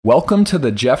Welcome to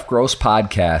the Jeff Gross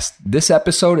Podcast. This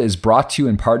episode is brought to you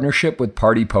in partnership with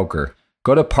Party Poker.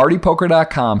 Go to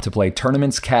partypoker.com to play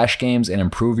tournaments, cash games, and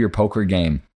improve your poker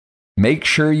game. Make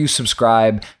sure you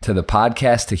subscribe to the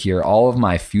podcast to hear all of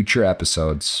my future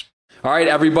episodes. All right,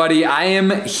 everybody. I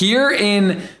am here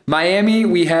in Miami.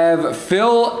 We have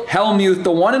Phil Hellmuth,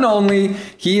 the one and only.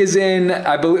 He is in,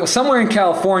 I believe, somewhere in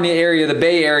California area, the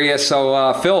Bay Area.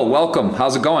 So, Phil, welcome.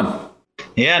 How's it going?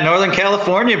 Yeah, Northern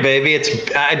California, baby.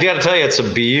 I got to tell you, it's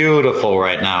beautiful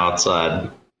right now outside.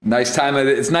 It's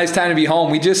a nice time to be home.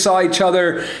 We just saw each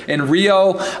other in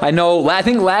Rio. I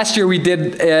think last year we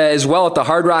did as well at the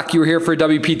Hard Rock. You were here for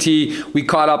WPT. We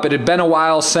caught up. It had been a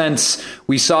while since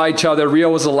we saw each other. Rio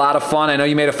was a lot of fun. I know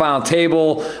you made a final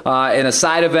table in a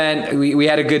side event. We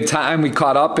had a good time. We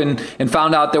caught up and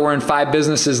found out that we're in 5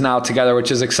 businesses now together, which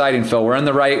is exciting, Phil. We're in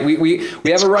the right. We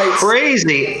have a right.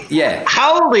 Crazy. Yeah.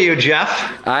 How old are you, Jeff?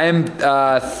 I am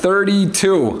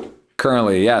 32.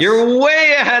 Currently, yes. You're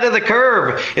way ahead of the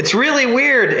curve. It's really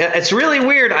weird. I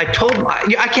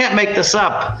can't make this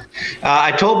up.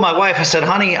 I told my wife, I said,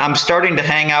 honey, I'm starting to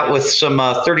hang out with some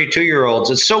 32-year-olds.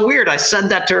 It's so weird. I said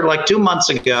that to her like 2 months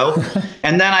ago.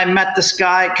 And then I met this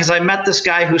guy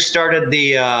who started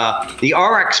the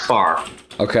RX bar.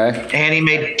 Okay. And he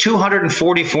made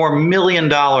 $244 million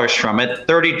from it,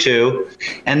 32.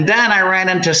 And then I ran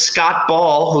into Scott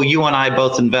Ball, who you and I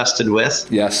both invested with.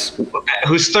 Yes.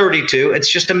 Who's 32. It's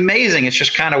just amazing. It's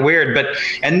just kind of weird.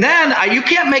 And then you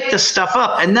can't make this stuff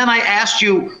up. And then I asked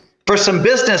you for some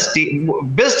business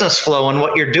flow and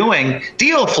what you're doing,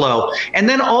 deal flow. And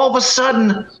then all of a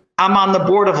sudden, I'm on the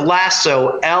board of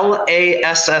Lasso,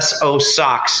 Lasso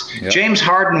socks. Yep. James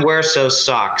Harden wears those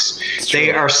socks. They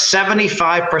are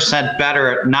 75%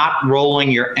 better at not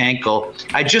rolling your ankle.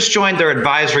 I just joined their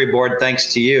advisory board,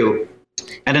 thanks to you,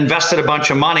 and invested a bunch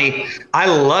of money. I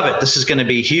love it. This is going to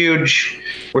be huge.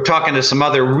 We're talking to some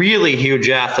other really huge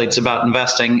athletes about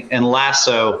investing in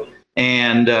Lasso.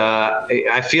 And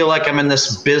I feel like I'm in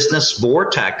this business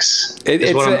vortex.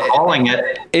 Is what I'm calling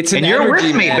it. It's an and you're energy,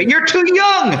 with me, man. But you're too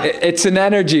young. It's an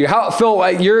energy.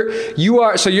 Phil? You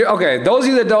are okay. Those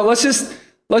of you that don't, let's just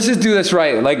do this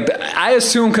right. Like I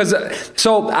assume when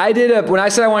I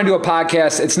said I want to do a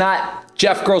podcast, it's not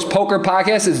Jeff Gross Poker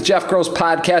Podcast. It's Jeff Gross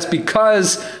Podcast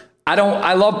because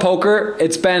I love poker.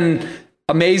 It's been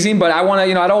amazing, but I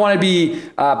don't want to be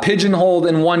pigeonholed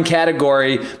in one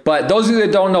category. But those of you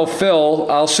that don't know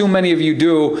Phil, I'll assume many of you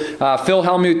do. Phil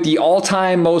Hellmuth, the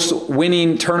all-time most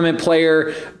winning tournament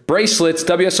player. Bracelets,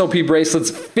 WSOP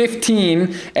bracelets,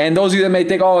 15. And those of you that may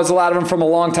think, it's a lot of them from a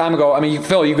long time ago. I mean,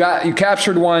 Phil, you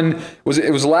captured one.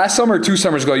 It was last summer or 2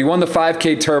 summers ago? You won the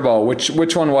 5K Turbo.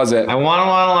 Which one was it? I won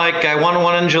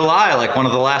one in July, like one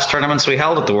of the last tournaments we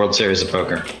held at the World Series of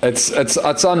Poker.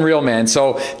 It's unreal, man.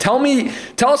 So tell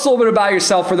us a little bit about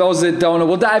yourself for those that don't know.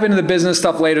 We'll dive into the business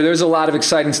stuff later. There's a lot of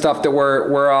exciting stuff that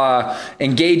we're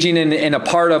engaging in a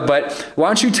part of. But why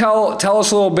don't you tell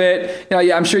us a little bit?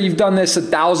 I'm sure you've done this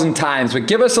 1,000 times, but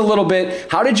give us a little bit.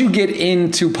 How did you get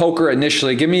into poker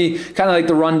initially? Give me kind of like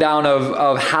the rundown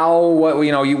of how old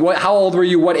were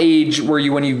you? What age were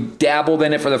you when you dabbled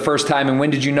in it for the first time? And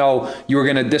when did you know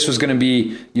this was going to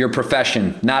be your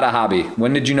profession, not a hobby?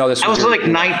 When did you know this? I was like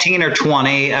 19 or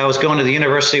 20. I was going to the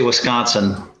University of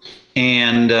Wisconsin,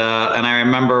 and I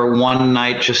remember one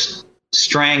night just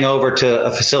straying over to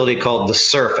a facility called the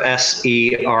SERF,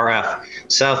 SERF,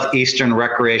 Southeastern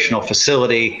Recreational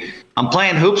Facility. I'm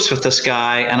playing hoops with this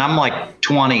guy, and I'm like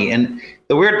 20. And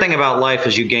the weird thing about life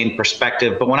is you gain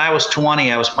perspective. But when I was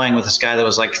 20, I was playing with this guy that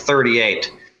was like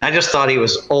 38. I just thought he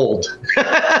was old.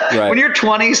 Right. When you're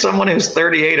 20, someone who's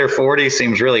 38 or 40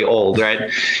 seems really old,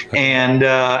 right? And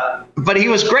but he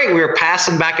was great. We were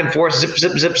passing back and forth, zip,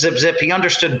 zip, zip, zip, zip. He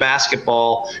understood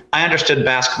basketball. I understood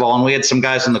basketball, and we had some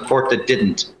guys on the court that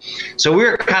didn't. So we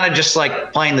were kind of just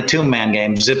like playing the 2-man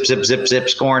game, zip, zip, zip, zip,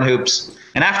 scoring hoops.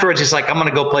 And afterwards, he's like, I'm going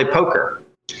to go play poker.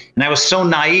 And I was so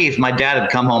naive. My dad had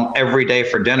come home every day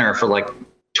for dinner for like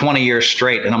 20 years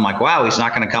straight. And I'm like, wow, he's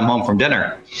not going to come home from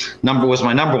dinner. Was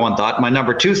my number one thought. My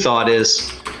number 2 thought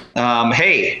is,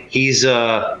 hey, he's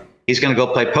going to go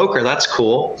play poker. That's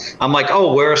cool. I'm like,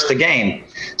 oh, where's the game?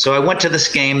 So I went to this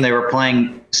game. They were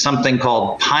playing something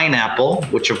called Pineapple,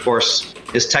 which of course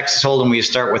is Texas Hold'em, where you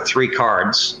start with 3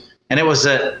 cards. And it was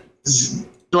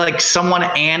like someone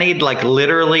anteed like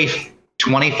literally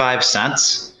 25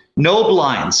 cents, no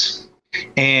blinds.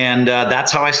 And that's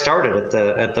how I started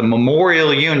at the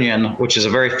Memorial Union, which is a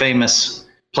very famous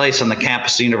place on the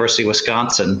campus of the University of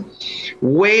Wisconsin.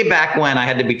 Way back when, I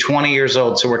had to be 20 years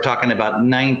old. So we're talking about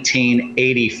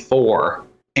 1984.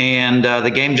 And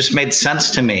the game just made sense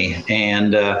to me.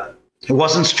 And it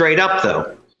wasn't straight up,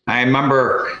 though. I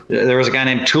remember there was a guy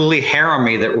named Thule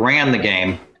Haramy that ran the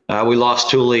game. We lost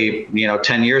Thule,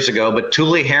 10 years ago, but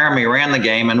Thule Haramy ran the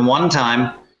game. And one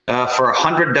time for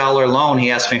 $100 loan, he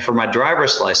asked me for my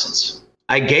driver's license.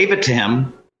 I gave it to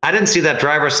him. I didn't see that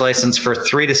driver's license for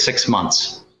 3 to 6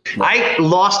 months. I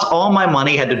lost all my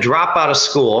money, had to drop out of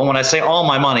school. And when I say all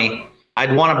my money,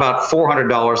 I'd won about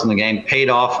 $400 in the game, paid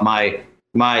off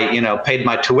paid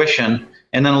my tuition,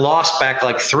 and then lost back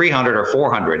like 300 or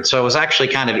 400. So it was actually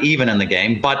kind of even in the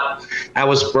game, but I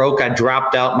was broke. I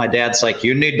dropped out. My dad's like,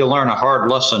 you need to learn a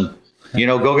hard lesson,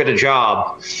 go get a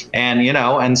job. And,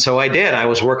 and so I did. I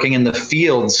was working in the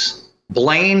fields,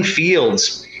 Blaine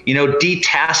Fields,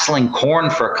 detasseling corn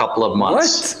for a couple of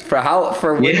months. What?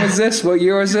 When was this? What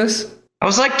year was this? I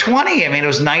was like 20. I mean, it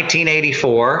was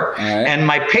 1984, and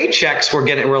my paychecks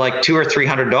were like $200 or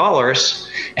 $300.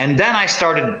 And then I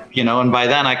started, and by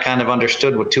then I kind of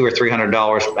understood what $200 or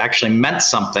 $300 actually meant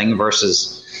something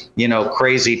versus,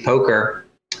 crazy poker.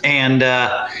 And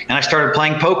I started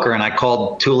playing poker, and I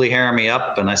called Thule Haramy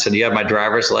up, and I said, "Do you have my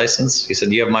driver's license?" He said,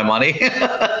 "Do you have my money?"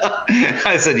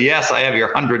 I said, "Yes, I have your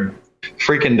 $100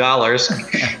 freaking dollars."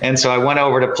 And so I went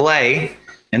over to play,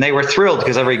 and they were thrilled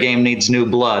because every game needs new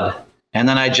blood. And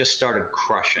then I just started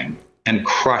crushing and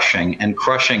crushing and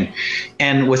crushing.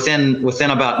 And within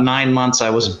about 9 months, I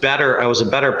was a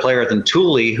better player than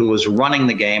Thule, who was running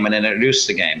the game and introduced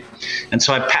the game. And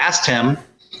so I passed him,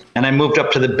 and I moved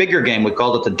up to the bigger game. We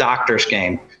called it the doctor's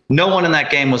game. No one in that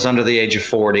game was under the age of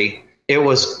 40. It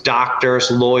was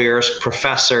doctors, lawyers,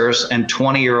 professors, and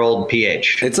 20-year-old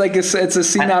PH. It's like it's a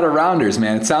scene out of Rounders,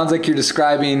 man. It sounds like you're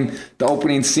describing the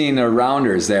opening scene of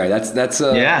Rounders there.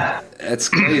 That's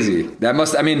crazy.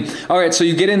 All right, so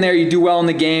you get in there, you do well in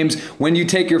the games. When do you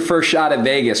take your first shot at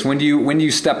Vegas? When do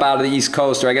you step out of the East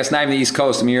Coast, or I guess not even the East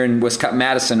Coast? I mean, you're in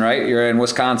Madison, right? You're in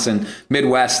Wisconsin,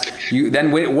 Midwest.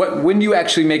 When do you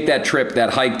actually make that trip, that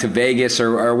hike to Vegas,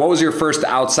 or what was your first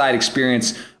outside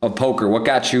experience of poker? What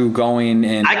got you going?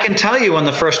 And I can tell you when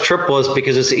the first trip was,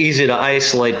 because it's easy to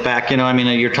isolate back.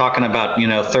 You're talking about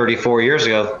 34 years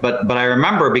ago, but I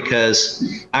remember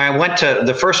because I went to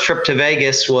the first trip to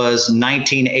Vegas was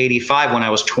 1985 when I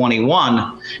was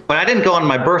 21, but I didn't go on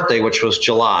my birthday, which was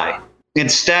July.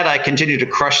 Instead, I continued to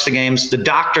crush the games. The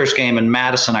doctor's game in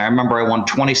Madison, I remember I won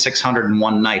 $2,600 in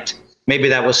one night. Maybe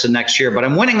that was the next year, but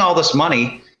I'm winning all this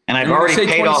money. And I've already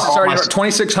paid off all my...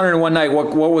 $2,600 in one night.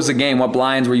 What was the game? What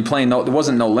blinds were you playing? No, there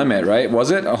wasn't No Limit, right?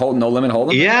 Was it a No Limit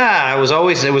Hold'em? Yeah, it was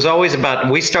always about.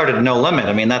 We started No Limit.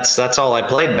 I mean, that's all I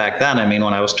played back then. I mean,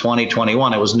 when I was 20,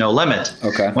 21, it was No Limit.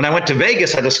 Okay. When I went to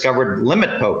Vegas, I discovered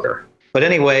limit poker. But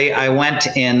anyway, I went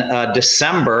in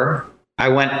December. I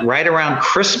went right around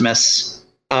Christmas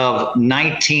of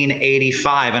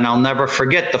 1985, and I'll never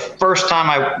forget the first time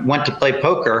I went to play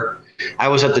poker. I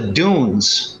was at the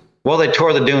Dunes. Well, they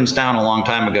tore the Dunes down a long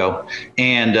time ago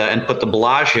and put the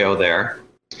Bellagio there.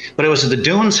 But it was at the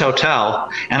Dunes Hotel,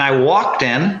 and I walked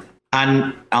in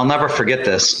on, I'll never forget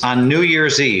this, on New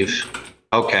Year's Eve.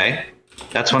 Okay,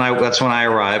 that's when I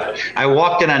arrived. I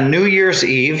walked in on New Year's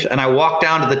Eve, and I walked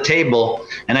down to the table,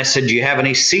 and I said, "Do you have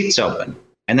any seats open?"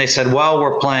 And they said, "Well,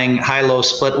 we're playing high-low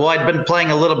split." Well, I'd been playing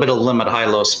a little bit of limit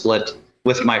high-low split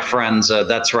with my friends.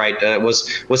 That's right. It was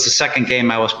the second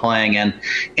game I was playing in.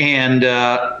 And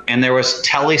there was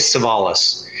Telly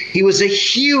Savalas. He was a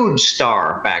huge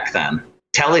star back then.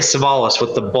 Telly Savalas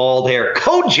with the bald hair.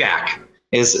 Kojak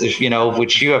is,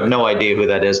 which you have no idea who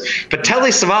that is. But Telly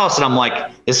Savalas, and I'm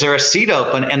like, is there a seat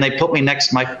open? And they put me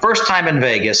next, my first time in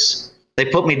Vegas, they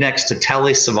put me next to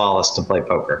Telly Savalas to play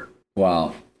poker.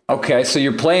 Wow. Okay, so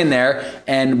you're playing there,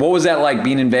 and what was that like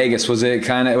being in Vegas? Was it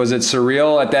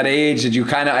surreal at that age? Did you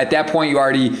at that point you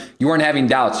weren't having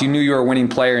doubts? You knew you were a winning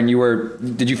player, and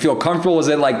did you feel comfortable? Was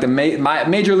it like the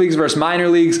major leagues versus minor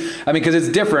leagues? I mean, because it's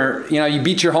different. You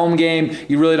beat your home game,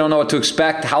 you really don't know what to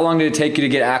expect. How long did it take you to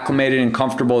get acclimated and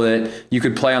comfortable that you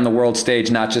could play on the world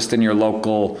stage, not just in your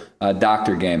local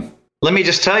doctor game? Let me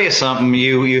just tell you something.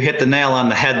 You hit the nail on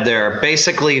the head there.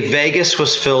 Basically, Vegas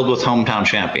was filled with hometown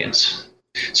champions.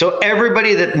 So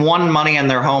everybody that won money in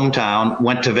their hometown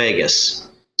went to Vegas.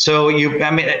 So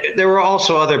there were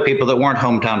also other people that weren't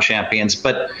hometown champions,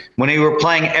 but when you were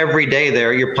playing every day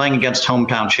there, you're playing against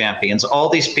hometown champions. All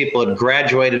these people had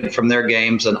graduated from their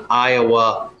games in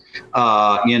Iowa,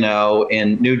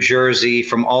 in New Jersey,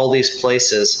 from all these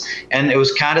places. And it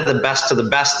was kind of the best of the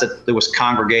best that was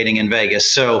congregating in Vegas.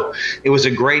 So it was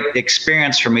a great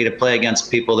experience for me to play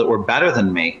against people that were better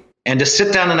than me. And to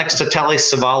sit down next to Telly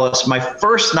Savalas, my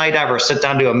first night ever, sit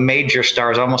down to a major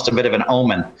star is almost a bit of an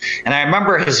omen. And I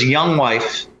remember his young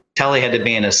wife Telly had to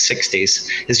be in his 60s.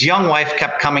 His young wife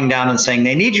kept coming down and saying,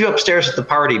 they need you upstairs at the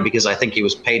party, because I think he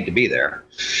was paid to be there.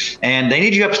 And they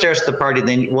need you upstairs at the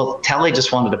party. Well, Telly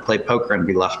just wanted to play poker and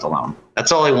be left alone.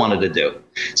 That's all he wanted to do.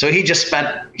 So he just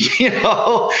spent, he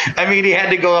had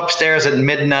to go upstairs at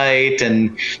midnight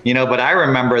and, but I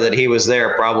remember that he was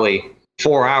there probably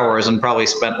 4 hours and probably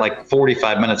spent like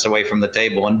 45 minutes away from the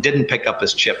table and didn't pick up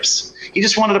his chips. He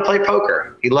just wanted to play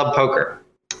poker. He loved poker.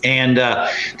 And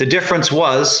the difference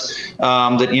was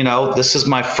that, this is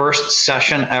my first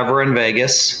session ever in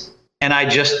Vegas. And I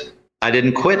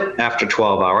didn't quit after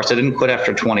 12 hours. I didn't quit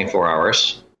after 24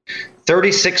 hours.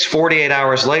 36, 48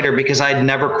 hours later, because I'd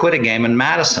never quit a game in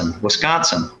Madison,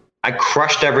 Wisconsin. I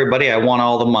crushed everybody. I won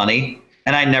all the money.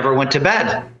 And I never went to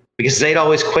bed because they'd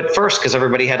always quit first because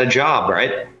everybody had a job,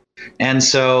 right? And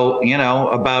so,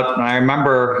 I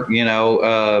remember,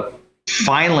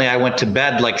 finally, I went to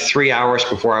bed like 3 hours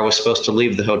before I was supposed to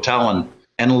leave the hotel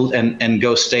and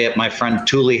go stay at my friend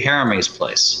Thule Haramy's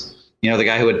place. The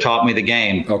guy who had taught me the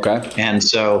game. Okay. And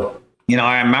so,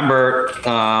 I remember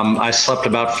I slept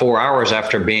about 4 hours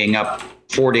after being up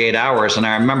 48 hours, and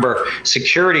I remember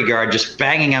security guard just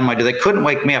banging on my door. They couldn't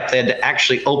wake me up. They had to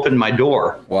actually open my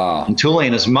door. Wow. And Thule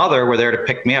and his mother were there to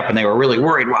pick me up, and they were really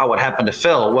worried. Wow, what happened to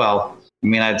Phil? Well,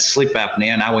 I had sleep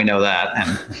apnea. Now we know that.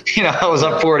 And, I was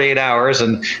up 48 hours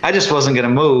and I just wasn't going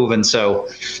to move. And so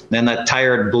in that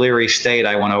tired, bleary state,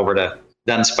 I went over to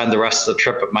then spend the rest of the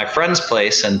trip at my friend's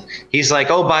place. And he's like,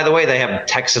 oh, by the way, they have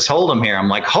Texas Hold'em here. I'm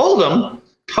like, Hold'em?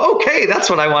 Okay, that's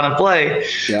what I want to play.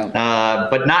 Yeah.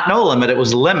 But not no limit. It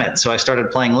was limit. So I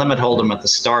started playing limit Hold'em at the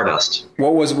Stardust.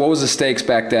 What was the stakes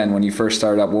back then when you first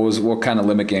started up? What kind of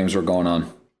limit games were going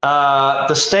on?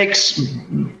 The stakes,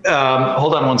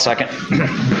 hold on one second.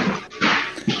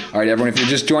 All right, everyone, if you're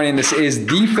just joining, this is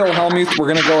the Phil Hellmuth. We're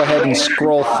going to go ahead and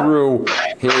scroll through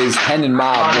his Hendon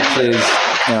Mob, which is,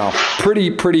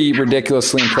 pretty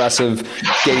ridiculously impressive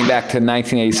dating back to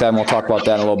 1987. We'll talk about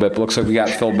that in a little bit, but looks like we got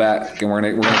Phil back, and we're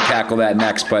going to tackle that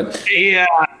next. But yeah,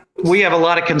 we have a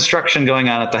lot of construction going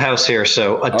on at the house here,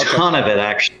 so a ton of it,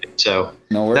 actually. So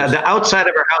no worries. The outside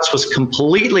of our house was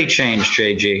completely changed,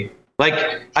 JG.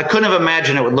 Like, I couldn't have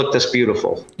imagined it would look this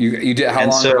beautiful. You did.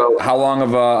 How long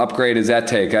of a upgrade does that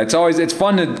take? It's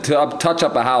fun to touch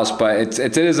up a house, but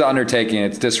it is an undertaking.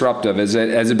 It's disruptive. Has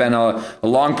it been a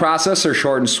long process or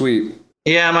short and sweet?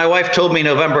 Yeah, my wife told me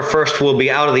November 1st we'll be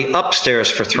out of the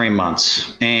upstairs for 3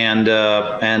 months, and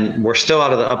we're still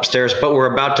out of the upstairs, but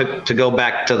we're about to go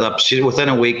back to the within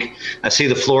a week. I see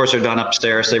the floors are done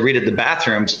upstairs. They redid the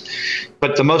bathrooms,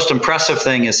 but the most impressive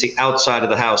thing is the outside of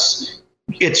the house.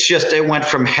 It went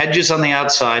from hedges on the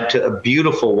outside to a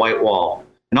beautiful white wall.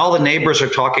 And all the neighbors are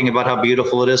talking about how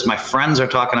beautiful it is. My friends are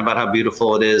talking about how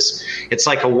beautiful it is. It's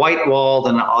like a white wall,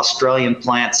 then Australian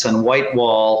plants and white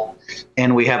wall.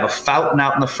 And we have a fountain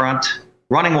out in the front.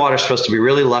 Running water is supposed to be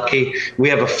really lucky. We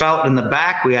have a fountain in the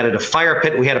back. We added a fire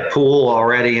pit. We had a pool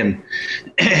already. And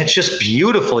it's just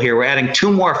beautiful here. We're adding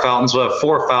 2 more fountains. We'll have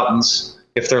 4 fountains.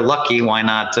 If they're lucky, why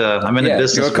not? I'm in the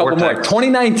business. Do a couple more.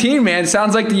 2019, man.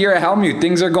 Sounds like the year of Hellmuth.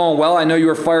 Things are going well. I know you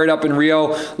were fired up in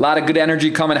Rio. A lot of good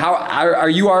energy coming. How are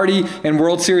you already in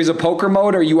World Series of Poker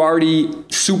mode? Are you already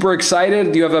super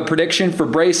excited? Do you have a prediction for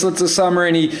bracelets this summer? Are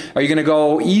you going to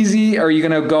go easy? Are you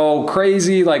going to go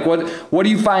crazy? Like what do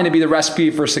you find to be the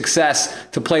recipe for success?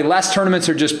 To play less tournaments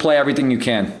or just play everything you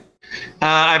can?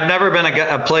 I've never been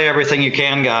a play everything you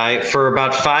can guy. For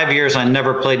about 5 years, I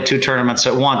never played 2 tournaments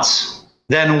at once.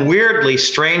 Then weirdly,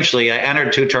 strangely, I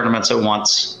entered 2 tournaments at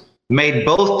once, made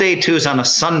both day 2s on a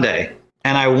Sunday,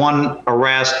 and I won the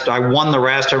RAS.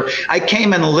 I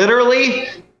came in literally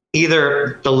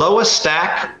either the lowest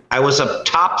stack. I was a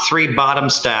top 3 bottom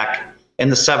stack in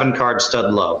the 7-card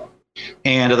stud low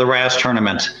and of the RAS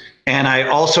tournament. And I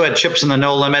also had chips in the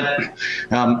no limit.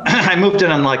 I moved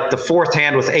in on like the 4th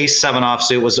hand with ace-7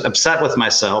 offsuit, was upset with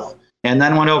myself. And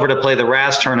then went over to play the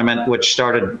RAS tournament, which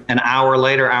started an hour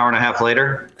and a half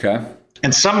later. Okay.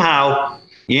 And somehow,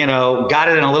 got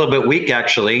it in a little bit weak,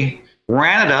 actually,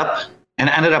 ran it up, and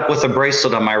ended up with a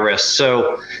bracelet on my wrist.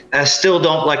 So I still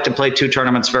don't like to play 2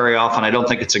 tournaments very often. I don't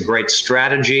think it's a great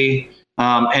strategy.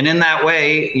 And in that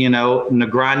way,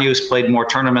 Negreanu's played more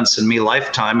tournaments than me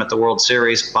lifetime at the World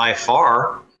Series by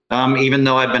far, even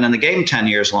though I've been in the game 10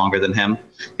 years longer than him.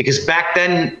 Because back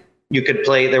then, you could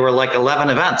play, there were like 11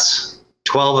 events,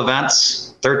 12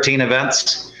 events, 13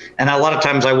 events. And a lot of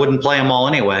times I wouldn't play them all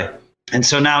anyway. And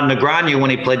so now Negreanu, when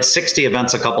he played 60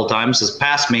 events a couple times, has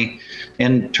passed me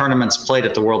in tournaments played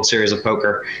at the World Series of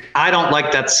Poker. I don't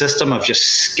like that system of just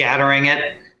scattering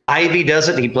it. Ivy does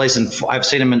it. I've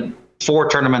seen him in 4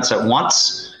 tournaments at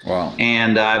once. Wow.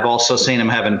 And I've also seen him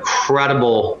have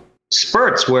incredible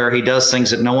spurts where he does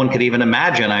things that no one could even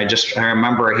imagine. I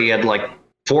remember he had like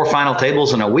 4 final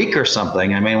tables in a week or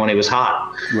something. I mean, when he was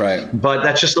hot. Right. But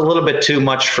that's just a little bit too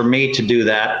much for me to do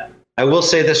that. I will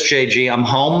say this, JG, I'm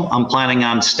home. I'm planning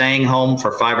on staying home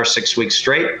for 5 or 6 weeks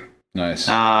straight. Nice.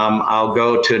 I'll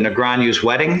go to Negreanu's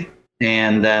wedding,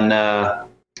 and then I'll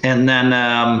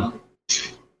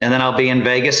be in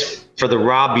Vegas for the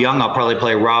Rob Young. I'll probably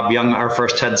play Rob Young, our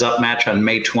first heads up match on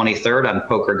May 23rd on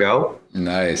Poker Go.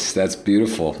 Nice. That's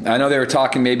beautiful. I know they were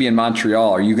talking maybe in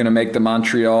Montreal. Are you going to make the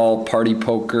Montreal Party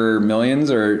Poker Millions,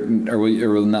 or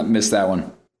will not miss that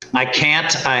one? I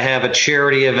can't. I have a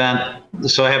charity event.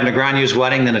 So I have Negreanu's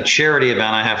wedding, then a charity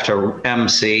event I have to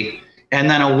MC. And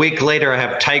then a week later, I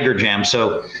have Tiger Jam.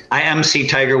 So I MC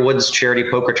Tiger Woods' charity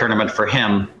poker tournament for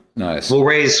him. Nice. We'll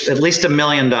raise at least $1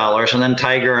 million, and then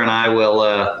Tiger and I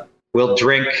will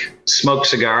drink, smoke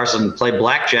cigars, and play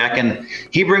blackjack. And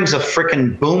he brings a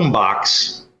freaking boom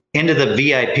box into the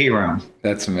VIP room.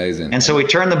 That's amazing. And so we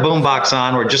turn the boom box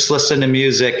on. We're just listening to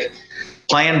music,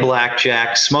 playing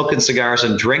blackjack, smoking cigars,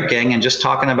 and drinking, and just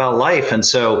talking about life. And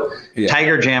so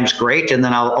Tiger Jam's great. And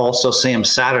then I'll also see him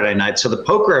Saturday night. So the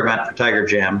poker event for Tiger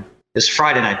Jam is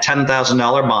Friday night,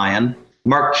 $10,000 buy-in.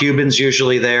 Mark Cuban's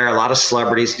usually there, a lot of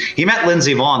celebrities. He met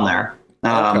Lindsey Vonn there.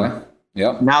 Okay.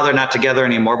 Yep. Now they're not together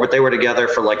anymore, but they were together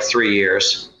for like 3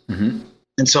 years. Mm-hmm.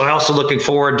 And so I'm also looking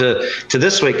forward to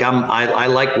this week. I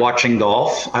like watching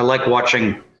golf. I like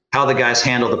watching how the guys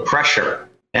handle the pressure.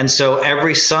 And so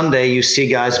every Sunday you see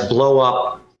guys blow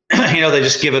up, they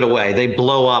just give it away. They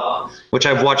blow up, which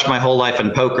I've watched my whole life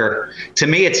in poker. To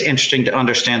me, it's interesting to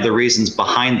understand the reasons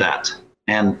behind that.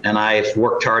 And I've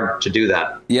worked hard to do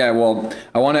that. Yeah, well,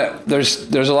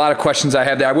 there's a lot of questions I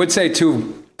have there. I would say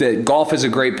too, that golf is a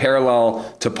great parallel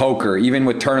to poker, even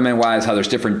with tournament wise, how there's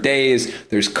different days,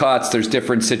 there's cuts, there's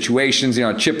different situations.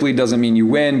 Chip lead doesn't mean you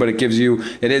win, but it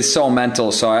is so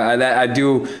mental. So I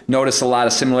do notice a lot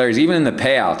of similarities, even in the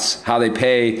payouts, how they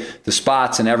pay the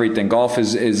spots and everything. Golf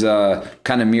is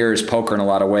kind of mirrors poker in a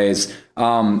lot of ways.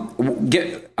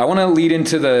 I want to lead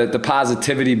into the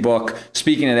positivity book.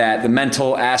 Speaking of that, the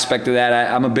mental aspect of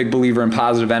that, I'm a big believer in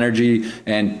positive energy,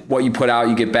 and what you put out,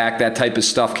 you get back, that type of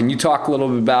stuff. Can you talk a little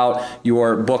bit about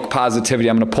your book, Positivity?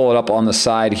 I'm going to pull it up on the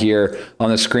side here on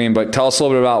the screen, but tell us a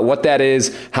little bit about what that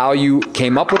is, how you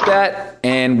came up with that,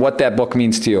 and what that book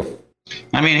means to you.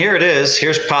 I mean, here it is.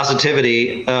 Here's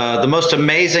Positivity. The most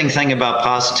amazing thing about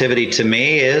Positivity to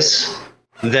me is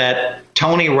that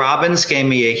Tony Robbins gave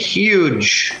me a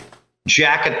huge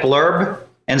jacket blurb,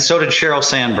 and so did Sheryl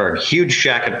Sandberg, huge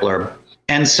jacket blurb.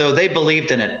 And so they believed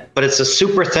in it, but it's a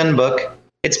super thin book.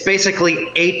 It's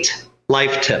basically 8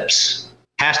 life tips.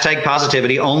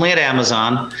 #Positivity, only at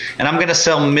Amazon. And I'm going to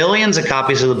sell millions of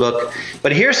copies of the book.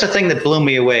 But here's the thing that blew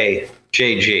me away,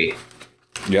 JG.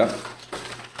 Yeah.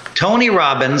 Tony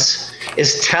Robbins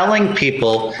is telling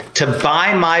people to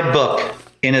buy my book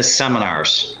in his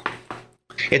seminars.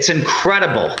 It's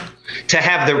incredible to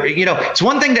have it's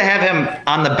one thing to have him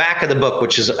on the back of the book,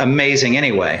 which is amazing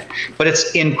anyway, but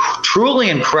it's truly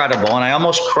incredible. And I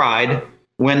almost cried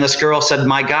when this girl said,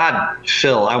 "My God,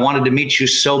 Phil, I wanted to meet you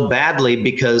so badly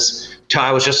because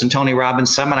I was just in Tony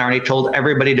Robbins' seminar and he told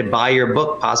everybody to buy your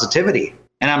book, Positivity."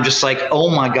 And I'm just like, oh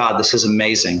my God, this is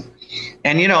amazing.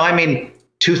 And,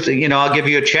 I'll give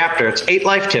you a chapter. It's 8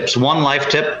 life tips. 1 life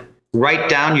tip, write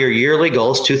down your yearly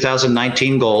goals,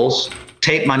 2019 goals.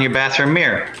 Tape them on your bathroom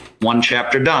mirror. 1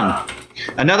 chapter done.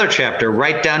 Another chapter,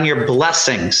 write down your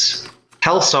blessings.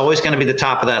 Health's always going to be the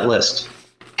top of that list.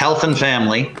 Health and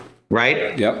family,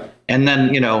 right? Yep. And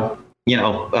then,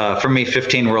 for me,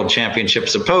 15 world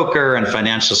championships of poker and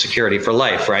financial security for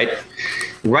life, right?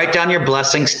 Write down your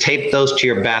blessings, tape those to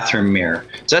your bathroom mirror.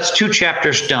 So that's 2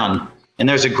 chapters done. And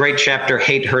there's a great chapter,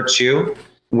 Hate Hurts You,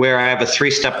 where I have a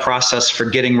 3-step process for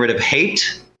getting rid of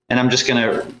hate. And I'm just going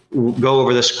to go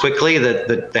over this quickly,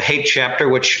 the hate chapter,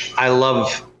 which I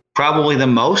love probably the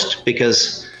most,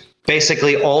 because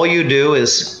basically all you do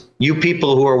is, you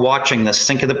people who are watching this,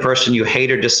 think of the person you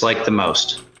hate or dislike the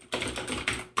most.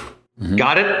 Mm-hmm.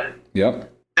 Got it?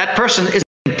 Yep. That person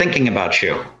isn't thinking about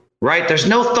you, right? There's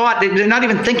no thought. They're not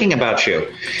even thinking about you.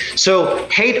 So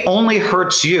hate only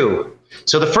hurts you.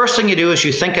 So the first thing you do is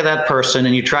you think of that person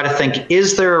and you try to think,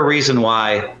 is there a reason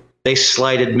why they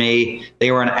slighted me,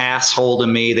 they were an asshole to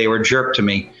me, they were a jerk to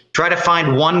me? Try to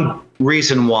find one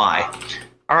reason why.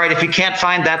 All right, if you can't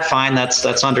find that, fine,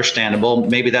 that's understandable.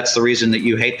 Maybe that's the reason that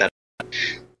you hate that.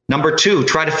 Number 2,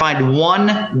 try to find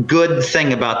one good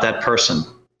thing about that person.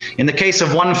 In the case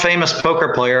of one famous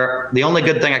poker player, the only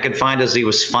good thing I could find is he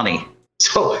was funny.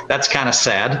 So that's kind of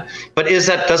sad. But does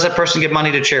that person give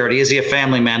money to charity? Is he a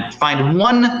family man? Find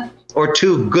one or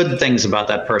 2 good things about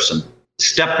that person.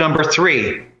 Step number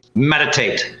 3,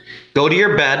 meditate. Go to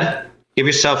your bed, give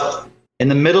yourself in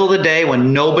the middle of the day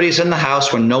when nobody's in the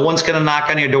house, when no one's going to knock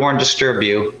on your door and disturb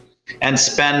you, and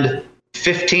spend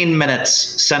 15 minutes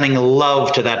sending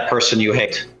love to that person you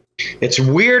hate. It's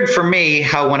weird for me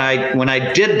how when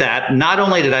I did that, not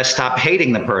only did I stop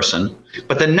hating the person,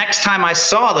 but the next time I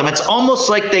saw them, it's almost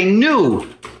like they knew.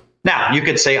 Now, you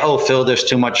could say, oh, Phil, there's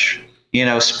too much,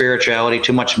 spirituality,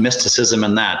 too much mysticism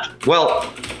in that.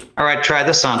 Well, all right, try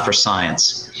this on for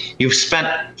science. You've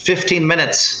spent 15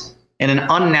 minutes in an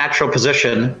unnatural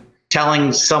position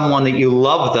telling someone that you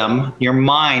love them, your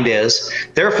mind is.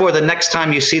 Therefore, the next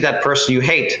time you see that person you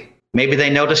hate, maybe they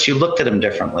notice you looked at them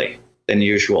differently than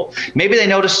usual. Maybe they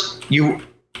notice you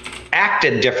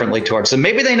acted differently towards them.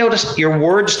 Maybe they notice your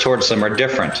words towards them are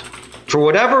different. For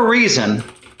whatever reason,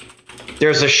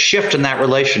 there's a shift in that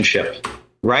relationship,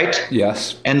 right?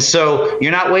 Yes. And so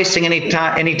you're not wasting any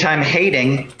time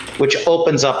hating, which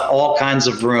opens up all kinds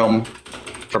of room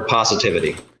for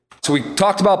positivity. So we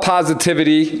talked about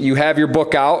positivity. You have your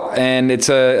book out, and it's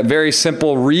a very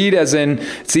simple read, as in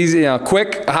it's easy,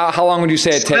 quick. How long would you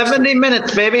say it takes? 70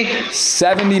 minutes, baby.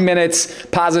 70 minutes,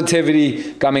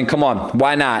 positivity. I mean, come on,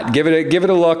 why not? Give it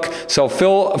a look. So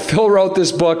Phil wrote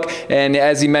this book, and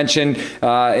as he mentioned,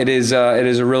 it is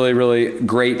a really, really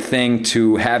great thing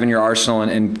to have in your arsenal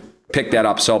and pick that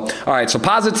up. So, all right. So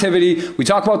positivity. We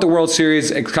talk about the World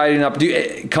Series coming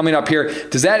up here.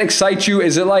 Does that excite you?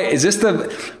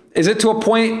 Is it to a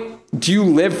point, do you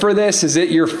live for this? Is it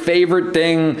your favorite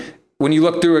thing when you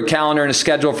look through a calendar and a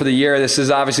schedule for the year? This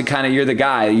is obviously you're the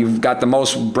guy. You've got the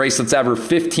most bracelets ever,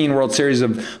 15 World Series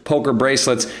of poker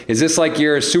bracelets. Is this like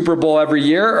your Super Bowl every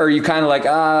year? Or are you kind of like,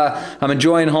 I'm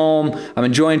enjoying home, I'm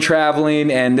enjoying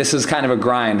traveling, and this is kind of a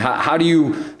grind? How do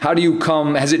you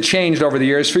come, has it changed over the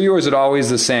years for you, or is it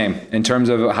always the same in terms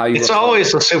of how you It's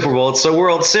always the Super Bowl. It's the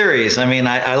World Series. I mean,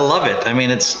 I love it. I mean,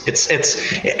 it's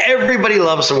everybody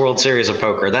loves the World Series of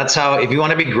poker. That's how, if you want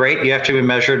to be great, you have to be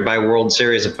measured by World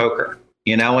Series of poker.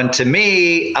 And to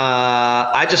me,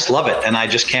 I just love it, and I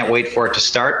just can't wait for it to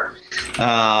start.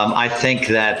 I think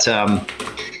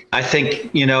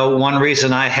one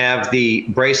reason I have the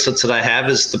bracelets that I have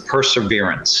is the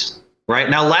perseverance,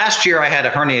 right? Now, last year I had a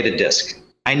herniated disc.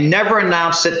 I never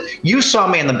announced it. You saw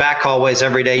me in the back hallways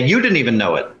every day. You didn't even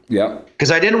know it. Yeah. Because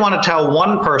I didn't want to tell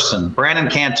one person. Brandon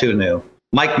Cantu knew.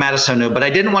 Mike Madison knew. But I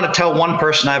didn't want to tell one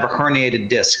person I have a herniated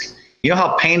disc. You know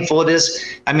how painful it is?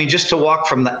 I mean, just to walk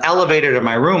from the elevator to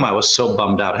my room, I was so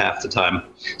bummed out half the time.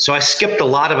 So I skipped a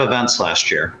lot of events last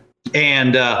year.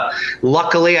 And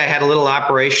luckily, I had a little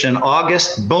operation in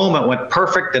August. Boom, it went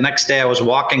perfect. The next day, I was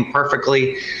walking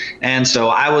perfectly. And so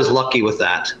I was lucky with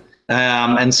that.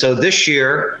 And so this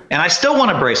year, and I still want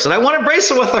a bracelet. I want a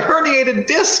bracelet with a herniated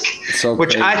disc,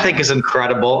 which I think is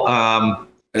incredible.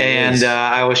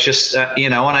 I was just,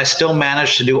 and I still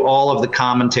managed to do all of the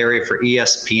commentary for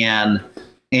ESPN.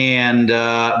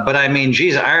 But I mean,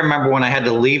 geez, I remember when I had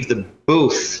to leave the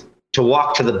booth to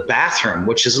walk to the bathroom,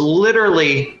 which is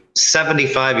literally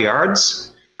 75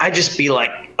 yards. I'd just be like,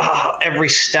 oh, every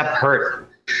step hurt.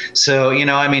 So,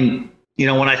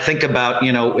 when I think about,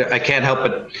 I can't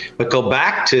help but go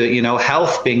back to,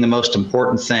 health being the most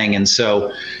important thing. And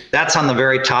so that's on the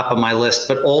very top of my list,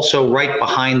 but also right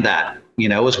behind that,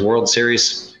 is World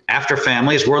Series, after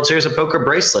family, is World Series of poker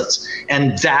bracelets.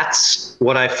 And that's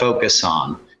what I focus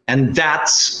on. And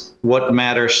that's what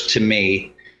matters to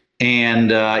me. And,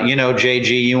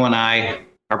 JG, you and I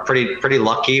are pretty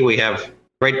lucky. We have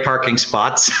great parking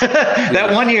spots.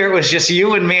 That one year it was just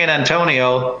you and me and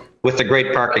Antonio with the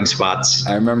great parking spots.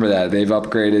 I remember that. They've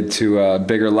upgraded to a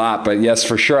bigger lot, but yes,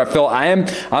 for sure. Phil, I'm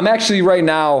actually right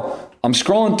now, I'm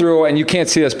scrolling through, and you can't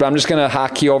see this, but I'm just going to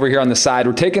hotkey over here on the side.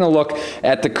 We're taking a look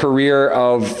at the career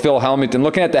of Phil Hellmuth,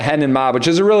 looking at the Hendon Mob, which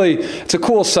is it's a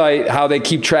cool site, how they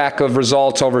keep track of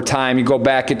results over time. You go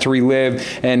back, get to relive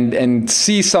and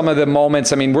see some of the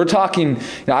moments. I mean, we're talking,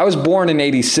 I was born in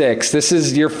 86. This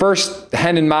is your first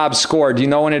Hendon Mob score. Do you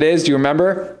know when it is? Do you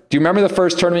remember? Do you remember the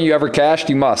first tournament you ever cashed?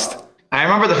 You must. I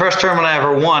remember the first tournament I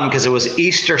ever won because it was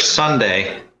Easter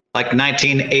Sunday, like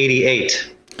 1988.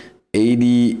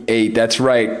 88. That's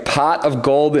right. Pot of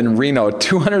Gold in Reno.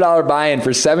 $200 buy-in for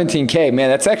 $17K. Man,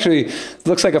 that's actually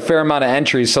looks like a fair amount of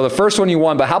entries. So the first one you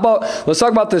won, but how about, let's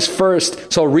talk about this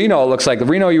first. So Reno, it looks like.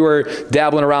 Reno, you were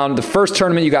dabbling around. The first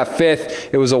tournament, you got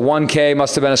fifth. It was a 1K,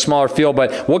 must have been a smaller field,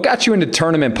 but what got you into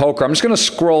tournament poker? I'm just going to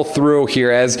scroll through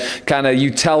here as kind of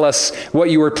you tell us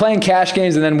what you were playing cash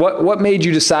games, and then what made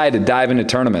you decide to dive into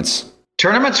tournaments?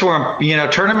 Tournaments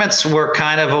were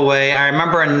kind of a way. I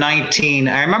remember in 19,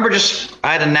 I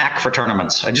had a knack for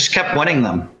tournaments. I just kept winning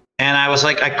them. And I was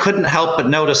like, I couldn't help but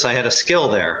notice I had a skill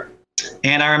there.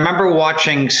 And I remember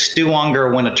watching Stu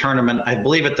Unger win a tournament, I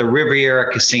believe at the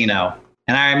Riviera Casino.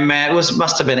 And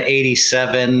must have been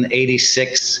 87,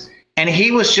 86. And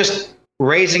he was just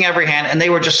raising every hand, and they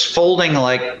were just folding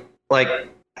like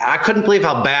I couldn't believe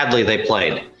how badly they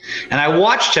played. And I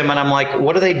watched him, and I'm like,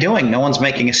 what are they doing? No one's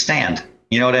making a stand.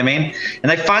 You know what I mean?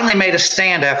 And they finally made a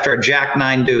stand after a Jack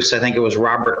 9 deuce. I think it was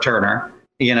Robert Turner,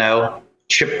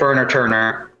 Chip Burner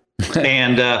Turner.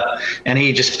 And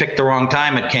he just picked the wrong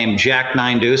time. It came Jack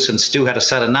 9 deuce, and Stu had a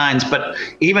set of nines. But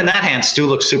even that hand, Stu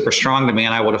looked super strong to me,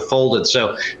 and I would have folded.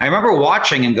 So I remember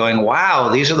watching and going, wow,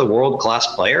 these are the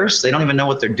world-class players. They don't even know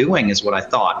what they're doing, is what I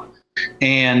thought.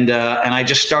 And I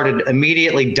just started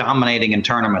immediately dominating in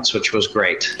tournaments, which was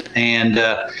great. And,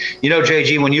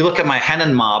 JG, when you look at my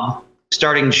Hennen mob,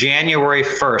 starting January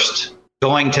 1st,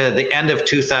 going to the end of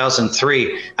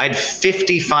 2003, I had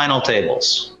 50 final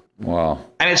tables. Wow.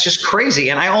 And it's just crazy.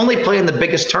 And I only play in the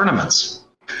biggest tournaments.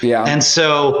 Yeah. And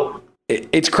so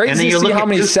it's crazy to see how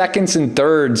many seconds and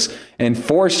thirds and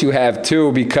fourths you have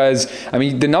too, because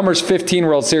the number's 15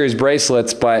 World Series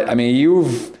bracelets, but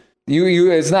it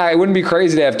wouldn't be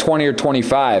crazy to have 20 or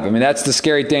 25. That's the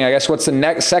scary thing. I guess what's the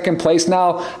next second place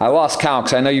now? I lost count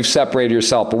because I know you've separated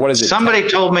yourself, but what is it? Somebody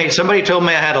told me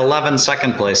I had 11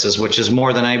 second places, which is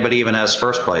more than anybody even has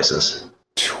first places.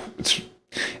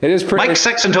 It is pretty. Mike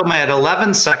Sexton told me I had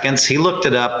 11 seconds. He looked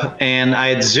it up, and I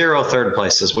had 0 third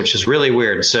places, which is really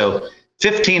weird. So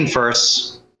 15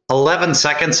 firsts, 11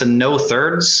 seconds, and no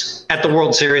thirds at the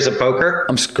World Series of Poker.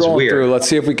 I'm scrolling through. Let's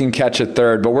see if we can catch a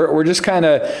third. But we're just kind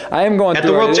of. I am going at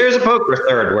through the World Series of Poker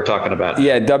third. We're talking about.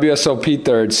 Yeah, WSOP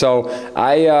third. So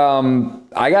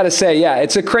I got to say, yeah,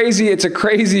 it's a crazy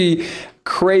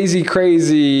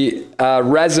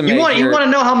resume. You want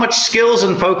to know how much skills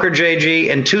in poker, JG?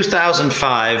 In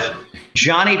 2005,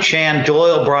 Johnny Chan,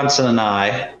 Doyle Brunson, and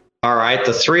I, all right,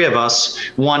 the three of us,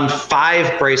 won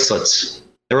 5 bracelets.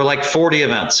 There were like 40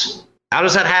 events. How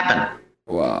does that happen?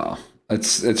 Wow.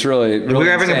 It's really we were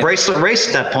having a bracelet race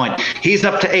at that point. He's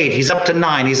up to 8. He's up to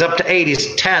 9. He's up to 8.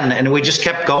 He's 10. And we just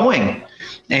kept going.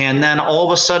 And then all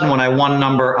of a sudden, when I won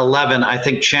number 11, I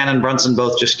think Chan and Brunson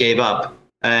both just gave up.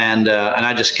 And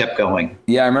I just kept going.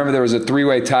 Yeah, I remember there was a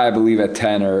 3-way tie, I believe, at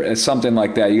 10 or something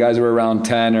like that. You guys were around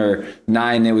 10 or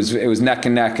 9. It was neck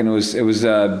and neck, and it was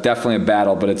definitely a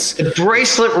battle. But it's the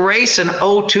bracelet race in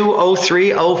 02,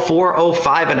 03, 04,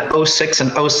 05, and 06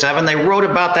 and 07. They wrote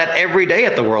about that every day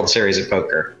at the World Series of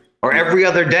Poker, or every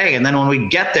other day. And then when we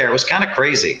get there, it was kind of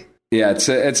crazy. Yeah,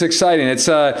 it's exciting. It's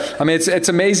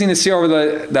amazing to see over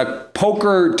the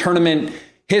poker tournament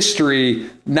history.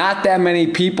 Not that many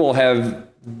people have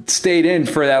stayed in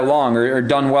for that long or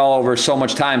done well over so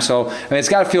much time. So it's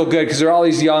got to feel good because there are all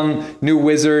these young new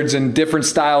wizards and different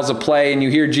styles of play, and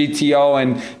you hear GTO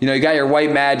and you got your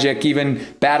White Magic even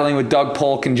battling with Doug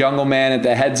Polk and Jungle Man at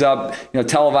the heads up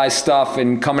televised stuff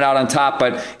and coming out on top.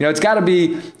 But it's got to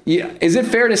be, is it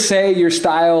fair to say your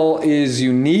style is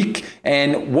unique?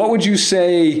 And what would you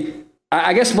say,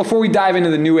 I guess before we dive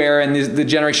into the new era and the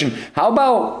generation, how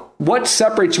about what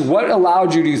separates you? What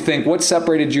allowed you, do you think, what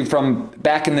separated you from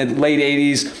back in the late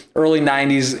 80s, early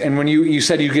 90s? And when you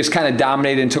said you just kind of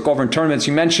dominated and took over in tournaments,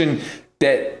 you mentioned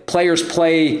that players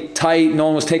play tight, no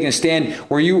one was taking a stand.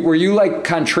 Were you like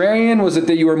contrarian? Was it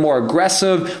that you were more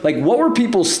aggressive? Like, what were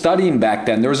people studying back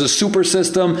then? There was a super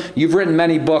system. You've written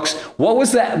many books. What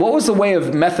was that? What was the way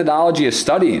of methodology of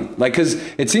studying? Like, because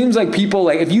it seems like people,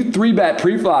 like, if you 3-bet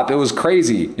pre-flop, it was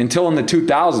crazy until in the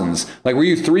 2000s. Like, were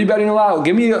you 3-betting a lot?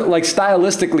 Give me, like,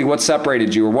 stylistically what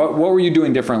separated you, or what were you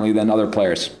doing differently than other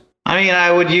players?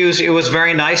 It was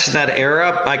very nice in that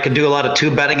era. I could do a lot of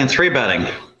 2-betting and 3-betting.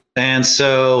 And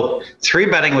so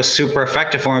 3-betting was super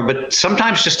effective for me, but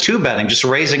sometimes just 2-betting, just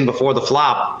raising before the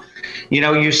flop.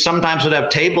 You sometimes would have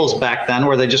tables back then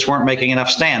where they just weren't making enough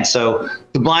stands. So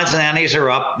the blinds and antes are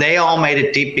up. They all made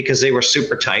it deep because they were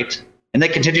super tight, and they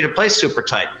continue to play super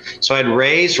tight. So I'd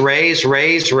raise. I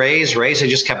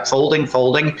just kept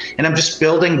folding, and I'm just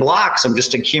building blocks. I'm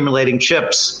just accumulating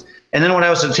chips. And then when I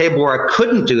was at a table where I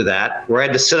couldn't do that, where I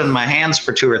had to sit on my hands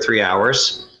for 2 or 3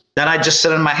 hours, then I'd just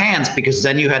sit on my hands because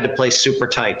then you had to play super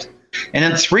tight. And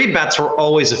then 3-bets were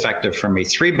always effective for me.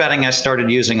 3-betting I started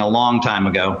using a long time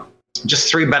ago. Just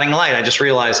 3-betting light. I just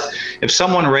realized if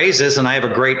someone raises and I have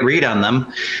a great read on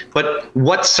them, but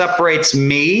what separates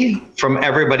me from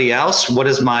everybody else? What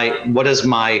is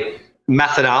my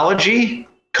methodology?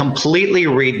 Completely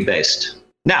read-based.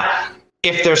 Now,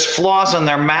 if there's flaws in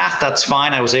their math, that's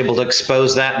fine. I was able to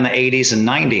expose that in the 80s and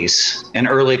 90s and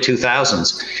early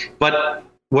 2000s. But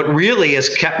what really has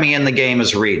kept me in the game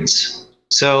is reads.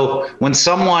 So when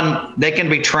they can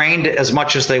be trained as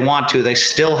much as they want to, they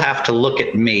still have to look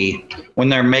at me when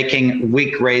they're making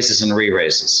weak raises and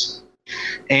re-raises.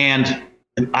 And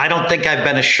I don't think I've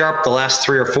been as sharp the last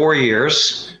 3 or 4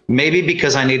 years, maybe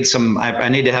because I need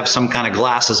to have some kind of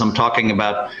glasses. I'm talking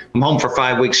about, I'm home for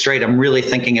 5 weeks straight. I'm really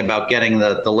thinking about getting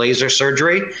the laser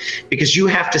surgery, because you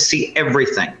have to see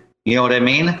everything. You know what I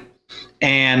mean?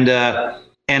 And a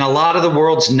lot of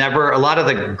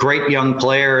the great young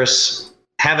players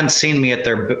haven't seen me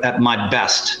at my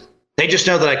best. They just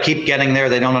know that I keep getting there.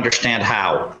 They don't understand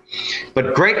how.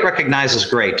 But great recognizes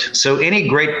great. So any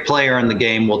great player in the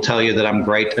game will tell you that I'm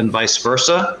great, and vice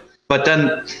versa. But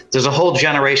then there's a whole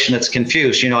generation that's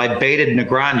confused. I baited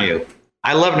Negreanu.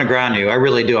 I love Negreanu. I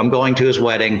really do. I'm going to his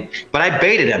wedding. But I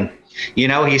baited him.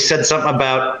 He said something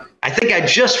about, I think I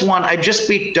just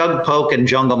beat Doug Polk and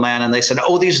Jungle Man, and they said,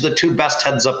 oh, these are the 2 best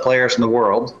heads-up players in the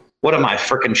world. What am I,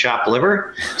 frickin' chopped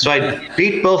liver? So I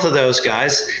beat both of those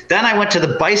guys. Then I went to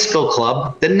the Bicycle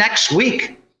Club the next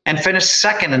week and finished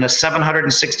second in a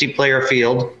 760-player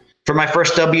field. For my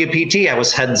first WPT, I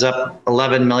was heads up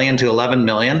 11 million to 11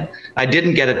 million. I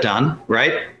didn't get it done,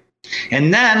 right?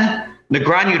 And then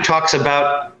Negreanu talks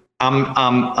about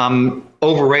I'm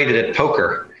overrated at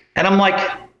poker. And I'm like,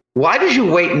 why did you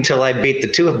wait until I beat the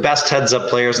 2 best heads-up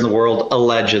players in the world,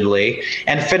 allegedly,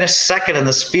 and finished second in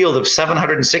this field of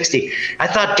 760? I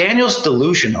thought, Daniel's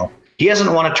delusional. He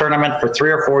hasn't won a tournament for 3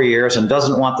 or 4 years and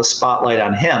doesn't want the spotlight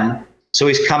on him, so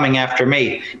he's coming after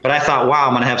me. But I thought, wow,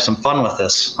 I'm going to have some fun with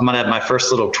this. I'm going to have my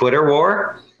first little Twitter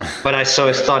war. But I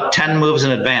thought 10 moves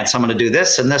in advance. I'm going to do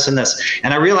this and this and this.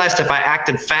 And I realized if I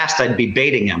acted fast, I'd be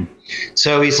baiting him.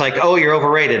 So he's like, oh, you're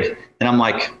overrated. And I'm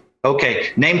like, okay,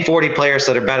 name 40 players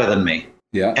that are better than me.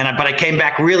 Yeah. But I came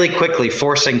back really quickly,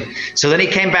 forcing. So then he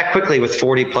came back quickly with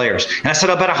 40 players. And I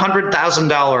said, I'll bet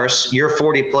 $100,000 you're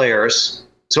 40 players.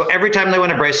 So every time they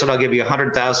win a bracelet, I'll give you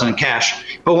 $100,000 in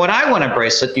cash. But when I win a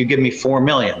bracelet, you give me $4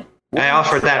 million. I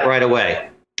offered that right away.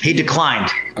 He declined.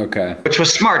 Okay. Which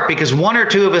was smart, because 1 or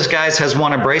 2 of his guys has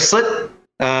won a bracelet,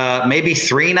 maybe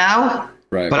 3 now.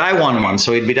 Right. But I won one,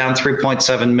 so he'd be down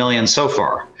 3.7 million so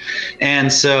far.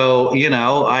 And so,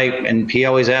 he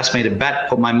always asked me to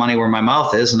put my money where my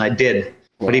mouth is, and I did.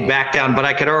 Wow. But he backed down. But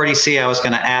I could already see I was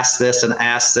going to ask this and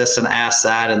ask this and ask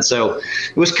that. And so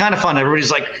it was kind of fun.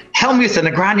 Everybody's like, Hellmuth and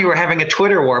Negreanu were having a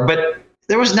Twitter war, but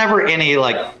there was never any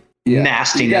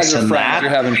nastiness in that.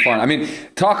 You're having fun. I mean,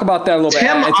 talk about that a little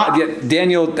bit.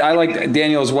 Daniel, I like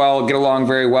Daniel as well. Get along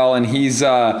very well, and he's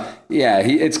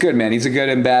it's good, man. He's a good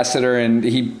ambassador, and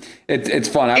it's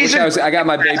fun. I got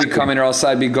my baby coming, or else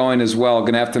I'd be going as well.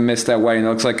 Gonna have to miss that wedding. It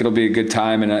looks like it'll be a good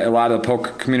time, and a lot of the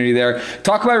poker community there.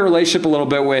 Talk about your relationship a little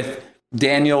bit with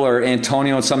Daniel or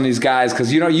Antonio and some of these guys,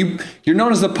 because you're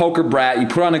known as the poker brat. You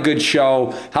put on a good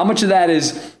show. How much of that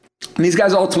is? And these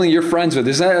guys ultimately you're friends with.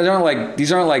 These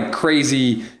aren't like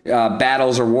crazy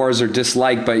battles or wars or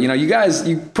dislike, but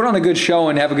you put on a good show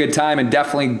and have a good time, and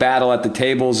definitely battle at the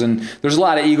tables. And there's a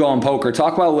lot of ego in poker.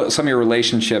 Talk about some of your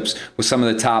relationships with some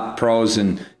of the top pros,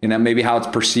 and maybe how it's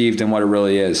perceived and what it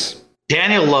really is.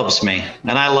 Daniel loves me,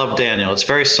 and I love Daniel. It's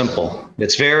very simple.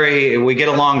 We get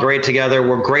along great together.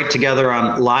 We're great together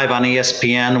live on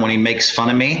ESPN when he makes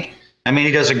fun of me. I mean,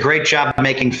 he does a great job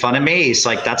making fun of me. He's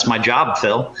like, that's my job,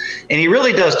 Phil. And he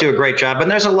really does do a great job. And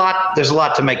there's a lot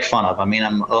to make fun of. I mean,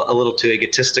 I'm a little too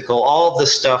egotistical, all of the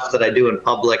stuff that I do in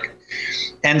public.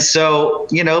 And so,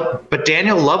 but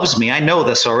Daniel loves me. I know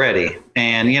this already.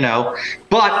 And, and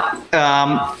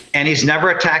he's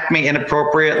never attacked me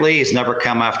inappropriately. He's never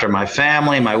come after my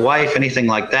family, my wife, anything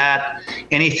like that.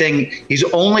 He's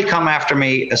only come after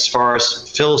me as far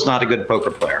as Phil's not a good poker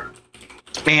player.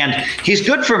 And he's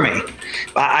good for me.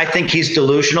 I think he's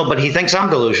delusional, but he thinks I'm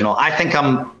delusional. I think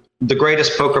I'm the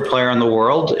greatest poker player in the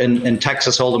world, in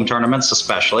Texas Hold'em tournaments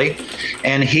especially.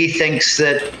 And he thinks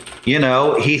that,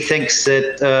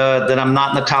 that I'm not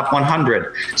in the top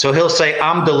 100. So he'll say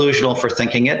I'm delusional for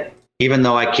thinking it, even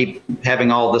though I keep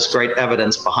having all this great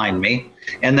evidence behind me.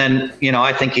 And then,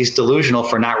 I think he's delusional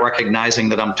for not recognizing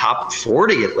that I'm top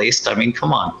 40 at least. I mean,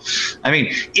 come on. I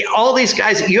mean, all these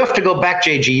guys, you have to go back,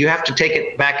 JG. You have to take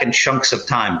it back in chunks of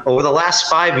time. Over the last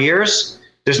 5 years,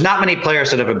 there's not many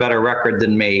players that have a better record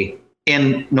than me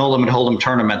in No Limit Hold'em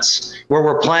tournaments where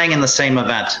we're playing in the same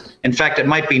event. In fact, it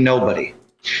might be nobody.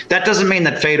 That doesn't mean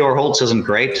that Fedor Holtz isn't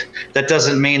great. That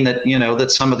doesn't mean that,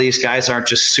 that some of these guys aren't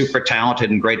just super talented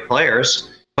and great players.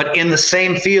 But in the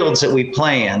same fields that we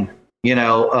play in,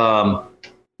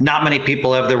 not many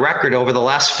people have the record over the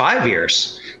last 5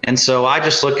 years. And so I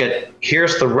just look at,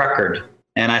 here's the record.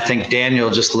 And I think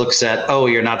Daniel just looks at, oh,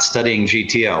 you're not studying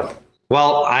GTO.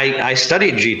 Well, I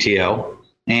studied GTO,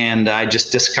 and I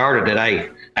just discarded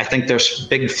it. I think there's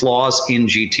big flaws in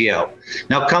GTO.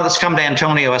 Now let's come to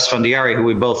Antonio Esfandiari, who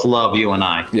we both love, you and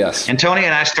I. Yes. Antonio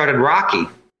and I started Rocky,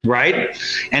 right?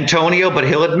 Antonio, but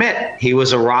he'll admit he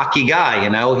was a Rocky guy.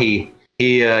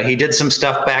 He did some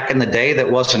stuff back in the day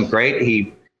that wasn't great.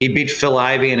 He beat Phil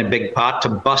Ivey in a big pot to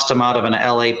bust him out of an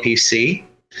LAPC.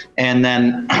 And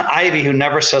then Ivey, who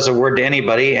never says a word to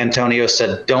anybody, Antonio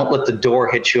said, "Don't let the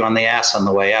door hit you on the ass on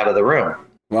the way out of the room."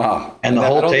 Wow. And the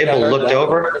whole table looked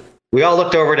over. We all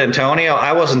looked over at Antonio.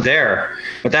 I wasn't there,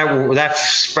 but that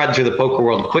spread through the poker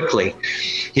world quickly.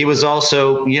 He was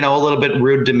also, a little bit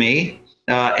rude to me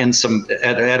at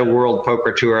a World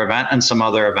Poker Tour event and some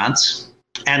other events.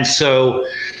 And so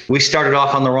we started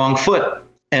off on the wrong foot.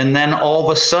 And then all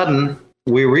of a sudden,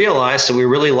 we realized that we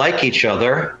really like each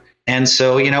other. And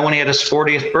so, when he had his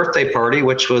 40th birthday party,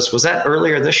 which was that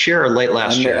earlier this year or late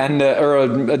last year?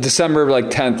 Or December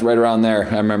 10th, right around there.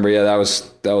 I remember. Yeah, that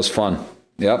was fun.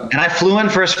 Yep. And I flew in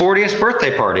for his 40th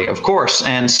birthday party, of course.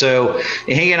 And so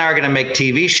he and I are going to make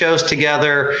TV shows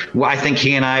together. I think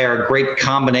he and I are a great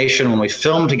combination when we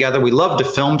film together. We love to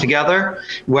film together,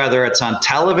 whether it's on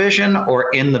television or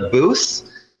in the booth.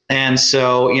 And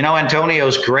so,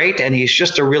 Antonio's great, and he's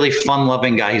just a really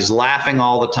fun-loving guy. He's laughing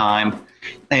all the time.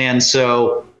 And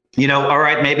so, all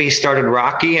right, maybe he started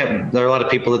Rocky. And there are a lot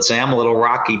of people that say I'm a little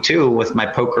Rocky, too, with my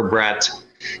poker brat.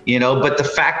 But the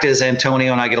fact is,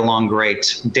 Antonio and I get along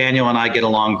great. Daniel and I get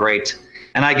along great.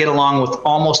 And I get along with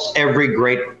almost every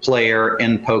great player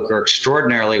in poker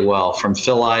extraordinarily well, from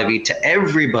Phil Ivey to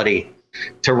everybody,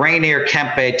 to Rainier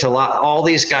Kempe, to all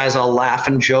these guys. I'll laugh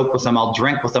and joke with them. I'll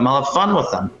drink with them. I'll have fun with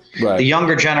them. Right. The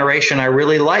younger generation I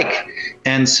really like.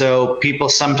 And so people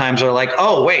sometimes are like,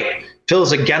 oh, wait,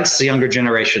 Phil's against the younger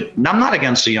generation. No, I'm not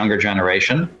against the younger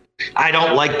generation. I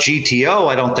don't like GTO.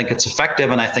 I don't think it's effective,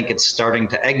 and I think it's starting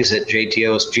to exit.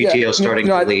 GTO starting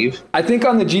to leave. I think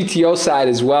on the GTO side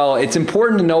as well, it's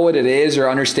important to know what it is or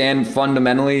understand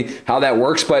fundamentally how that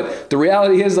works. But the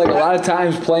reality is, a lot of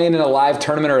times playing in a live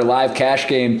tournament or a live cash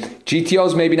game, GTO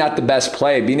is maybe not the best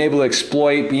play. Being able to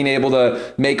exploit, being able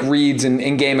to make reads and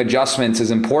in-game adjustments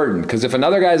is important. Because if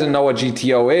another guy doesn't know what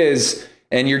GTO is,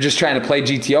 and you're just trying to play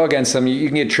GTO against them, you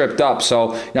can get tripped up.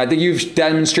 So I think you've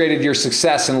demonstrated your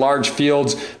success in large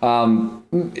fields,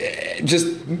 just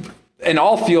in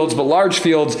all fields, but large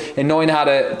fields, and knowing how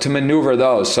to maneuver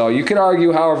those. So you can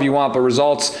argue however you want, but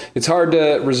results, it's hard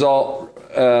to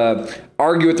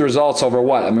argue with the results over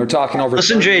what? I mean, we're talking over.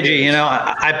 Listen, JG,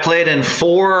 I played in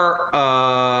four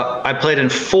of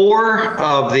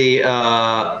the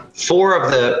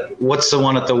what's the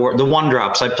one at the one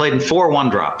drops. I played in 4 one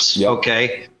drops. Yep.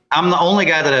 Okay. I'm the only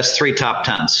guy that has 3 top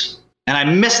 10s, and I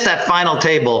missed that final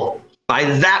table by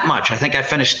that much. I think I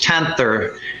finished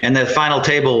 10th, and the final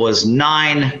table was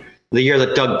 9 the year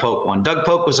that Doug Polk won. Doug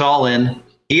Polk was all in.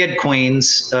 He had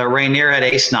queens. Rainier had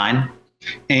ace-9.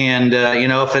 And,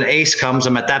 if an ace comes,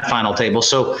 I'm at that final table.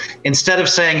 So instead of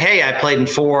saying, hey, I played in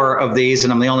 4 of these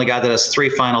and I'm the only guy that has 3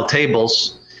 final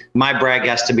tables, my brag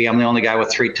has to be I'm the only guy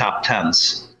with 3 top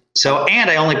 10s. So, and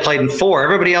I only played in 4.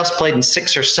 Everybody else played in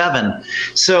 6 or 7.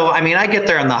 So, I mean, I get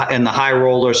there in the high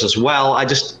rollers as well. I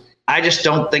just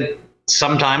don't think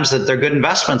sometimes that they're good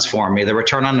investments for me. The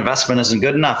return on investment isn't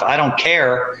good enough. I don't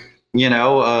care.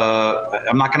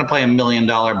 I'm not going to play $1 million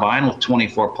buy-in with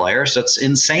 24 players. That's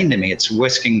insane to me. It's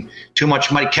risking too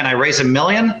much money. Can I raise $1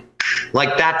 million?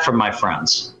 Like that from my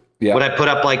friends. Yeah. Would I put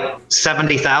up like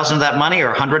 70,000 of that money or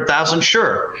 100,000?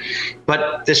 Sure.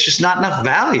 But there's just not enough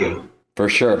value. For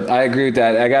sure. I agree with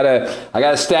that. I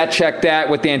gotta stat check that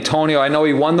with Antonio. I know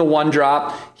he won the one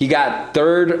drop. He got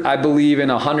third, I believe, in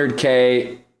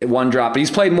 100K one drop. But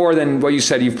he's played more than what you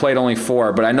said. You've played only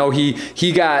 4, but I know he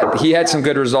had some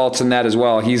good results in that as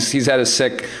well. He's had a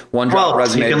sick one drop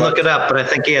resume. You can look it up, but I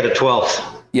think he had a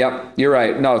 12th. Yep, you're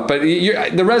right. No, but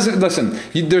listen,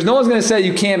 there's no one's going to say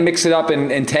you can't mix it up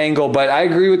and tangle, but I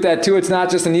agree with that too. It's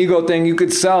not just an ego thing. You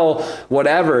could sell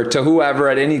whatever to whoever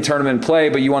at any tournament play,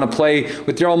 but you want to play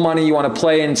with your own money. You want to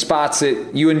play in spots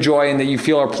that you enjoy and that you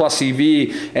feel are plus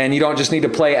EV, and you don't just need to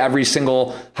play every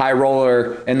single high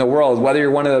roller in the world. Whether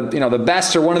you're one of the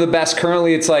best or one of the best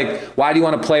currently, it's like, why do you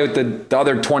want to play with the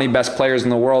other 20 best players in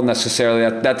the world necessarily?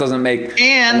 That doesn't make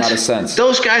a lot of sense.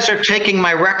 Those guys are taking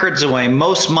my records away.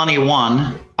 Most money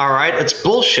won. All right. It's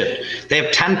bullshit. They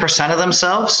have 10% of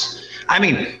themselves. I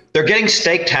mean, they're getting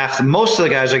staked most of the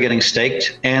guys are getting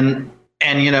staked. And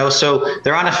And, so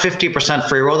they're on a 50%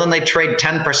 free roll. Then they trade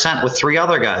 10% with 3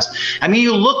 other guys. I mean,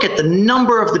 you look at the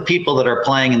number of the people that are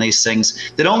playing in these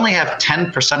things that only have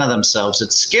 10% of themselves.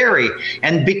 It's scary.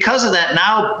 And because of that,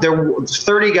 now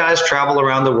 30 guys travel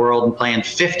around the world and playing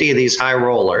 50 of these high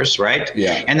rollers, right?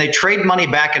 Yeah. And they trade money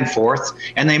back and forth,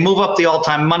 and they move up the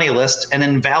all-time money list and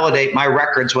invalidate my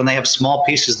records when they have small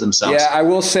pieces themselves. Yeah, I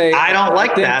will say. I don't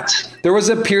like that. There was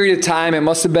a period of time, it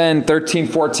must have been 13,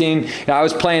 14. I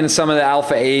was playing some of the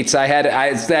Alpha 8s.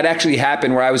 That actually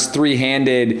happened where I was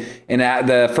 3-handed in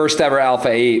the first ever Alpha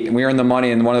 8. And we were in the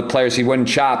money, and one of the players, he wouldn't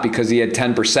chop because he had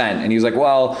 10%. And he was like,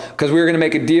 well, because we were going to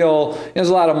make a deal. It was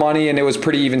a lot of money, and it was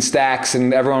pretty even stacks,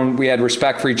 and we had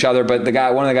respect for each other. But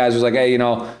one of the guys was like, hey,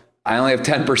 I only have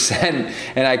 10%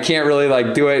 and I can't really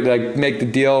do it, make the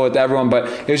deal with everyone. But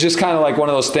it was just kind of like one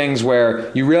of those things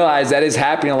where you realize that is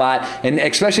happening a lot. And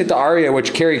especially at the Aria,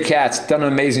 which Kerry Katz done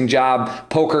an amazing job.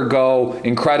 Poker Go,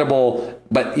 incredible.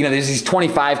 But, there's these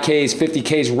 25Ks,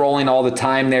 50Ks rolling all the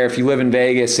time there if you live in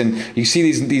Vegas. And you see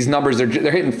these numbers, they're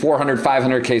hitting 400,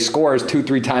 500K scores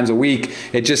 2-3 times a week.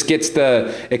 It just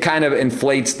it kind of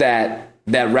inflates that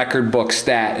record book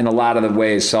stat in a lot of the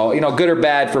ways. So, good or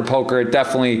bad for poker, it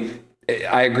definitely,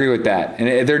 I agree with that.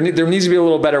 And there needs to be a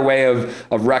little better way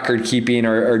of record keeping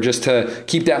or just to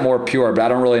keep that more pure, but I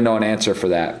don't really know an answer for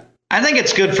that. I think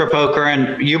it's good for poker,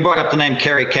 and you brought up the name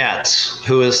Kerry Katz,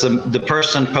 who is the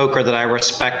person in poker that I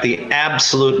respect the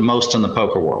absolute most in the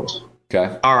poker world.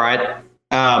 Okay. All right.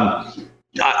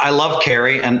 I love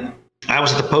Kerry, and I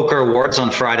was at the Poker Awards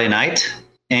on Friday night.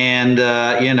 And,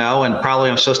 and probably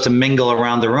I'm supposed to mingle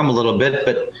around the room a little bit,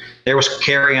 but there was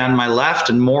Kerry on my left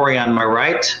and Maury on my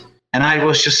right. And I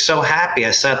was just so happy.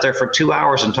 I sat there for 2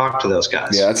 hours and talked to those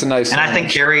guys. Yeah, that's a nice. And I think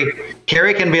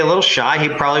Kerry can be a little shy. He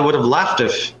probably would have left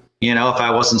if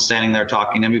I wasn't standing there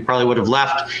talking to him. He probably would have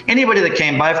left. Anybody that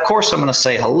came by, of course, I'm going to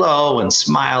say hello and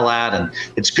smile at. And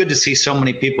it's good to see so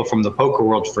many people from the poker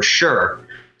world for sure.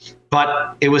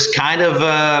 But it was kind of,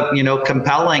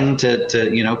 compelling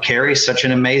to Kerry's such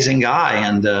an amazing guy.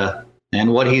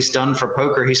 And what he's done for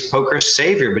poker, he's poker's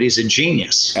savior, but he's a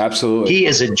genius. Absolutely. He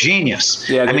is a genius.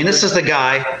 Yeah, this is the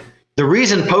guy. The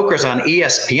reason poker's on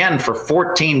ESPN for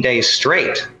 14 days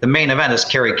straight, the main event is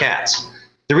Kerry Katz.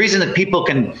 The reason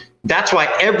that that's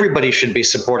why everybody should be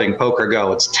supporting Poker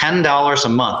Go. It's $10 a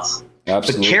month.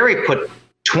 Absolutely. But Kerry put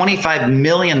 $25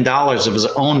 million of his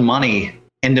own money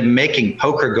into making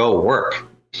Poker Go work.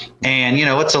 And,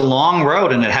 it's a long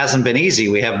road and it hasn't been easy.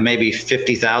 We have maybe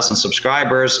 50,000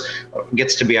 subscribers,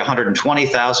 gets to be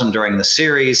 120,000 during the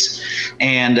series.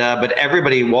 And, but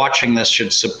everybody watching this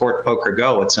should support Poker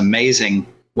Go. It's amazing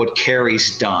what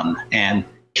Kerry's done and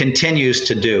continues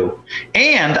to do.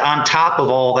 And on top of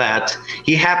all that,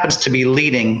 he happens to be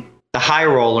leading the high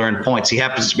roller in points. He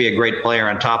happens to be a great player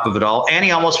on top of it all. And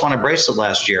he almost won a bracelet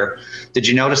last year. Did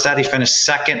you notice that? He finished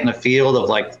second in a field of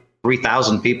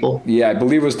 3,000 people. Yeah, I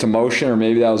believe it was to Motion, or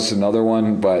maybe that was another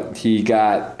one. But he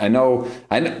got,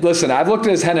 listen, I've looked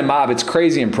at his Hen and Mob. It's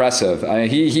crazy impressive.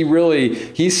 He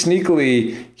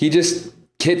just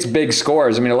hits big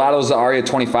scores. A lot of those are Aria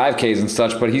 25Ks and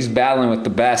such, but he's battling with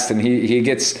the best, and he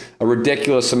gets a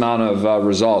ridiculous amount of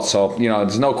results. So,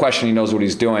 there's no question he knows what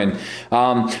he's doing.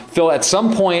 Phil, at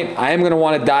some point, I am going to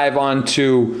want to dive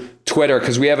onto Twitter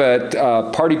because we have a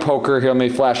Party Poker here. Let me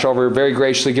flash over. Very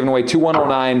graciously giving away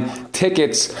 2109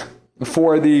 tickets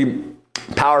for the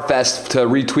PowerFest to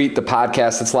retweet the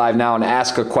podcast that's live now and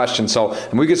ask a question. So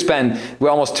we could spend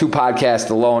almost 2 podcasts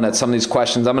alone at some of these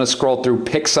questions. I'm going to scroll through,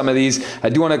 pick some of these. I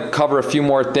do want to cover a few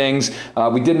more things.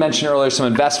 We did mention earlier some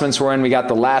investments we're in. We got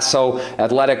the Lasso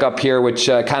Athletic up here, which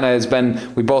kind of has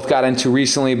been, we both got into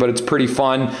recently, but it's pretty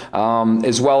fun,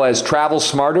 as well as Travel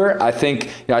Smarter. I think,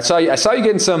 I saw you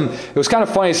getting some, it was kind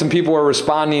of funny. Some people were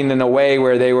responding in a way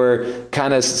where they were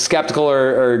kind of skeptical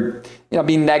or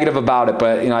being negative about it.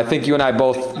 But, I think you and I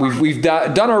both, we've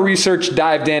done our research,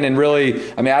 dived in, and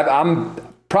really, I'm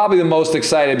probably the most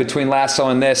excited between Lasso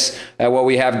and this at what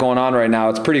we have going on right now.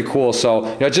 It's pretty cool. So,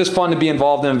 it's just fun to be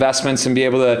involved in investments and be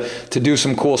able to do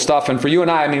some cool stuff. And for you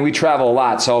and I we travel a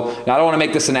lot. So I don't want to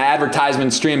make this an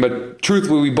advertisement stream, but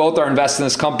truthfully, we both are invested in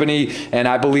this company and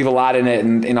I believe a lot in it.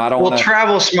 And, I don't want to.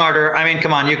 Travel Smarter.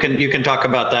 Come on, you can talk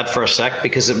about that for a sec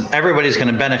because everybody's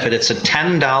going to benefit. It's a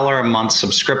 $10 a month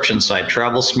subscription site,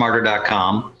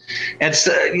 travelsmarter.com. It's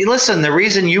listen, the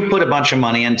reason you put a bunch of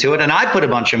money into it and I put a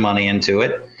bunch of money into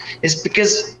it is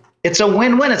because it's a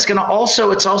win-win.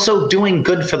 It's also doing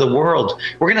good for the world.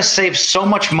 We're going to save so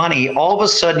much money. All of a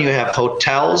sudden you have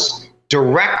hotels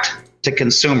direct to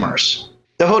consumers.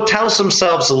 The hotels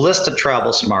themselves list a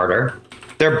Travel Smarter.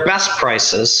 their best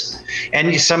prices.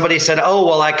 And somebody said, oh,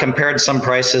 well, I compared some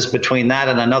prices between that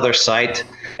and another site,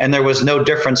 and there was no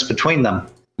difference between them.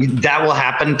 That will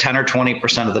happen 10 or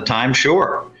 20% of the time,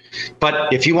 sure.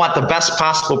 But if you want the best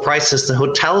possible prices, the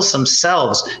hotels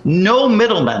themselves, no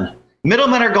middlemen.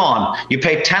 Middlemen are gone. You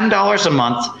pay $10 a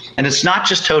month, and it's not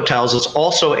just hotels, it's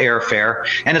also airfare,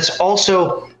 and it's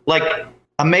also like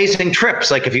amazing trips.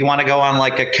 Like if you want to go on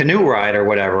like a canoe ride or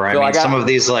whatever. Some of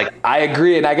these like. I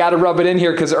agree, and I got to rub it in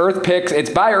here because Earth Picks, it's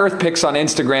by Earth Picks on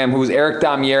Instagram, who's Eric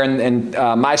Damier and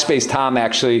MySpace Tom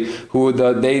actually, who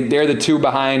they're the two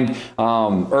behind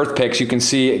Earth Picks. You can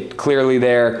see it clearly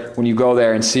there when you go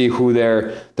there and see who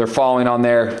they're following on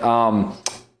there.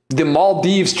 The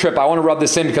Maldives trip, I want to rub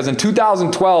this in because in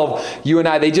 2012, you and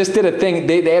I, they just did a thing.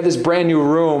 They have this brand new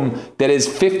room that is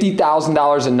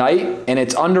 $50,000 a night, and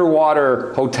it's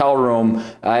underwater hotel room.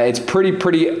 It's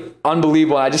pretty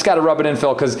unbelievable. I just got to rub it in,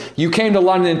 Phil, because you came to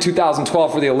London in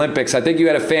 2012 for the Olympics. I think you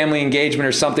had a family engagement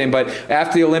or something, but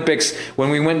after the Olympics,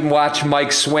 when we went and watched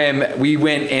Mike swim, we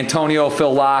went, Antonio,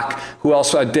 Phil Locke, who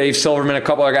else, Dave Silverman, a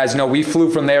couple other guys. We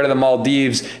flew from there to the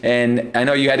Maldives, and I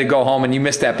know you had to go home and you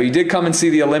missed that, but you did come and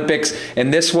see the Olympics,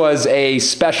 and this was a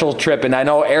special trip. And I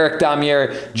know Eric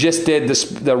Damier just did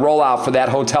the rollout for that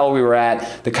hotel we were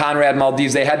at, the Conrad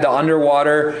Maldives. They had the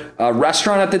underwater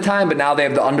restaurant at the time, but now they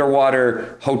have the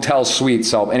underwater hotel suite.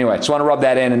 So anyway, just want to rub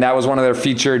that in, and that was one of their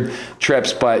featured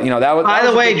trips. But that was. By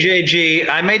the way, JG,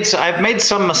 I've made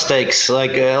some mistakes,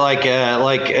 like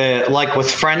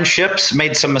with friendships,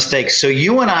 made some mistakes. So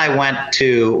you and I went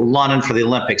to London for the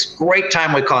Olympics. Great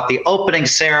time. We caught the opening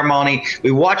ceremony.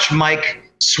 We watched Mike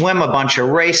swim a bunch of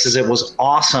races. It was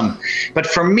awesome. But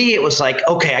for me, it was like,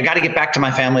 okay, I got to get back to my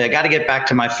family.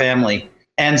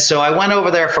 And so I went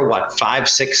over there for 5,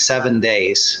 6, 7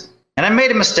 days. And I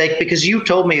made a mistake because you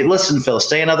told me, listen, Phil,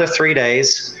 stay another 3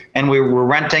 days. And we were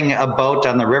renting a boat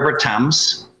on the River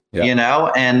Thames,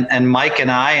 and Mike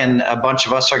and I and a bunch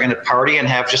of us are going to party and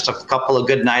have just a couple of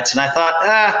good nights. And I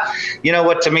thought, you know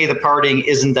what, to me, the partying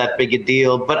isn't that big a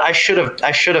deal, but I should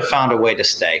have found a way to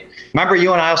stay. Remember,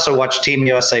 you and I also watched Team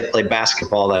USA play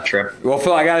basketball that trip. Well,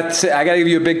 Phil, I got to give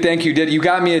you a big thank you. You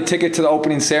got me a ticket to the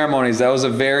opening ceremonies. That was a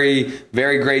very,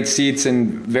 very great seats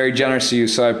and very generous of you.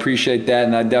 So I appreciate that,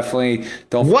 and I definitely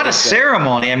don't. What a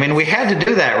ceremony! I mean, we had to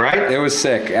do that, right? It was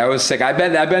sick. I was sick. I've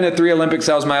been to 3 Olympics.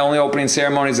 That was my only opening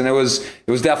ceremonies, and it was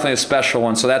definitely a special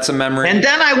one. So that's a memory. And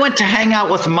then I went to hang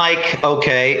out with Mike.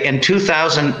 Okay, in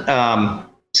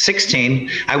 2016,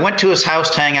 I went to his house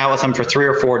to hang out with him for 3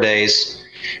 or 4 days.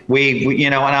 We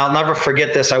and I'll never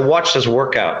forget this. I watched his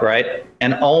workout, right?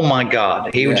 And oh my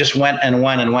God, he just went and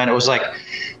went and went. It was like,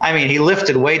 he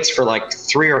lifted weights for like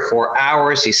 3 or 4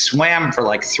 hours. He swam for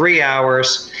like 3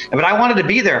 hours. But I wanted to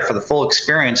be there for the full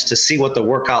experience to see what the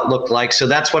workout looked like. So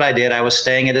that's what I did. I was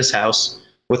staying at his house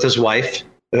with his wife,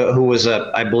 who was,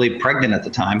 I believe, pregnant at the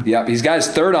time. Yep, he's got his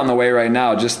 3rd on the way right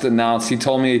now, just announced. He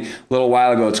told me a little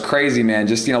while ago. It's crazy, man.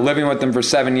 Just, living with them for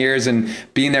 7 years and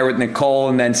being there with Nicole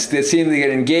and then seeing them get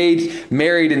engaged,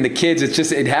 married, and the kids.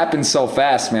 It happens so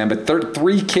fast, man. But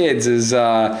 3 kids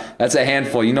that's a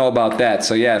handful. You know about that.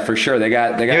 So, yeah, for sure. They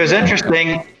got. It was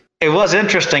interesting. It was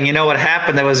interesting. You know what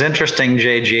happened that was interesting,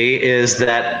 JG, is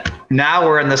that now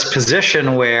we're in this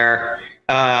position where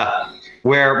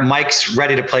Mike's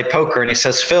ready to play poker, and he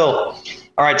says, Phil,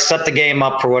 all right, set the game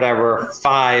up for whatever,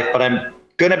 5, but I'm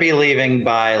going to be leaving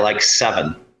by like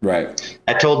 7. Right.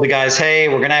 I told the guys, hey,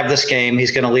 we're going to have this game.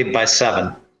 He's going to leave by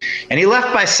 7. And he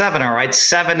left by 7, all right,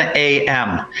 7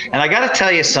 a.m. And I got to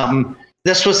tell you something.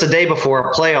 This was the day before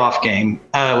a playoff game.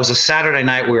 It was a Saturday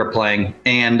night we were playing.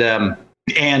 And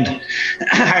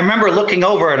I remember looking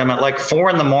over at him at like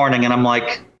 4 a.m, and I'm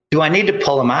like, do I need to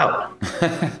pull him out?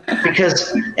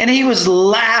 And he was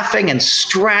laughing and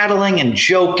straddling and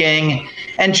joking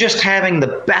and just having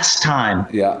the best time.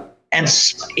 Yeah. And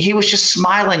he was just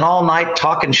smiling all night,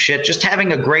 talking shit, just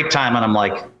having a great time. And I'm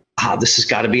like, this has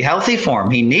got to be healthy for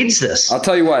him. He needs this. I'll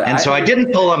tell you what. So I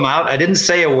didn't pull him out. I didn't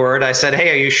say a word. I said,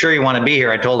 hey, are you sure you want to be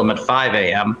here? I told him at 5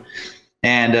 a.m.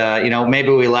 And, maybe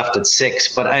we left at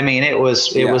 6, but it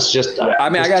was just, I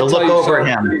got to look over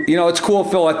him. It's cool,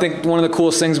 Phil. I think one of the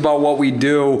coolest things about what we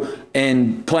do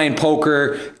and playing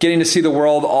poker, getting to see the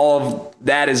world, all of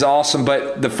that is awesome.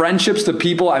 But the friendships, the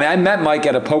people, I met Mike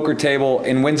at a poker table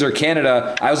in Windsor,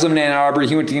 Canada. I was living in Ann Arbor.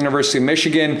 He went to the University of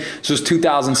Michigan. This was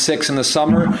 2006 in the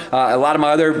summer. A lot of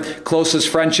my other closest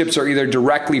friendships are either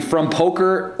directly from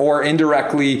poker or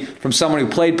indirectly from someone who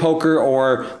played poker,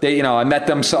 or they, I met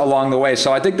them along the way.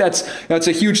 So I think that's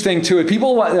a huge thing too.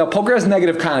 People, poker has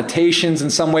negative connotations in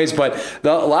some ways, but a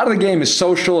lot of the game is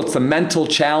social. It's the mental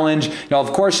challenge.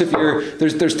 Of course, if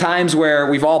there's times where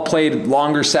we've all played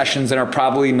longer sessions than our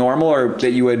probably normal or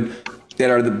that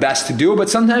are the best to do,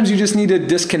 but sometimes you just need to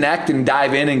disconnect and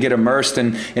dive in and get immersed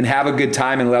and have a good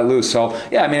time and let loose. So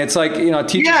yeah, I mean, it's like,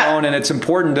 teach your own, and it's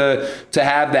important to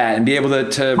have that and be able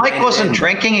to Mike wasn't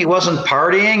drinking, he wasn't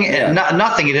partying,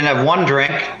 nothing. He didn't have one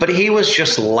drink, but he was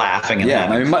just laughing.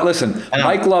 I mean, listen,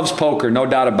 Mike loves poker, no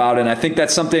doubt about it. And I think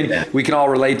that's something we can all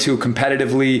relate to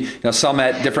competitively, some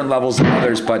at different levels than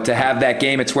others, but to have that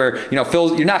game, it's where,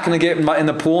 Phil, you're not going to get in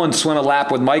the pool and swim a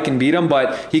lap with Mike and beat him,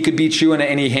 but he could beat you in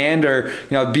any hand or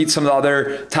beat some of the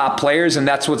other top players. And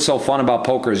that's what's so fun about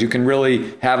poker is you can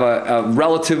really have a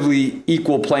relatively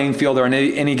equal playing field, or on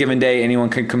any given day, anyone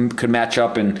could match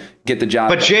up and get the job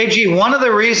done. JG, one of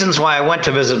the reasons why I went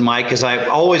to visit Mike is I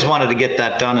always wanted to get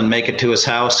that done and make it to his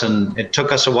house. And it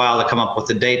took us a while to come up with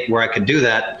a date where I could do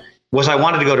that, was I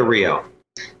wanted to go to Rio.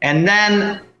 And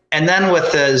then with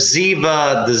the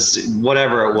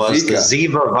whatever it was, the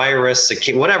Zika virus,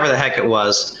 whatever the heck it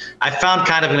was, I found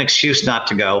kind of an excuse not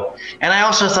to go. And I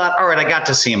also thought, all right, I got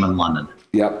to see him in London.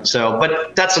 Yep. So,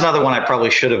 but that's another one I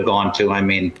probably should have gone to. I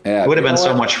mean, it would have been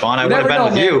so much fun. I would have been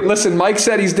with you. Listen, Mike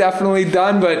said he's definitely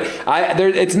done, but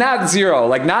it's not zero.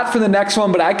 Like, not for the next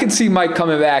one, but I could see Mike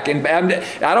coming back. And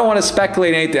I don't want to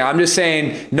speculate anything. I'm just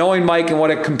saying, knowing Mike and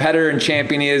what a competitor and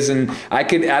champion he is, and I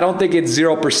don't think it's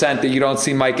 0% that you don't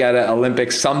see Mike at an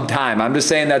Olympics sometime. I'm just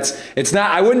saying it's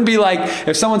not. I wouldn't be like,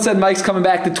 if someone said Mike's coming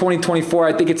back to 2024,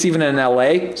 I think it's even in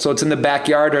LA, so it's in the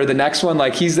backyard, or the next one.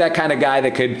 Like, he's that kind of guy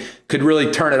that could really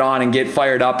turn it on and get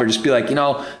fired up, or just be like,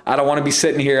 I don't want to be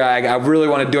sitting here. I really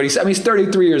want to do it. He's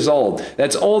 33 years old.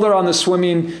 That's older on the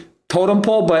swimming totem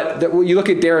pole, but you look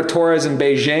at Dara Torres in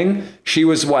Beijing, she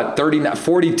was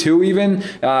 42 even.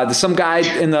 Some guy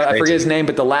I forget his name,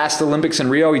 but the last Olympics in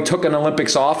Rio, he took an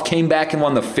Olympics off, came back and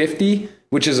won the 50,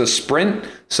 which is a sprint.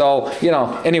 So,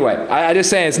 anyway, I just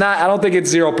saying I don't think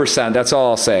it's 0%. That's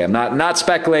all I'll say. I'm not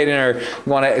speculating or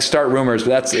want to start rumors, but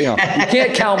that's, you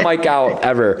can't count Mike out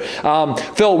ever.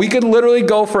 Phil, we could literally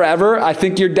go forever. I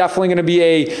think you're definitely going to be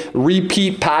a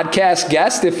repeat podcast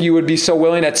guest if you would be so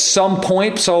willing at some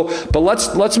point. But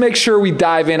let's make sure we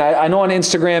dive in. I know on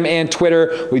Instagram and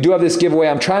Twitter, we do have this giveaway.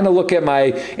 I'm trying to look at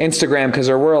my Instagram because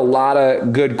there were a lot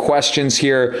of good questions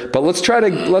here, but let's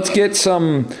get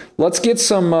some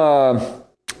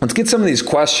of these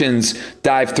questions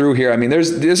dive through here. I mean,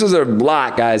 this is a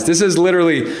lot, guys.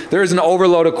 There's an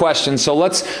overload of questions. So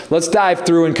let's dive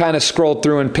through and kind of scroll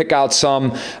through and pick out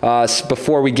some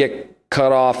before we get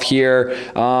cut off here.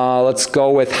 Let's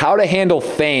go with how to handle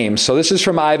fame. So this is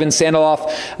from Ivan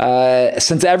Sandeloff.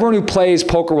 Since everyone who plays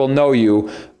poker will know you,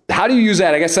 how do you use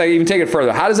that? I guess I even take it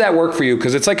further. How does that work for you?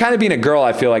 Because it's like kind of being a girl,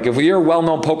 I feel like. If you're a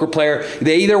well-known poker player,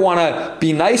 they either want to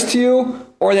be nice to you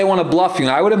or they want to bluff you.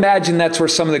 And I would imagine that's where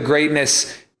some of the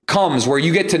greatness comes, where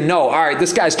you get to know, all right,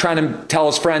 this guy's trying to tell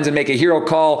his friends and make a hero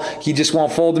call. He just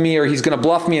won't fold to me, or he's going to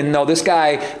bluff me. And no, this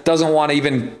guy doesn't want to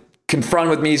even confront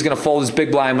with me. He's going to fold his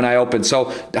big blind when I open.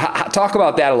 So talk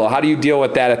about that a little. How do you deal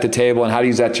with that at the table, and how do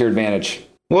you use that to your advantage?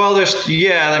 Well, there's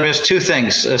two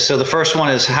things. So the first one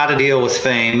is how to deal with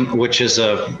fame, which is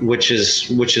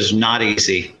not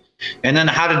easy, and then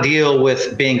how to deal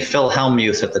with being Phil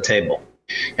Hellmuth at the table.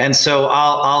 And so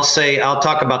I'll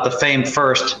talk about the fame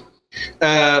first.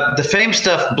 The fame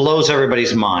stuff blows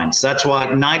everybody's minds. That's why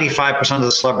 95% of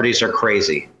the celebrities are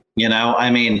crazy.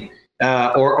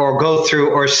 Or go through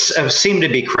or seem to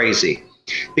be crazy,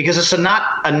 because it's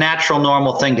not a natural,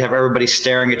 normal thing to have everybody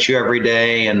staring at you every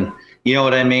day, and you know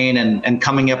what I mean, and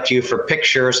coming up to you for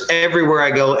pictures everywhere I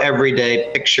go, every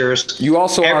day, pictures. You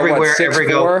also everywhere, are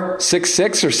 6'4",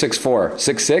 6'6", or 6'4",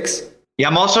 6'6"? Yeah,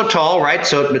 I'm also tall, right?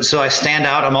 So I stand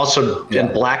out. I'm also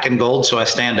in black and gold, so I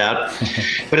stand out.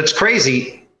 But it's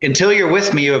crazy. Until you're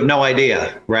with me, you have no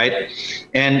idea, right?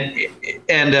 And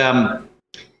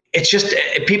it's just,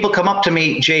 people come up to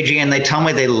me, JG, and they tell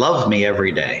me they love me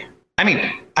every day. I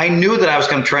mean, I knew that I was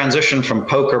going to transition from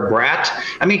poker brat.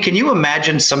 I mean, can you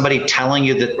imagine somebody telling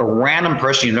you that, a random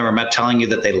person you've never met telling you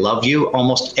that they love you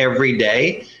almost every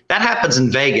day? That happens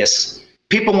in Vegas.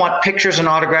 People want pictures and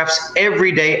autographs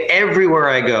every day, everywhere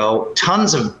I go.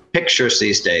 Tons of pictures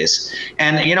these days.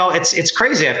 And, it's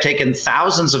crazy. I've taken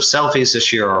thousands of selfies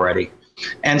this year already.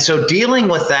 And so dealing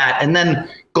with that, and then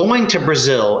going to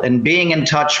Brazil and being in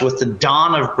touch with the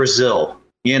Don of Brazil,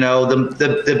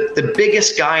 the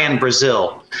biggest guy in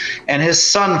Brazil, and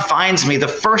his son finds me the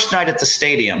first night at the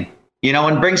stadium,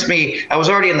 and brings me, I was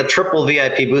already in the triple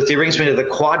VIP booth. He brings me to the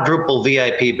quadruple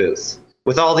VIP booth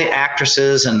with all the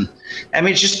actresses. And I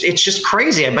mean, it's just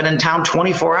crazy. I've been in town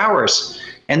 24 hours.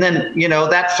 And then,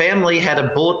 that family had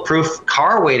a bulletproof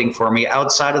car waiting for me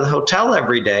outside of the hotel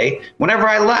every day whenever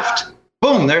I left.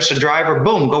 Boom, there's the driver.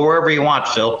 Boom, go wherever you want,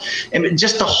 Phil. And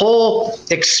just the whole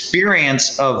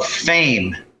experience of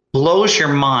fame blows your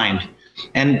mind.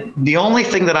 And the only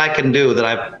thing that I can do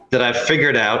that I've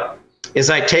figured out is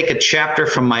I take a chapter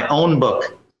from my own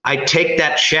book. I take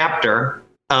that chapter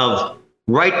of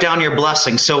write down your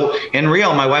blessings. So in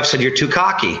Rio, my wife said, you're too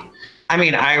cocky. I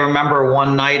mean, I remember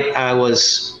one night I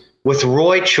was with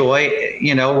Roy Choi.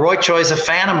 You know, Roy Choi is a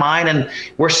fan of mine, and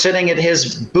we're sitting at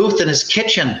his booth in his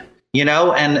kitchen, you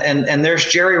know, and there's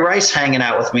Jerry Rice hanging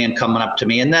out with me and coming up to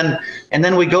me. And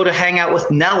then we go to hang out with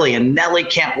Nelly, and Nelly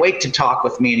can't wait to talk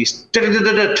with me. And he's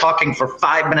talking for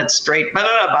 5 minutes straight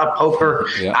about poker.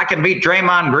 Yeah. I can beat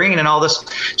Draymond Green and all this.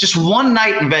 Just one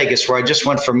night in Vegas where I just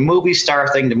went from movie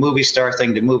star thing to movie star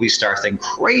thing to movie star thing.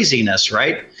 Craziness,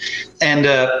 right? And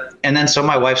then so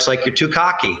my wife's like, you're too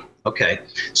cocky. Okay.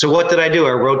 So what did I do?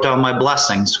 I wrote down my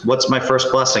blessings. What's my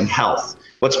first blessing? Health.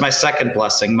 What's my second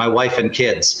blessing? My wife and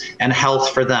kids and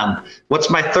health for them. What's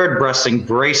my third blessing?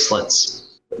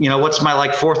 Bracelets. You know, what's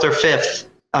my fourth or fifth,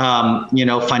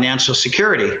 financial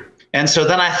security. And so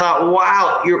then I thought,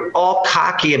 wow, you're all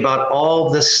cocky about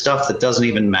all this stuff that doesn't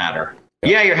even matter.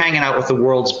 Yeah, you're hanging out with the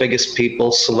world's biggest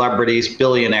people, celebrities,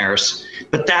 billionaires,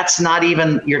 but that's not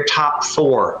even your top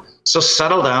four. So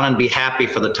settle down and be happy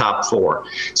for the top four.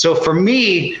 So for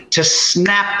me to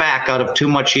snap back out of too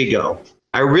much ego,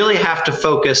 I really have to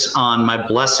focus on my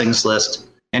blessings list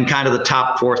and kind of the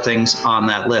top four things on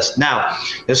that list. Now,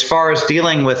 as far as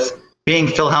dealing with being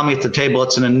Phil Hellmuth at the table,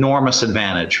 it's an enormous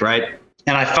advantage, right?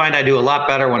 And I find I do a lot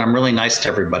better when I'm really nice to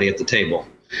everybody at the table.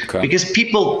 Okay. Because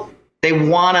people, they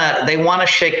wanna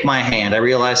shake my hand. I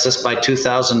realized this by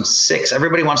 2006.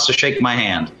 Everybody wants to shake my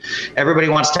hand. Everybody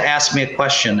wants to ask me a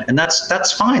question, and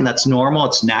that's fine. That's normal.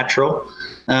 It's natural.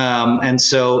 And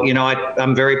so, you know,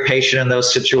 I'm very patient in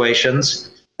those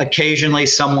situations. Occasionally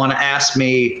someone asks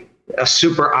me a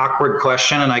super awkward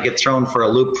question and I get thrown for a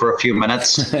loop for a few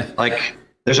minutes. Like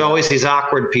there's always these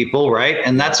awkward people, right?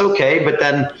 And that's okay. But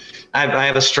then I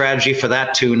have a strategy for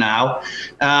that too now.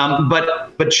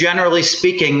 But generally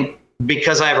speaking,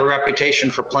 because I have a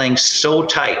reputation for playing so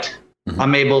tight,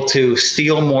 I'm able to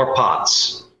steal more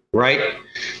pots. Right.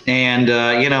 And,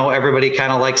 everybody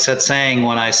kind of likes that saying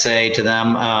when I say to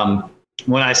them,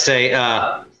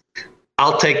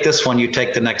 I'll take this one, you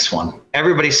take the next one.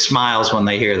 Everybody smiles when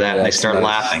they hear that and they start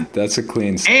laughing. That's a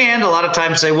clean spot. And a lot of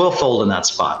times they will fold in that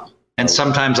spot. And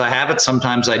sometimes I have it,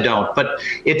 sometimes I don't. But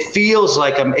it feels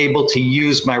like I'm able to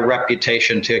use my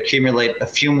reputation to accumulate a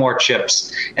few more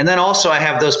chips. And then also I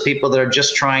have those people that are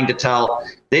just trying to tell.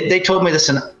 They told me this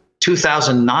in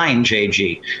 2009,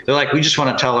 JG. They're like, we just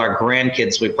want to tell our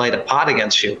grandkids we played a pot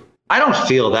against you. I don't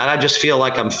feel that. I just feel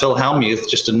like I'm Phil Hellmuth,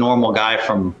 just a normal guy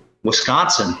from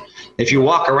Wisconsin. If you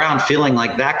walk around feeling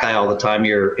like that guy all the time,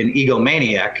 you're an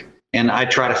egomaniac. And I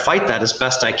try to fight that as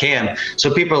best I can.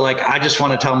 So people are like, I just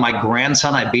want to tell my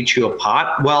grandson I beat you a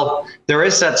pot. Well, there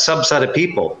is that subset of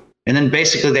people. And then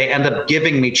basically they end up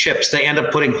giving me chips. They end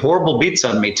up putting horrible beats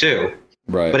on me too.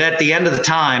 Right. But at the end of the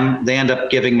time, they end up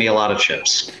giving me a lot of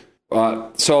chips.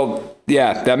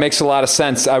 Yeah, that makes a lot of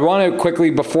sense. I want to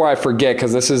quickly, before I forget,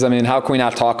 because how can we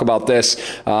not talk about this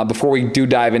before we do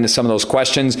dive into some of those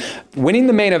questions? Winning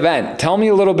the main event, tell me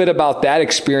a little bit about that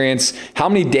experience. How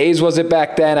many days was it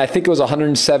back then? I think it was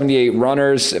 178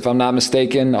 runners, if I'm not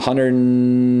mistaken.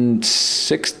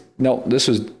 106. No, this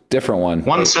was a different one.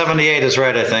 178 is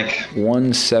right, I think.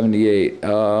 178.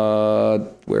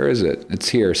 Where is it? It's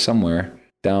here somewhere.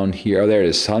 Down here. Oh, there it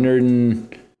is.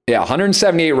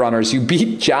 178 runners. You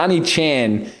beat Johnny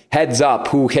Chan heads up,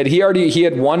 who he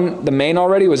had won the main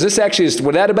already. Was this actually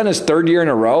would that have been his third year in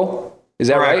a row? Is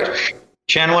that Correct. Right?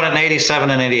 Chan won it in 87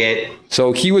 and 88.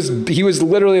 So he was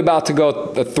literally about to go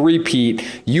a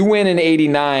three-peat. You win in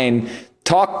 89.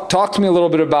 Talk to me a little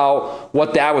bit about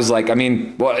what that was like. I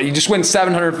mean, you just win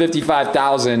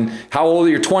 755,000. How old are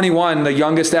you? 21, the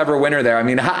youngest ever winner there. I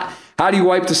mean, how do you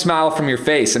wipe the smile from your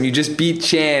face? I mean, you just beat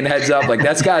Chan heads up. Like,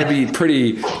 that's got to be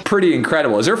pretty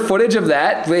incredible. Is there footage of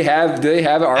that? Do they have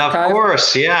an archive? Of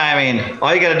course, yeah. I mean,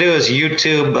 all you got to do is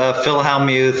YouTube Phil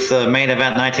Hellmuth main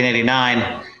event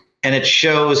 1989, and it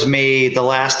shows me the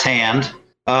last hand.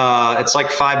 It's like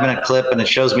a 5-minute clip, and it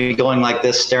shows me going like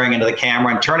this, staring into the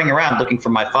camera and turning around, looking for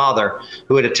my father,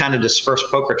 who had attended his first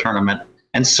poker tournament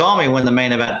and saw me win the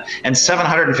main event. And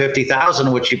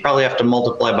 750,000, which you probably have to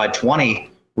multiply by 20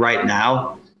 right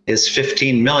now, is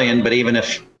 15 million. But even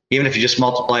if you just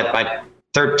multiply it by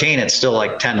 13, it's still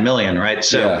like 10 million, right?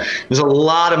 So It was a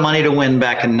lot of money to win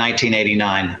back in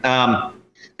 1989.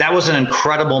 That was an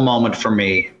incredible moment for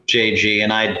me, JG.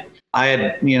 And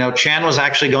Chan was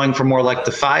actually going for more like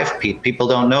the 5 Pete. People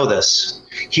don't know this.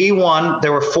 He won.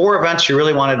 There were 4 events you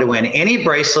really wanted to win. Any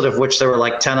bracelet, of which there were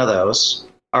like 10 of those.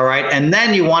 All right. And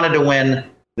then you wanted to win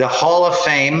the Hall of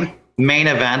Fame main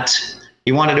event.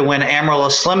 You wanted to win Amarillo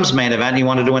Slim's main event. You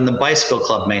wanted to win the Bicycle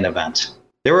Club main event.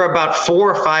 There were about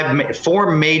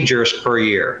 4 majors per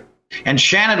year. And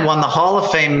Shannon won the Hall of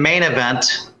Fame main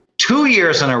event 2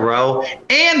 years in a row,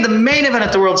 and the main event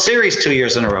at the World Series 2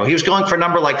 years in a row. He was going for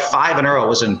number like 5 in a row. It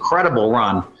was an incredible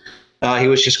run. He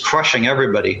was just crushing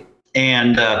everybody.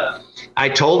 And I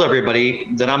told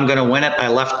everybody that I'm going to win it. I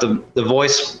left the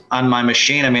voice on my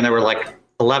machine. I mean, there were like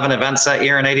 11 events that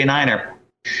year in '89er,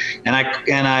 and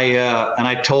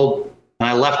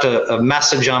I left a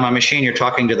message on my machine. You're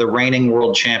talking to the reigning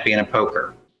world champion of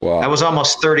poker. Wow. That was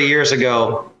almost 30 years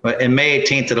ago. In May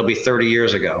 18th, it'll be 30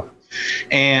 years ago.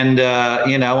 And,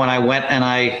 when I went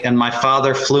and my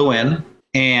father flew in,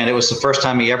 and it was the first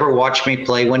time he ever watched me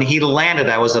play. When he landed,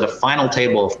 I was at a final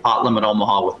table of Pot Limit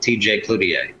Omaha with TJ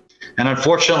Cloutier. And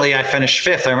unfortunately, I finished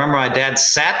 5th. I remember my dad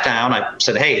sat down. I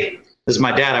said, hey, this is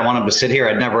my dad. I want him to sit here.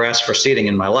 I'd never asked for seating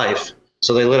in my life.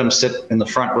 So they let him sit in the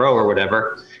front row or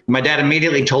whatever. My dad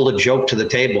immediately told a joke to the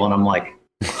table, and I'm like,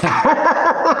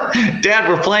 Dad,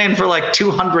 we're playing for like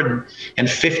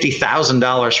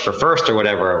 $250,000 for first or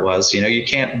whatever it was. You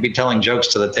can't be telling jokes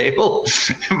to the table.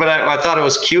 But I thought it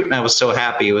was cute, and I was so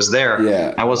happy he was there.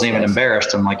 Yeah, I wasn't even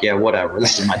embarrassed. I'm like, yeah, whatever.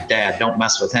 This is my dad. Don't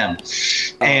mess with him.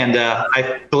 And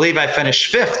I believe I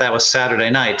finished 5th. That was Saturday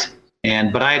night.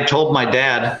 But I had told my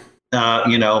dad, I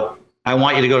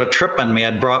want you to go to trip on me.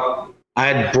 I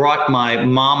had brought my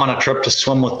mom on a trip to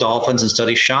swim with dolphins and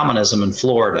study shamanism in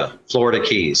Florida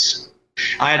Keys.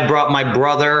 I had brought my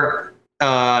brother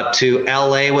to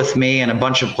LA with me and a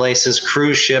bunch of places,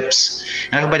 cruise ships.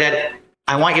 And I told my dad,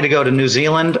 I want you to go to New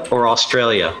Zealand or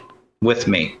Australia with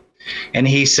me. And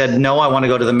he said, no, I want to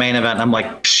go to the main event. And I'm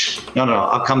like, no,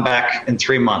 I'll come back in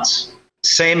 3 months.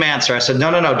 Same answer. I said,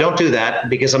 no, don't do that,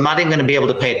 because I'm not even going to be able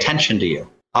to pay attention to you.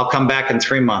 I'll come back in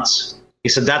 3 months. He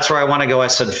said, that's where I want to go. I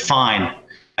said, fine.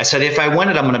 I said, if I win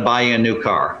it, I'm going to buy you a new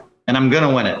car, and I'm going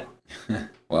to win it.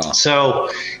 Wow.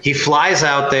 So he flies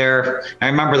out there. I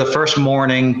remember the first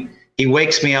morning, he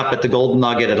wakes me up at the Golden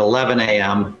Nugget at 11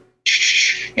 a.m.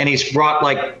 and he's brought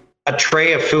like a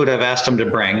tray of food I've asked him to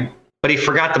bring, but he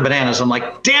forgot the bananas. I'm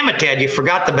like, damn it, Dad, you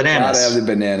forgot the bananas. Gotta have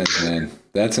the bananas, man.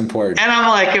 That's important. And I'm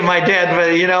like, and my dad,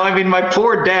 my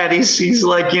poor dad, he's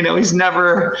like, he's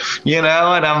never,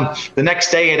 and the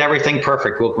next day he had everything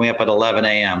perfect. Woke me up at 11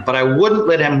 a.m. But I wouldn't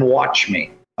let him watch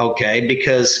me, okay,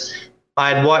 because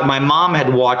my mom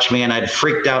had watched me and I'd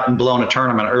freaked out and blown a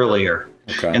tournament earlier.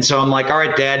 Okay. And so I'm like, all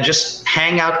right, Dad, just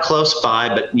hang out close by,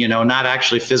 but, not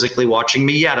actually physically watching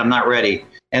me yet. I'm not ready.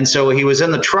 And so he was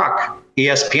in the truck.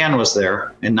 ESPN was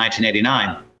there in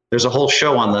 1989. There's a whole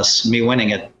show on this, me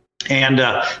winning it. And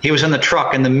he was in the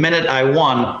truck, and the minute I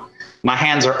won, my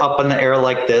hands are up in the air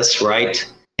like this, right?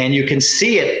 And you can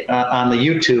see it on the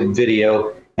YouTube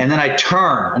video. And then I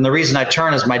turn, and the reason I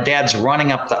turn is my dad's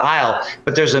running up the aisle,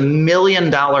 but there's $1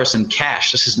 million in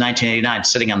cash. This is 1989,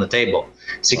 sitting on the table.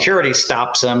 Security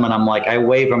stops him, and I'm like, I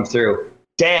wave him through.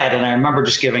 Dad, and I remember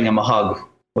just giving him a hug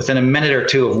within a minute or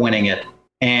two of winning it.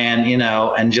 And,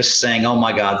 and just saying, oh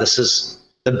my God, this is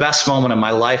the best moment of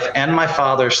my life, and my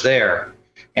father's there.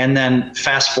 And then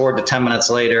fast forward to 10 minutes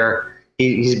later,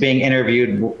 he's being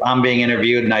interviewed. I'm being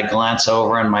interviewed, and I glance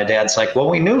over, and my dad's like, well,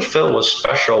 we knew Phil was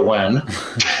special when,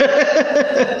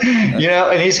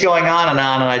 and he's going on. And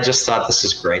I just thought, this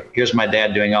is great. Here's my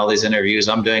dad doing all these interviews.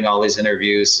 I'm doing all these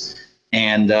interviews.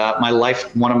 And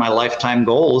one of my lifetime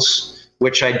goals,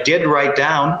 which I did write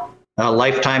down,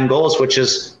 lifetime goals, which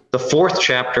is the 4th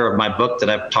chapter of my book that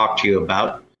I've talked to you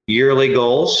about, yearly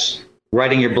goals.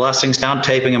 Writing your blessings down,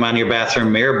 taping them on your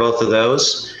bathroom mirror, both of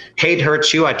those. Hate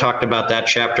Hurts You, I talked about that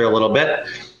chapter a little bit.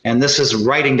 And this is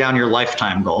writing down your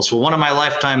lifetime goals. Well, one of my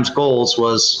lifetime's goals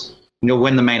was,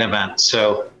 win the main event.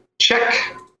 So check.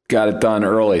 Got it done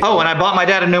early. Oh, and I bought my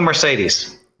dad a new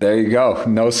Mercedes. There you go.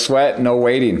 No sweat, no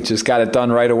waiting. Just got it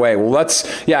done right away. Well,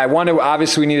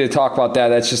 obviously we need to talk about that.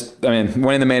 That's just,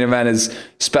 winning the main event is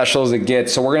special as it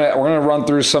gets. So we're going to run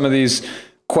through some of these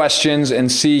questions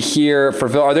and see here for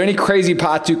Phil. Are there any crazy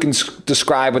pots you can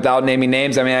describe without naming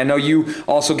names? I know you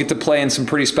also get to play in some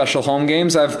pretty special home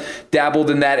games. I've dabbled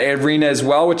in that arena as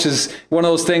well, which is one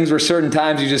of those things where certain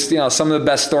times you just, some of the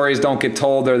best stories don't get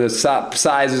told, or the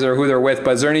sizes or who they're with.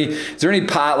 But is there any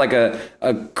pot, like a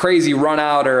crazy run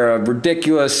out or a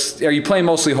ridiculous, are you playing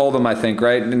mostly Hold'em, I think,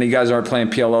 right? And you guys aren't playing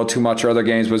PLO too much or other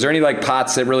games, but is there any like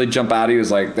pots that really jump out at you as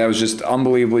like, that was just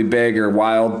unbelievably big or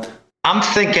wild? I'm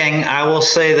thinking, I will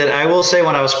say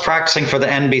when I was practicing for the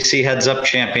NBC Heads Up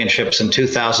Championships in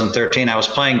 2013, I was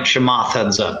playing Chamath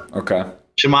Heads Up. Okay.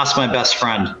 Chamath's my best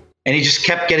friend. And he just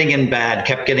kept getting in bad.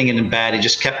 He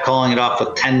just kept calling it off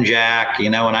with 10 jack,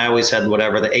 and I always had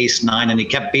whatever, the ace 9, and he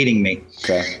kept beating me.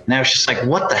 Okay. And I was just like,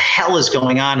 what the hell is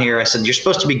going on here? I said, you're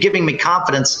supposed to be giving me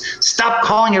confidence. Stop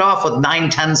calling it off with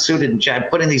 9-10 suited and jack,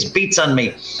 putting these beats on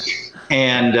me.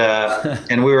 And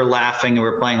and we were laughing, and we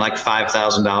were playing like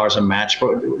 $5,000 a match.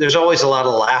 But there's always a lot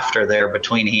of laughter there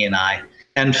between he and I,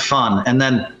 and fun. And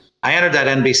then I entered that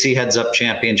NBC Heads Up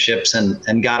Championships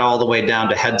and got all the way down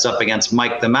to heads up against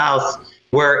Mike the Mouth,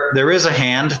 where there is a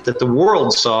hand that the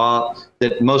world saw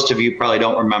that most of you probably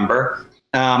don't remember.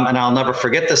 And I'll never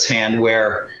forget this hand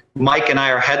where Mike and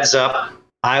I are heads up.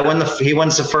 He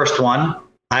wins the first one.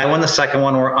 I won the second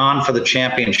one. We're on for the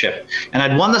championship. And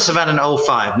I'd won this event in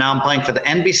 2005. Now I'm playing for the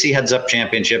NBC Heads Up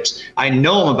Championships. I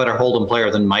know I'm a better Hold'em player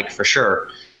than Mike for sure,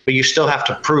 but you still have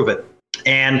to prove it.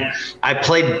 And I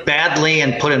played badly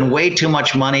and put in way too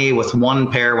much money with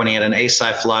one pair when he had an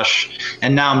ace-high flush.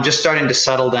 And now I'm just starting to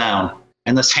settle down.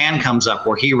 And this hand comes up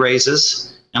where he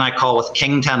raises, and I call with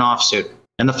king 10 offsuit.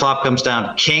 And the flop comes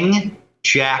down king,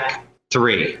 jack,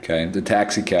 3. Okay, the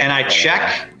taxi cab. And I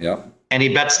check. Yep. And he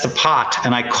bets the pot,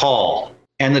 and I call.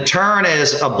 And the turn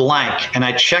is a blank, and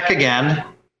I check again,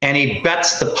 and he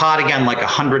bets the pot again like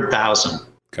 100,000.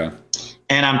 Okay.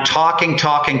 And I'm talking,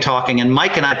 and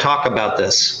Mike and I talk about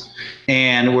this,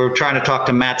 and we're trying to talk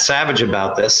to Matt Savage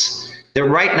about this, that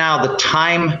right now the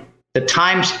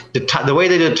way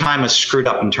they do the time is screwed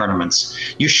up in tournaments.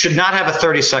 You should not have a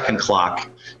 30-second clock.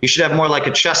 You should have more like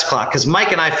a chess clock, because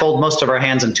Mike and I fold most of our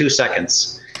hands in 2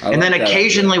 seconds. And then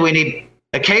occasionally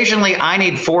I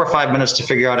need 4 or 5 minutes to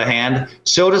figure out a hand.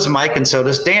 So does Mike, and so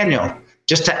does Daniel,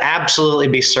 just to absolutely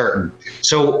be certain.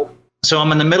 So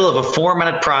I'm in the middle of a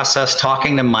 4-minute process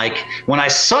talking to Mike when I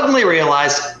suddenly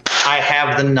realize I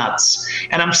have the nuts.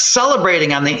 And I'm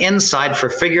celebrating on the inside for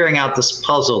figuring out this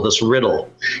puzzle, this riddle.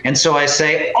 And so I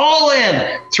say, all in,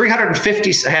 I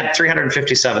had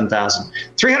 357,000.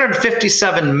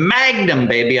 357 Magnum,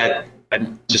 baby. I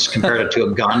just compared it to a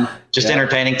gun, just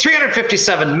entertaining.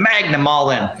 357 Magnum,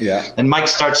 all in. Yeah. And Mike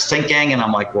starts thinking, and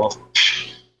I'm like, well,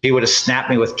 he would have snapped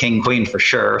me with king, queen for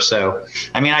sure. So,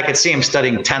 I could see him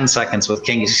studying 10 seconds with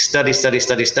king. He study.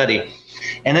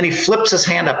 And then he flips his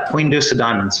hand up, queen, deuce of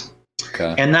diamonds.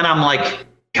 Okay. And then I'm like,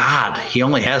 God, he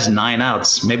only has 9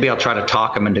 outs. Maybe I'll try to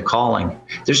talk him into calling.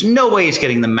 There's no way he's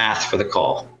getting the math for the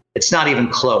call. It's not even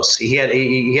close. He had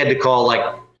to call like,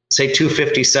 say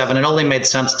 257. It only made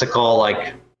sense to call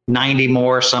like 90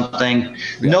 more or something.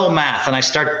 Yeah. No math. And I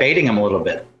start baiting him a little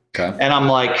bit. Okay. And I'm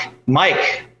like,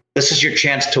 Mike, this is your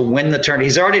chance to win the turn.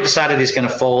 He's already decided he's going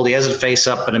to fold. He has it face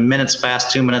up, but a minute's passed,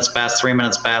 2 minutes passed, 3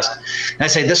 minutes passed. And I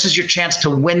say, this is your chance to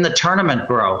win the tournament,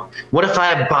 bro. What if I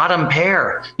have bottom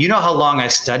pair? You know how long I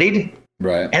studied?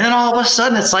 Right. And then all of a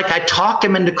sudden, it's like I talked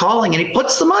him into calling, and he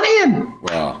puts the money in.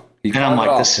 Wow. And I'm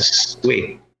like, this is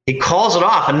sweet. He calls it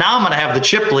off, and now I'm going to have the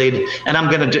chip lead, and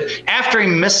I'm going to do. After he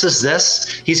misses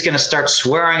this, he's going to start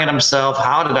swearing at himself.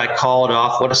 How did I call it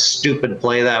off? What a stupid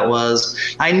play that was.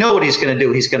 I know what he's going to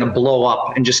do. He's going to blow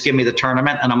up and just give me the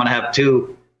tournament, and I'm going to have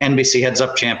 2 NBC Heads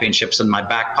Up Championships in my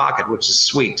back pocket, which is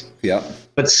sweet. Yeah.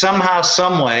 But somehow,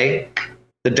 some way,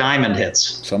 the diamond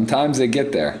hits. Sometimes they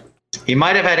get there. He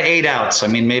might have had 8 outs.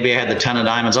 Maybe I had the 10 of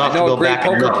diamonds. I'll have to go back. I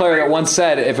know a great poker player that once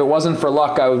said, if it wasn't for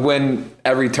luck, I would win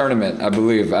every tournament, I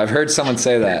believe. I've heard someone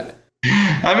say that.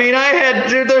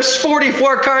 There's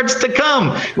 44 cards to come.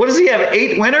 What does he have,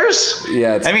 8 winners?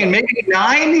 Yeah. Maybe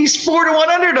 9. He's 4-1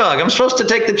 underdog. I'm supposed to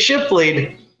take the chip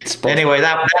lead. Anyway,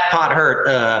 that pot hurt.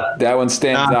 That one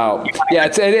stands out. Yeah,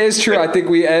 it is true. I think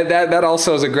that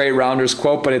also is a great Rounders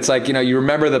quote, but it's like, you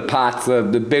remember the pots, the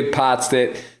big pots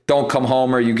that don't come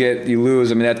home or you lose.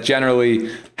 That's generally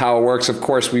how it works. Of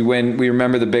course, we win. We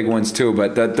remember the big ones too.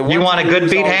 But the you want a good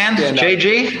beat hand,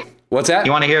 JG? What's that?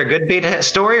 You want to hear a good beat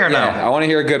story or no? I want to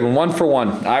hear a good one. 1 for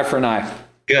 1, eye for an eye.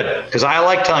 Good, because I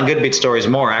like telling good beat stories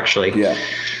more, actually. Yeah.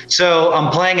 So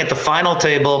I'm playing at the final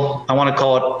table. I want to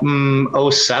call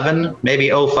it 07,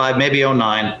 maybe 05, maybe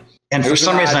 09. And for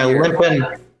some reason, I limp in.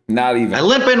 Not even. I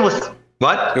limp in with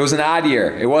what? It was an odd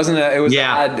year. It wasn't. It was an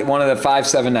odd, one of the 5,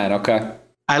 7, 9. Okay.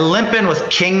 I limp in with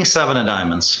king 7 of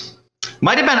diamonds.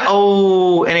 Might have been,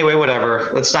 anyway, whatever.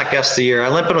 Let's not guess the year. I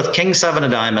limp in with king 7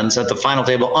 of diamonds at the final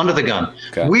table under the gun.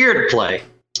 Okay. Weird play.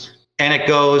 And it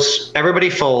goes, everybody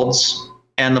folds,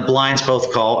 and the blinds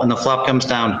both call, and the flop comes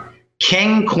down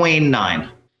king, queen, 9.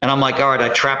 And I'm like, all right, I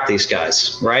trapped these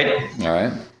guys, right? All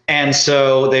right. And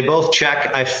so they both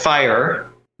check. I fire.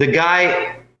 The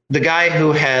guy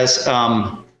who has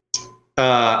 10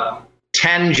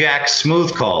 10 jack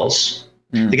smooth calls.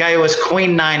 The guy who has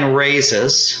queen 9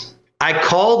 raises. I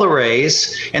call the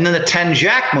raise, and then the 10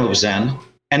 jack moves in,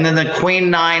 and then the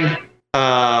queen 9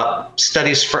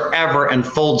 studies forever and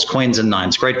folds queens and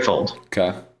 9s. Great fold.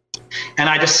 Okay. And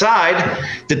I decide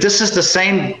that this is the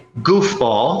same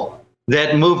goofball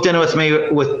that moved in with me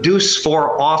with deuce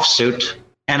 4 offsuit,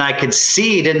 and I could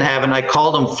see he didn't have, and I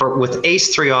called him with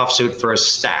ace 3 offsuit for a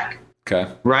stack. Okay.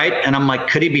 Right? And I'm like,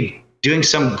 could he be doing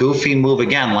some goofy move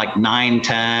again, like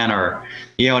 9-10 or,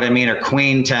 you know what I mean, or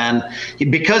queen 10?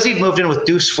 Because he'd moved in with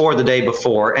deuce 4 the day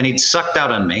before and he'd sucked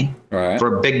out on me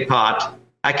for a big pot,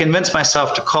 I convinced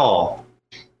myself to call.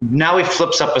 Now he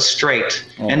flips up a straight.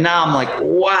 And now I'm like,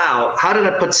 wow, how did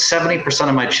I put 70%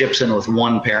 of my chips in with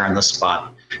one pair in this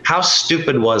spot? How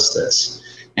stupid was this?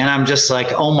 And I'm just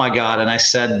like, oh my God. And I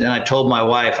said, and I told my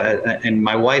wife, and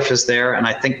my wife is there, and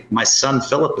I think my son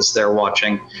Philip is there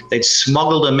watching. They'd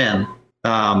smuggled him in.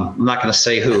 I'm not going to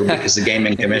say who because the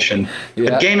gaming commission.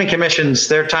 But gaming commissions,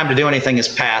 their time to do anything is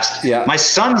past. My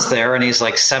son's there, and he's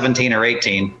like 17 or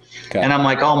 18. And I'm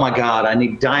like, oh my God, I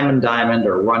need diamond, diamond,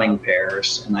 or running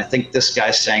pairs. And I think this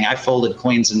guy's saying I folded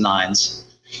queens and 9s.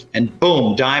 And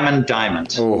boom, diamond,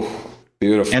 diamond. Oh.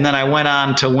 Beautiful. And then I went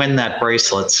on to win that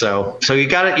bracelet. So you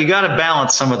got to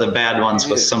balance some of the bad ones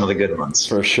with some of the good ones.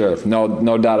 For sure.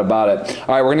 No doubt about it.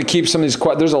 All right, we're going to keep some of these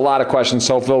there's a lot of questions,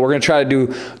 so Phil, we're going to try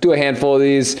to do a handful of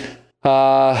these.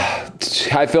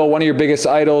 Hi Phil, one of your biggest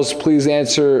idols, please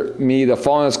answer me the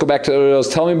following. Let's go back to those.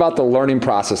 Tell me about the learning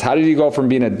process. How did you go from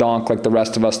being a donk like the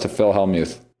rest of us to Phil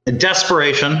Hellmuth?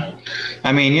 Desperation.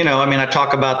 I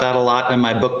talk about that a lot in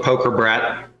my book Poker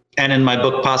Brat. And in my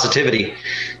book, Positivity.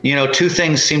 2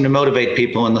 things seem to motivate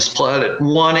people in this planet.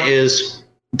 One is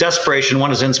desperation, one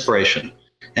is inspiration.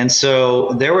 And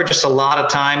so there were just a lot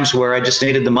of times where I just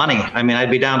needed the money.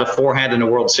 I'd be down to 4-hand in a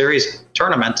World Series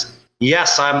tournament.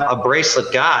 Yes, I'm a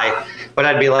bracelet guy, but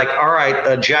I'd be like, all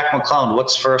right, Jack McClellan,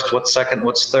 what's first, what's second,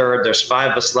 what's third? There's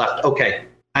 5 of us left. Okay,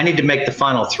 I need to make the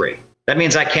final 3. That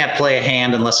means I can't play a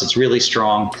hand unless it's really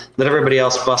strong. Let everybody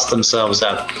else bust themselves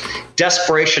out.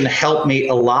 Desperation helped me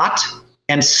a lot.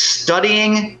 And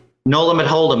studying No Limit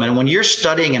Hold'em. And when you're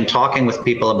studying and talking with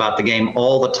people about the game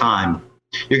all the time,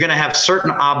 you're going to have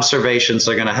certain observations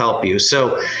that are going to help you.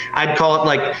 So I'd call it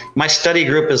like my study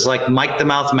group is like Mike the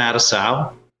Mouth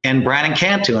Mattisau and Brandon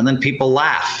Cantu. And then people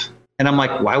laugh. And I'm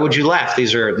like, why would you laugh?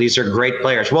 These are great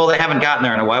players. Well, they haven't gotten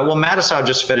there in a while. Well, Mattisau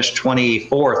just finished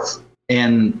 24th.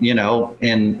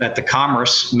 At the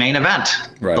Commerce main event,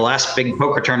 the last big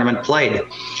poker tournament played,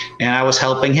 and I was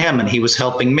helping him and he was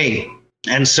helping me.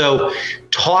 And so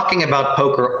talking about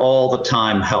poker all the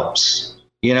time helps,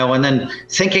 and then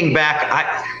thinking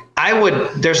back,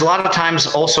 there's a lot of times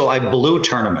also I blew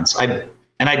tournaments.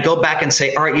 I'd go back and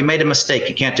say, all right, you made a mistake.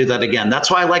 You can't do that again.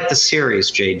 That's why I like the series,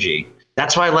 JG.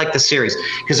 That's why I like the series.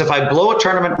 Because if I blow a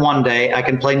tournament one day, I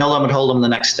can play No Limit Hold'em the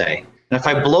next day. And if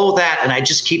I blow that and I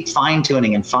just keep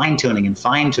fine-tuning and fine-tuning and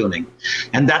fine-tuning,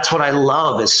 and that's what I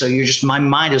love is my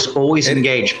mind is always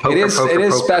engaged. It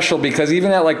is special because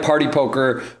even at like Party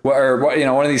Poker or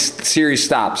one of these series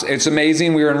stops, it's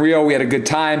amazing. We were in Rio, we had a good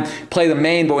time, play the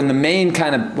main, but when the main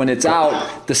when it's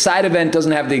out, the side event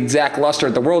doesn't have the exact luster.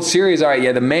 At the World Series, all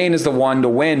right, the main is the one to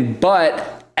win,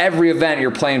 but every event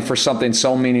you're playing for something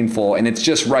so meaningful, and it's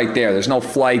just right there. There's no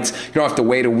flights. You don't have to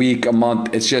wait a week, a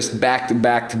month. It's just back to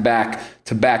back to back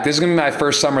to back. This is going to be my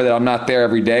first summer that I'm not there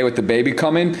every day with the baby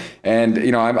coming, and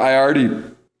I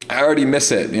already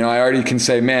miss it. I already can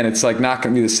say, man, it's like not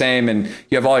going to be the same, and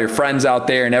you have all your friends out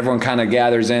there, and everyone kind of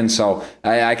gathers in. So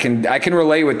I can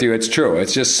relate with you. It's true.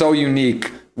 It's just so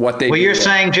unique what they do. Well, you're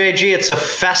saying, JG, it's a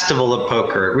festival of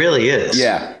poker. It really is.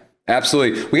 Yeah.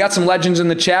 Absolutely. We got some legends in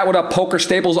the chat. What up, Poker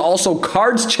Staples? Also,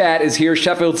 Cards Chat is here,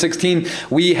 Sheffield 16.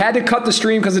 We had to cut the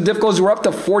stream because of difficulties. We're up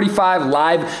to 45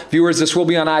 live viewers. This will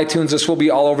be on iTunes. This will be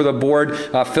all over the board.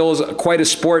 Phil is quite a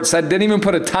sport. Said didn't even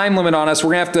put a time limit on us.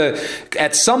 We're going to have to,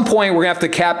 at some point, we're going to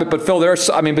have to cap it. But Phil,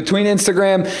 between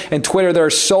Instagram and Twitter, there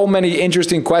are so many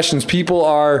interesting questions. People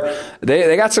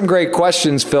they got some great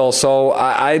questions, Phil. So,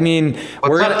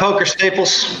 what's up, Poker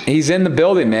Staples? He's in the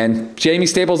building, man. Jamie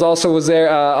Staples also was there,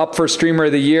 up for Streamer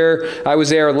of the Year. I was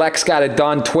there. Lex got it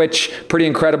done. Twitch, pretty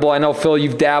incredible. I know, Phil,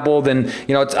 you've dabbled, and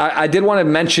I did want to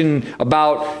mention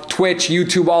about Twitch,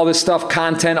 YouTube, all this stuff,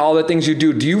 content, all the things you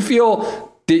do. Do you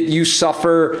feel that you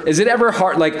suffer? Is it ever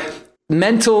hard? Like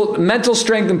mental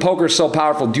strength in poker is so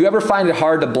powerful. Do you ever find it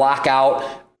hard to block out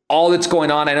all that's going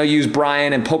on. I know you use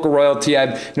Brian and Poker Royalty.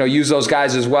 I've used those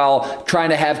guys as well, trying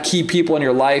to have key people in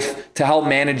your life to help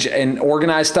manage and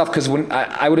organize stuff. Because when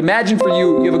I would imagine for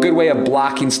you, you have a good way of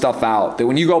blocking stuff out, that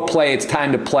when you go play, it's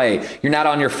time to play. You're not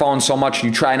on your phone so much.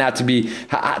 You try not to be.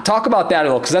 Talk about that a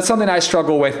little, because that's something I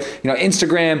struggle with.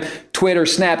 Instagram, Twitter,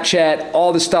 Snapchat,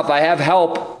 all this stuff. I have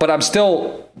help, but I'm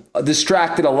still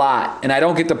distracted a lot, and I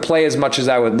don't get to play as much as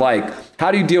I would like.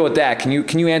 How do you deal with that? Can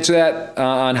you answer that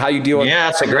on how you deal with? Yeah,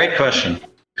 that's a great question.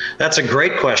 That's a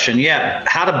great question. Yeah,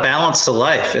 how to balance the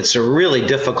life. It's a really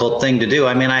difficult thing to do.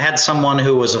 I mean, I had someone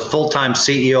who was a full-time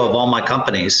CEO of all my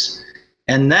companies,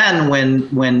 and then when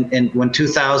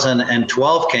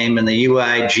 2012 came and the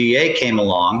UIGA came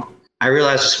along, I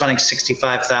realized I was spending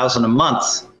 $65,000 a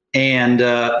month. And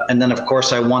then, of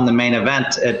course, I won the main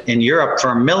event in Europe for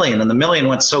 $1 million. And the $1 million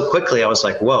went so quickly, I was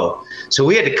like, whoa. So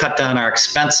we had to cut down our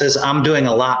expenses. I'm doing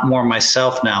a lot more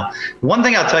myself now. One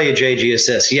thing I'll tell you, JG, is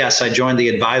this. Yes, I joined the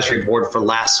advisory board for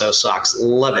Lasso Socks.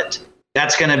 Love it.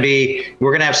 That's going to be,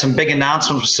 we're going to have some big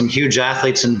announcements with some huge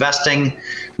athletes investing,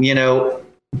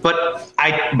 But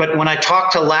when I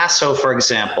talk to Lasso, for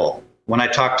example, when I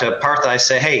talk to Partha, I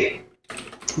say, hey,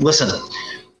 listen,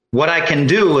 what I can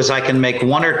do is I can make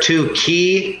one or two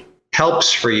key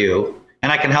helps for you, and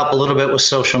I can help a little bit with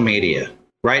social media,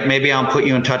 right? Maybe I'll put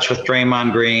you in touch with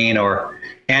Draymond Green or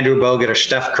Andrew Bogut or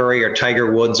Steph Curry or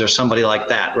Tiger Woods or somebody like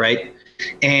that, right?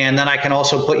 And then I can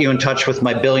also put you in touch with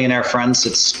my billionaire friends,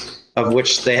 of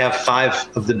which they have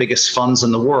 5 of the biggest funds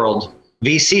in the world,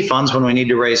 VC funds, when we need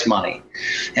to raise money.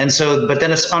 And so, but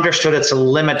then it's understood it's a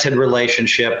limited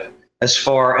relationship as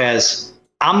far as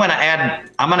I'm going to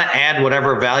add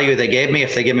whatever value they gave me.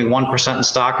 If they give me 1% in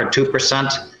stock or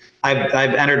 2%,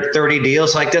 I've entered 30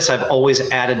 deals like this. I've always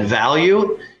added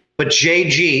value. But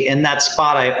JG, in that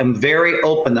spot, I am very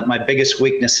open that my biggest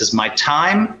weakness is my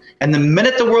time. And the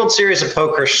minute the World Series of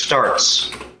Poker starts,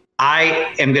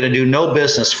 I am going to do no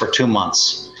business for 2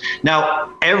 months.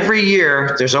 Now, every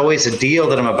year, there's always a deal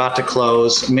that I'm about to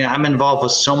close. I mean, I'm involved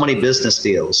with so many business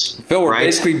deals. Phil, we're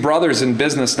basically brothers in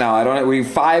business now. We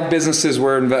have 5 businesses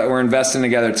we're investing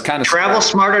together. It's kind of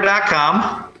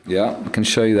TravelSmarter.com. Yeah, I can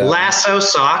show you that. Lasso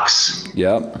Socks.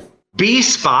 Yep.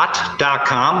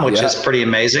 BSpot.com, which is pretty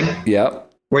amazing.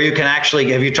 Yep. Where you can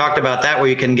actually, have you talked about that, where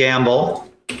you can gamble?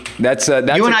 That's you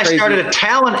and I started a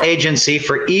talent agency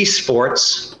for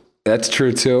esports. That's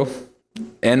true, too.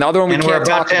 And the other one we can't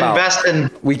talk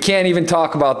about. We can't even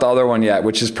talk about the other one yet,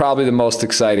 which is probably the most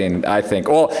exciting, I think.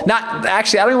 Well, not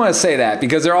actually, I don't even want to say that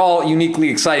because they're all uniquely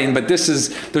exciting, but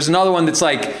there's another one that's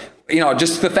like,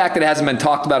 just the fact that it hasn't been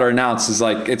talked about or announced is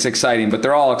like, it's exciting, but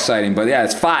they're all exciting. But yeah,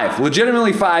 it's 5,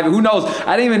 legitimately 5. Who knows?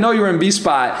 I didn't even know you were in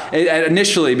B-Spot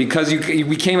initially because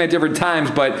we came at different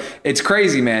times, but it's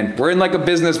crazy, man. We're in like a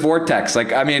business vortex.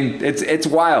 Like, I mean, it's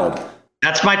wild.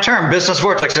 That's my term, business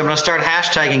vortex. I'm going to start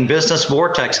hashtagging business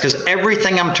vortex because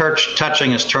everything I'm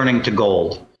touching is turning to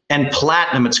gold and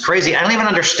platinum. It's crazy. I don't even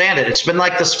understand it. It's been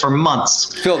like this for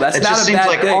months. Phil, that's not a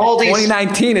bad thing.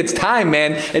 2019, it's time,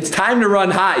 man. It's time to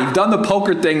run hot. You've done the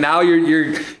poker thing. Now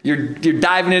you're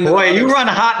diving into. Boy, you run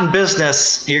hot in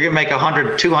business, you're going to make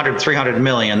 100, 200, 300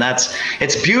 million.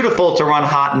 It's beautiful to run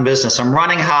hot in business. I'm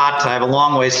running hot. I have a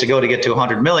long ways to go to get to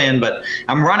 100 million, but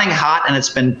I'm running hot and it's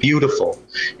been beautiful.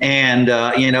 And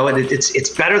it's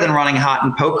better than running hot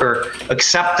in poker,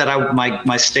 except that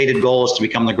my stated goal is to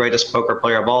become the greatest poker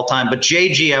player of all time. But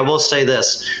JG, I will say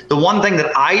this. The one thing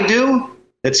that I do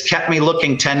that's kept me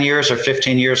looking 10 years or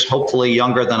 15 years, hopefully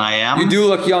younger than I am. You do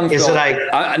look young, Phil. Is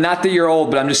that not that you're old,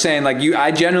 but I'm just saying, like,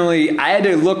 I had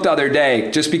to look the other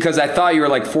day just because I thought you were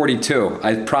like 42.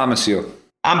 I promise you.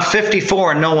 I'm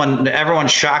 54 and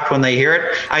everyone's shocked when they hear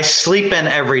it. I sleep in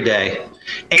every day.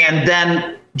 And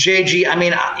then JG, I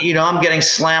mean, I'm getting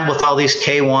slammed with all these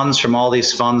K1s from all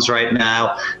these funds right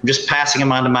now. I'm just passing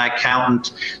them on to my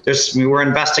accountant. We're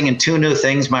investing in 2 new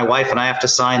things. My wife and I have to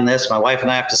sign this. My wife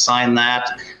and I have to sign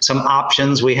that. Some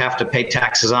options we have to pay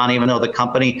taxes on, even though the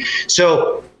company.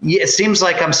 So it seems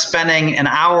like I'm spending an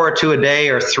hour or 2 a day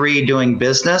or 3 doing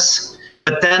business.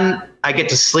 But then I get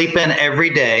to sleep in every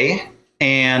day.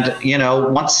 And,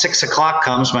 once 6 o'clock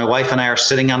comes, my wife and I are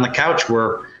sitting on the couch.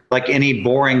 We're like any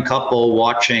boring couple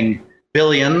watching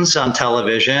Billions on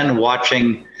television,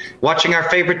 watching our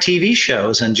favorite TV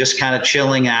shows and just kind of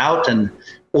chilling out and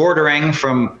ordering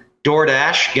from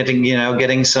DoorDash,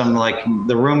 getting some like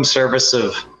the room service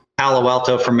of Palo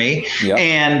Alto for me. Yep.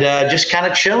 And just kind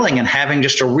of chilling and having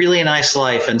just a really nice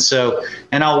life. And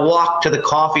I'll walk to the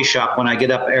coffee shop when I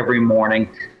get up every morning.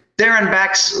 There and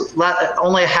back's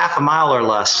only a half a mile or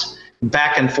less.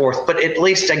 Back and forth, but at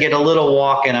least I get a little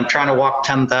walk in. I'm trying to walk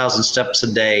 10,000 steps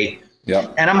a day.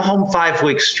 Yep. And I'm home 5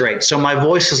 weeks straight. So my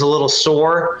voice is a little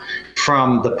sore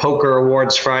from the poker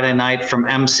awards Friday night, from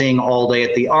emceeing all day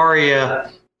at the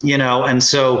Aria, and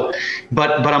so,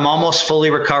 but I'm almost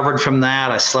fully recovered from that.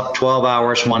 I slept 12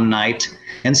 hours one night.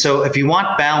 And so if you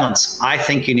want balance, I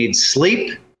think you need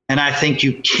sleep. And I think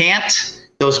you can't,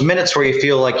 those minutes where you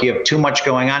feel like you have too much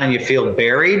going on and you feel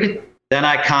buried, then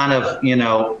I kind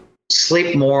of,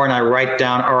 sleep more and I write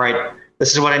down, all right,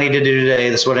 this is what I need to do today.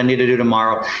 This is what I need to do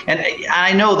tomorrow. And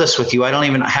I know this with you. I don't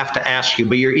even have to ask you,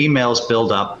 but your emails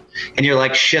build up and you're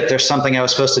like, shit, there's something I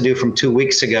was supposed to do from 2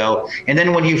 weeks ago. And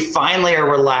then when you finally are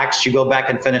relaxed, you go back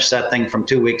and finish that thing from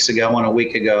 2 weeks ago and a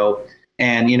week ago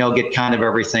and, get kind of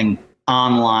everything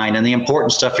online and the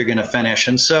important stuff you're going to finish.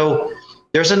 And so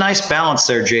there's a nice balance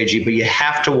there, JG, but you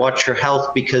have to watch your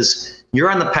health because you're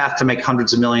on the path to make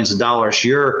hundreds of millions of dollars.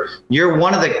 You're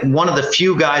one of the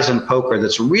few guys in poker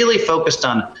that's really focused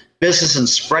on business and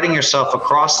spreading yourself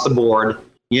across the board,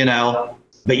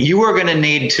 but you are going to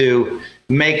need to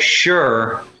make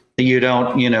sure that you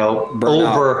don't,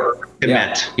 over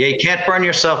commit. Yeah, you can't burn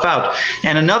yourself out.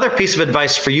 And another piece of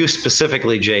advice for you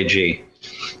specifically, JG,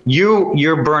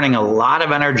 you're burning a lot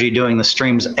of energy doing the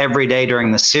streams every day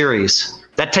during the series.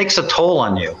 That takes a toll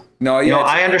on you. No, yeah,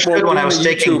 I understood when I was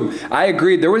taking. I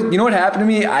agreed. There was, what happened to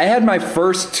me? I had my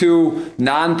first 2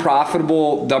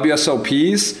 non-profitable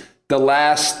WSOPs the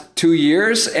last 2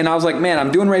 years, and I was like, man,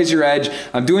 I'm doing Raise Your Edge.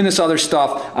 I'm doing this other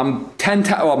stuff. I'm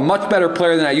a much better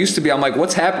player than I used to be. I'm like,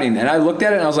 what's happening? And I looked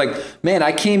at it and I was like, man,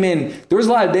 I came in. There was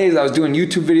a lot of days I was doing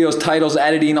YouTube videos, titles,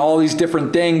 editing, all these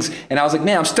different things, and I was like,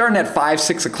 man, I'm starting at 5,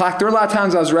 6 o'clock. There were a lot of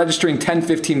times I was registering 10,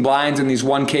 15 blinds in these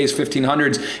 1Ks,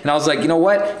 1500s, and I was like, you know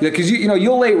what? Because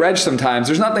you'll late reg sometimes.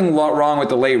 There's nothing wrong with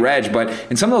the late reg, but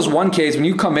in some of those 1Ks, when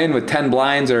you come in with 10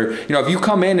 blinds, or if you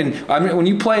come in and when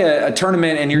you play a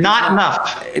tournament and you're not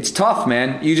enough, it's tough,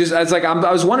 man.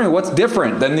 I was wondering what's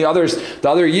different than the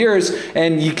other years,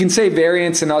 and you can say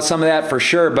variance and some of that for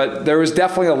sure, but there was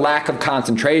definitely a lack of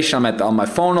concentration. I'm on my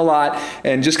phone a lot,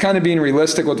 and just kind of being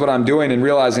realistic with what I'm doing and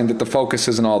realizing that the focus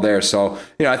isn't all there. So,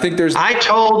 I think there's. I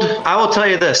will tell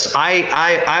you this.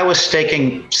 I was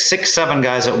staking 6, 7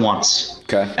 guys at once.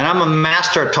 Okay. And I'm a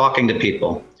master at talking to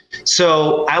people.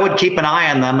 So I would keep an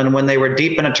eye on them, and when they were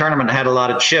deep in a tournament and had a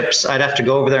lot of chips, I'd have to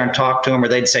go over there and talk to them, or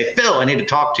they'd say, Phil, I need to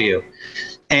talk to you.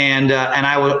 And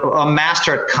I was a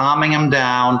master at calming them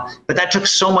down, but that took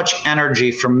so much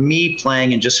energy from me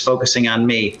playing and just focusing on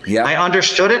me. Yep. I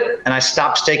understood it, and I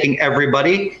stopped staking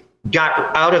everybody,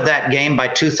 got out of that game by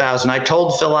 2000. I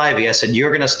told Phil Ivey, I said,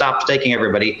 you're going to stop staking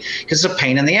everybody because it's a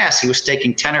pain in the ass. He was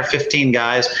staking 10 or 15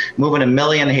 guys, moving a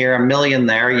million here, a million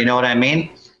there, you know what I mean?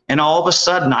 And all of a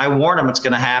sudden, I warned him it's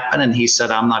going to happen, and he said,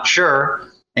 I'm not sure.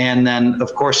 And then,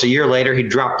 of course, a year later, he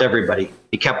dropped everybody.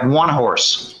 He kept one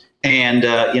horse. And,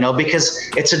 because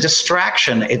it's a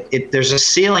distraction. There's a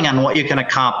ceiling on what you can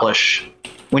accomplish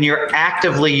when you're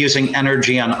actively using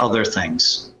energy on other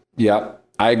things. Yeah,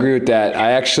 I agree with that.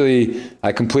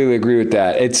 I completely agree with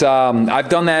that. It's, I've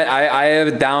done that. I have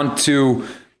it down to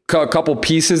a couple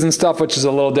pieces and stuff, which is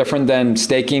a little different than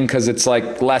staking because it's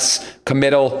like less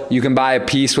committal. You can buy a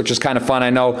piece, which is kind of fun. I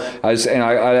know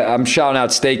I'm shouting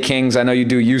out Stake Kings. I know you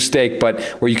do YouStake, but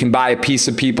where you can buy a piece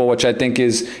of people, which I think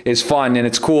is fun and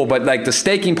it's cool. But like the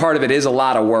staking part of it is a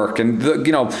lot of work. And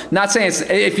not saying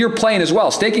if you're playing as well,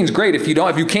 staking's great. If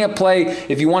you can't play,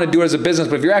 if you want to do it as a business,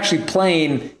 but if you're actually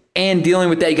playing and dealing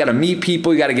with that, you got to meet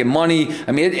people, you got to get money.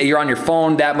 I mean, you're on your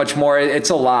phone that much more. It's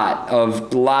a lot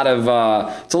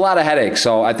of headaches.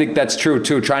 So I think that's true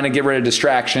too. Trying to get rid of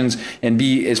distractions and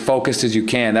be as focused as you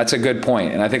can. That's a good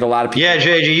point. And I think a lot of people. Yeah,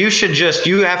 JJ,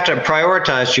 you have to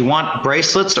prioritize. Do you want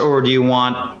bracelets or do you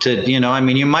want to,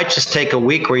 you might just take a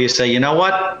week where you say, you know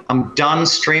what, I'm done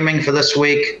streaming for this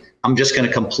week. I'm just going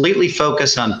to completely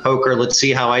focus on poker. Let's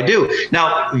see how I do.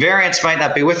 Now, variance might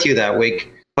not be with you that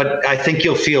week, but I think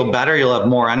you'll feel better. You'll have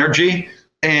more energy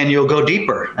and you'll go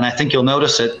deeper. And I think you'll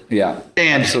notice it. Yeah.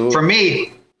 And absolutely. For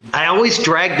me, I always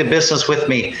drag the business with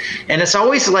me. And it's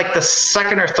always like the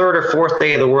second or third or fourth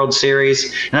day of the World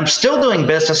Series. And I'm still doing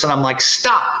business and I'm like,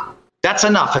 stop. That's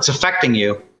enough. It's affecting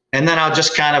you. And then I'll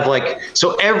just kind of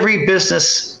so every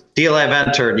business deal I've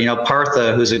entered,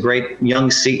 Partha, who's a great young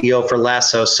CEO for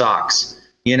Lasso Socks,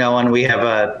 and we have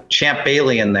a Champ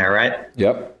Bailey in there, right?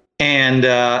 Yep.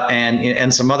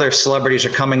 And some other celebrities are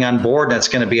coming on board, and it's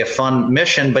going to be a fun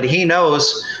mission. But he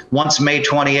knows once May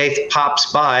 28th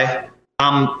pops by,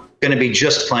 I'm going to be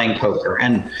just playing poker,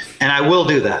 and I will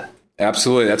do that.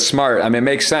 Absolutely. That's smart. I mean, it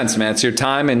makes sense, man. It's your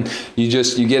time and you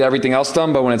get everything else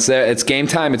done. But when it's there, it's game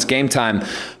time. It's game time.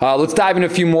 Let's dive into a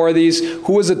few more of these.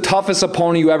 Who was the toughest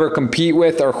opponent you ever compete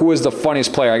with, or who was the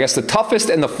funniest player? I guess the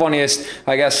toughest and the funniest,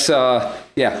 I guess.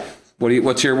 Yeah.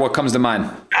 What comes to mind?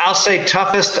 I'll say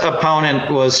toughest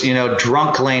opponent was,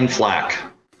 drunk Lane Flack.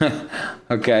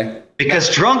 Okay.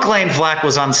 Because drunk Lane Flack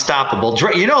was unstoppable.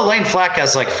 Lane Flack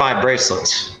has like 5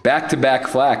 bracelets. Back-to-back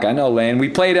Flack. I know Lane. We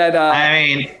played at...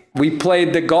 we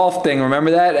played the golf thing.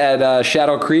 Remember that at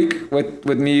Shadow Creek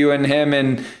with me, you, and him,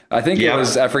 and I think it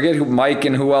was, I forget who, Mike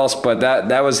and who else, but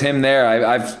that was him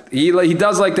there. He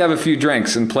does like to have a few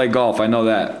drinks and play golf. I know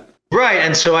that. Right,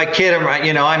 and so I kid him.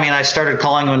 I started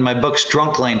calling him in my books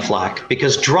Drunk Lane Flack,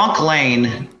 because Drunk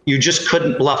Lane, you just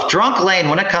couldn't bluff. Drunk Lane,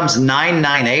 when it comes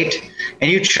 9-9-8, and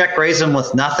you check raise him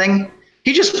with nothing,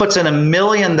 he just puts in $1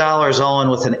 million all in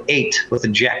with an 8 with a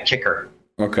jack kicker.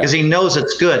 Okay. Because he knows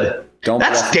it's good.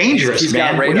 That's dangerous, he's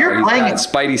man. Got radar. When you're playing, he's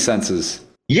got spidey senses.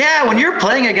 Yeah, when you're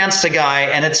playing against a guy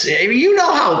and it's,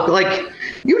 how,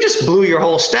 you just blew your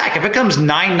whole stack. If it comes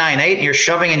 9-9-8 and you're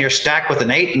shoving in your stack with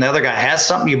an 8 and the other guy has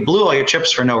something, you blew all your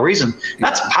chips for no reason.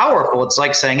 That's powerful. It's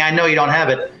like saying, I know you don't have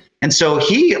it. And so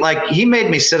he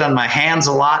made me sit on my hands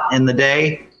a lot in the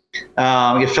day.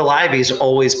 Phil Ivey's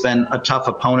always been a tough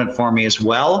opponent for me as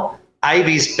well.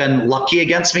 Ivey's been lucky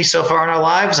against me so far in our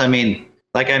lives. I mean,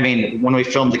 when we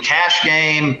filmed the cash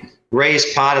game,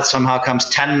 raised pot, it somehow comes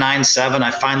 10-9-7.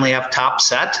 I finally have top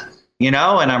set, and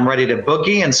I'm ready to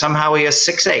boogie, and somehow he has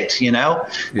 6-8,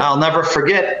 Yeah. I'll never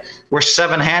forget, we're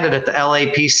 7-handed at the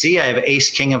LAPC. I have ace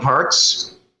king of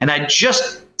hearts, and I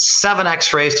just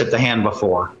 7x raised at the hand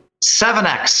before.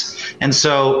 7x. And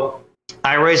so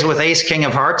I raise it with ace king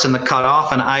of hearts and the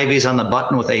cutoff, and Ivey's on the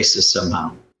button with aces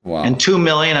somehow. Wow. And 2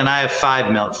 million, and I have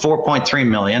 5 million, 4.3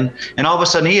 million, and all of a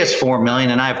sudden he has 4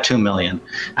 million, and I have 2 million.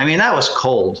 I mean, that was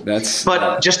cold.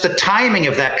 But just the timing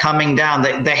of that coming down,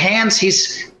 the hands.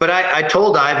 But I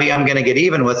told Ivey I'm going to get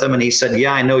even with him, and he said,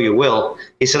 "Yeah, I know you will."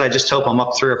 He said, "I just hope I'm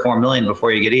up 3 or 4 million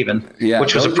before you get even." Yeah,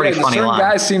 which was a pretty funny line.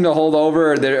 Guys seem to hold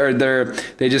over.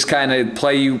 They just kind of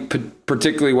play you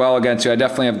particularly well against you. I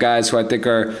definitely have guys who I think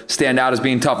stand out as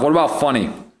being tough. What about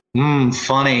funny?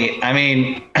 Funny. I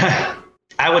mean.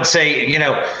 I would say,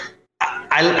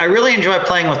 I really enjoy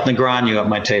playing with Negreanu at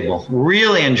my table.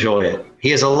 Really enjoy it.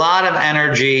 He has a lot of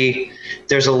energy.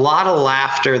 There's a lot of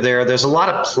laughter there. There's a lot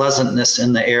of pleasantness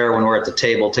in the air when we're at the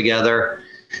table together.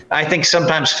 I think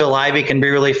sometimes Phil Ivey can be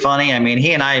really funny. I mean,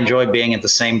 he and I enjoy being at the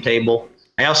same table.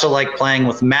 I also like playing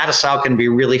with Mattisau, can be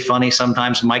really funny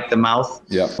sometimes, Mike the Mouth,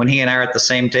 when he and I are at the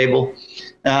same table.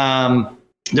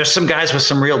 There's some guys with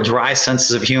some real dry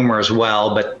senses of humor as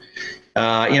well, but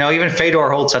even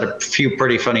Fedor Holtz had a few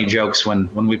pretty funny jokes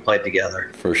when we played together.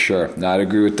 For sure. No, I'd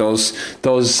agree with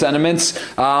those sentiments.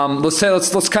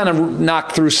 Let's kind of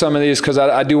knock through some of these, because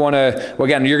I do want to,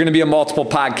 again, you're going to be a multiple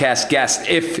podcast guest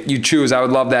if you choose. I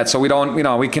would love that. So we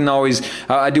can always,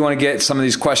 I do want to get some of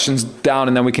these questions down,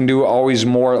 and then we can do always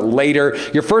more later.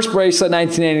 Your first bracelet,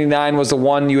 1989, was the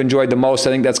one you enjoyed the most. I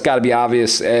think that's got to be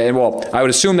obvious. And I would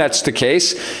assume that's the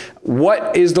case.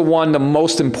 What is the one the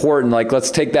most important? Let's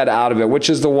take that out of it.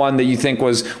 Which is the one that you think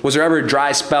was there ever a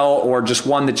dry spell, or just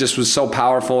one that just was so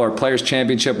powerful, or Players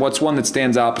Championship? What's one that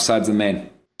stands out besides the main?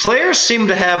 Players seem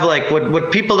to have,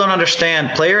 what people don't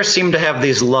understand, players seem to have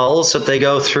these lulls that they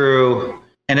go through,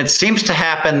 and it seems to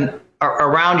happen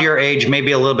around your age,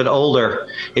 maybe a little bit older.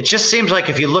 It just seems like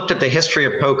if you looked at the history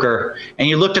of poker and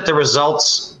you looked at the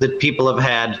results that people have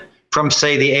had from,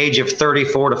 say, the age of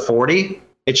 34 to 40,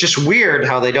 it's just weird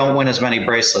how they don't win as many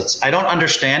bracelets. I don't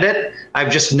understand it.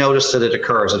 I've just noticed that it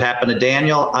occurs. It happened to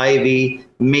Daniel, Ivey,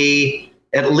 me,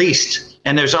 at least.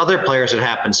 And there's other players it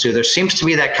happens to. There seems to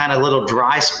be that kind of little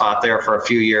dry spot there for a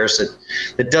few years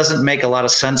that doesn't make a lot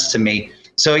of sense to me.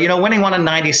 So, winning one in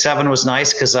 97 was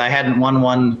nice, because I hadn't won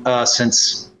one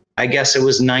since, I guess it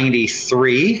was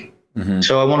 93. Mm-hmm.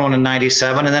 So I won one in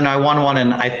 97. And then I won one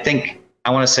in, I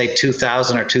want to say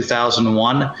 2000 or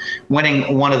 2001.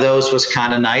 Winning one of those was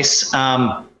kind of nice.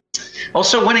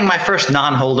 Also, winning my first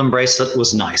non-Hold'em bracelet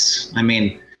was nice. I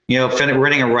mean,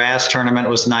 winning a Raz tournament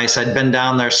was nice. I'd been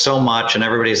down there so much, and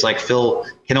everybody's like, Phil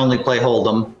can only play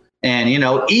Hold'em. And,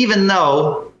 even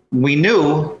though we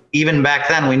knew, even back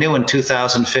then, we knew in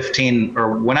 2015,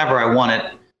 or whenever I won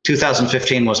it,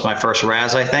 2015 was my first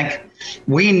Raz, I think.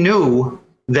 We knew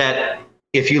that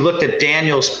if you looked at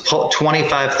Daniel's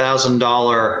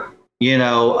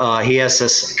 $25,000, he has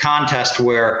this contest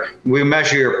where we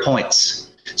measure your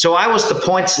points. So I was the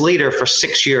points leader for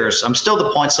 6 years. I'm still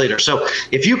the points leader. So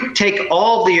if you take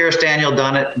all the years Daniel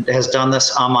has done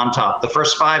this, I'm on top. The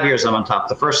first 5 years, I'm on top.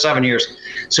 The first 7 years.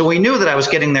 So we knew that I was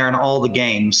getting there in all the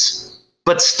games.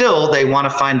 but still they want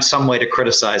to find some way to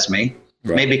criticize me.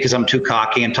 Right. Maybe because I'm too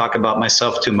cocky and talk about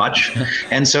myself too much.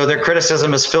 And so their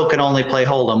criticism is Phil can only play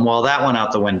Hold'em. Well, that went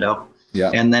out the window.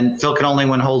 Yeah. And then Phil can only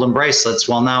win Hold'em bracelets.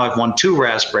 Well, now I've won 2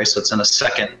 Razz bracelets in a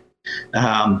second.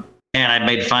 And I've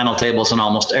made final tables in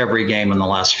almost every game in the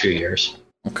last few years.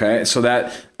 Okay, so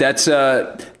that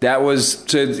was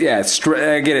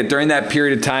I get it. During that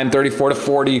period of time, 34 to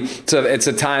 40, it's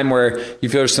a time where you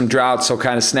feel there's some drought. So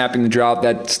kind of snapping the drought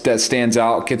that stands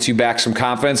out, gets you back some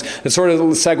confidence. It sort of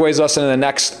segues us into the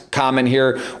next comment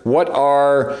here. What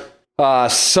are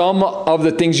some of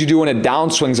the things you do when a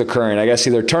downswing's occurring? I guess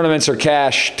either tournaments or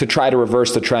cash to try to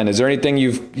reverse the trend. Is there anything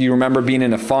you remember being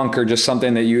in a funk or just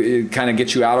something that it kind of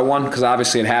gets you out of one? Because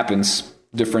obviously it happens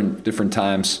different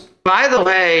times. By the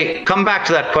way, come back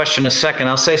to that question in a second.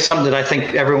 I'll say something that I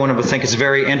think everyone would think is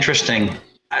very interesting.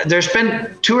 There's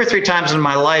been 2 or 3 times in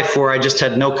my life where I just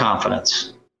had no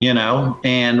confidence,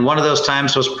 and one of those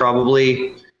times was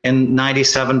probably in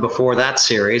 97 before that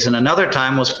series. And another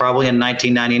time was probably in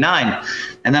 1999.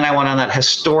 And then I went on that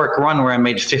historic run where I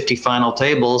made 50 final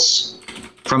tables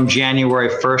from January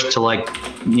 1st to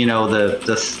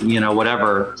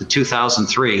the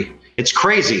 2003. It's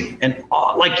crazy and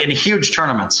in huge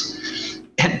tournaments.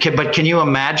 But can you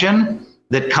imagine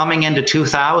that coming into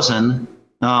 2000,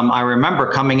 I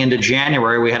remember coming into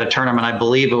January, we had a tournament, I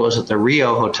believe it was at the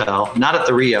Rio Hotel, not at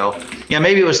the Rio. Yeah,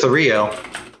 maybe it was the Rio.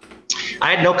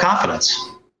 I had no confidence.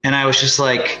 And I was just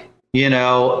like, and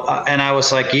I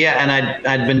was like, yeah. And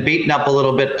I'd been beaten up a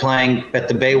little bit playing at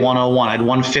the Bay 101. I'd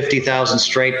won 50,000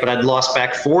 straight, but I'd lost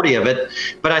back 40 of it.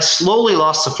 But I slowly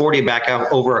lost the 40 back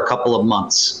out over a couple of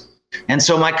months. And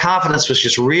so my confidence was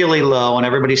just really low, and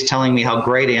everybody's telling me how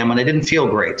great I am, and I didn't feel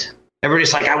great.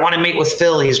 Everybody's like, I want to meet with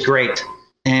Phil. He's great.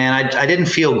 And I didn't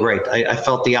feel great. I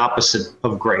felt the opposite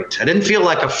of great. I didn't feel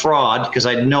like a fraud because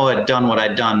I know I'd done what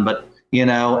I'd done, but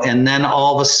and then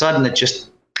all of a sudden it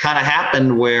just kind of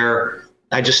happened where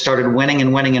I just started winning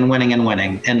and winning and winning and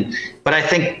winning. But I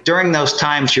think during those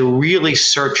times, you're really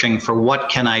searching for what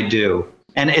can I do?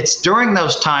 And it's during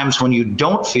those times when you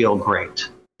don't feel great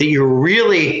that you're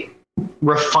really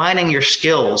refining your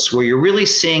skills, where you're really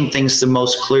seeing things the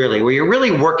most clearly, where you're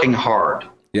really working hard,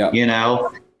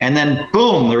 and then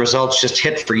boom, the results just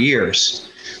hit for years.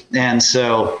 And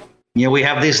so, we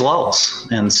have these lulls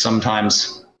and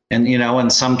sometimes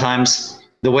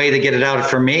the way to get it out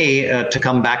for me to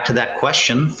come back to that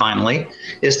question finally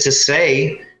is to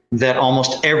say that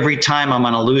almost every time I'm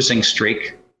on a losing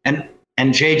streak, and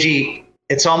JG,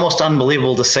 it's almost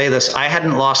unbelievable to say this. I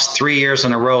hadn't lost 3 years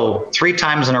in a row. 3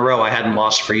 times in a row, I hadn't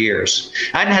lost for years.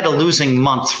 I hadn't had a losing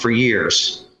month for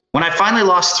years. When I finally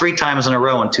lost 3 times in a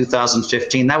row in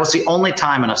 2015, that was the only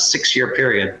time in a 6-year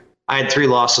period I had 3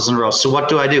 losses in a row. So what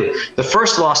do? The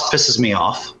first loss pisses me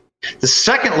off. The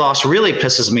second loss really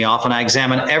pisses me off, and I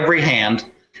examine every hand,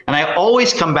 and I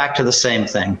always come back to the same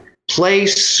thing. Play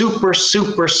super,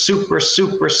 super, super,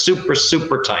 super, super,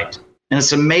 super tight. And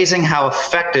it's amazing how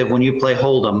effective when you play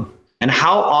Hold'em and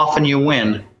how often you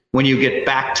win when you get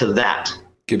back to that.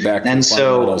 Get back to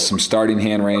some starting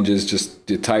hand ranges, just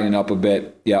to tighten up a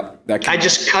bit. Yep. I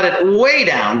just cut it way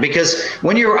down, because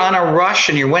when you're on a rush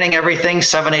and you're winning everything,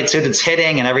 7-8 suited's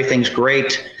hitting and everything's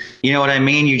great, you know what I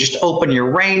mean? You just open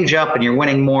your range up and you're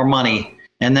winning more money.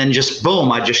 And then just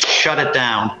boom, I just shut it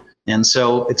down. And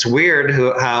so it's weird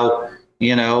how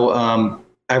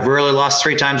I've really lost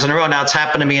 3 times in a row. Now it's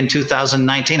happened to me in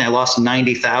 2019. I lost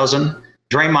 90,000.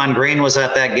 Draymond Green was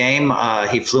at that game.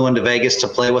 He flew into Vegas to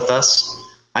play with us.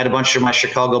 I had a bunch of my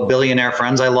Chicago billionaire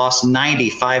friends. I lost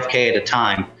 95K at a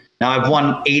time. Now I've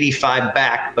won 85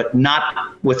 back, but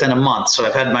not within a month. So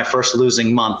I've had my first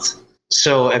losing month.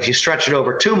 So if you stretch it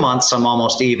over 2 months, I'm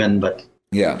almost even, but.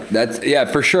 Yeah,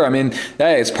 for sure. I mean,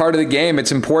 hey, it's part of the game.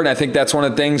 It's important. I think that's one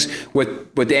of the things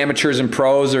with amateurs and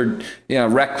pros, or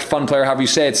rec fun player, however you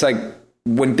say it. It's like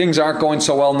when things aren't going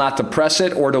so well, not to press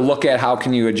it, or to look at how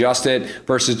can you adjust it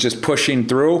versus just pushing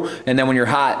through. And then when you're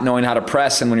hot, knowing how to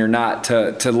press, and when you're not,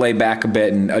 to lay back a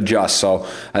bit and adjust. So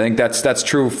I think that's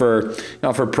true for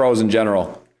pros in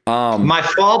general. My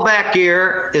fallback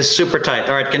gear is super tight.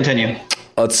 All right, continue.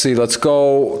 Let's see. Let's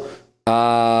go.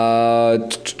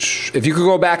 If you could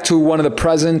go back to one of the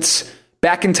presents,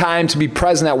 back in time to be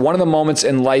present at one of the moments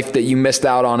in life that you missed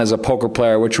out on as a poker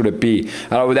player, which would it be?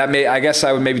 I guess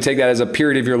I would maybe take that as a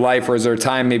period of your life, or is there a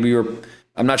time maybe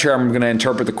I'm not sure I'm going to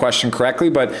interpret the question correctly,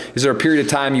 but is there a period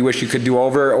of time you wish you could do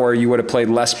over, or you would have played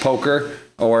less poker,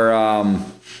 or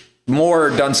more,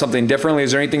 done something differently?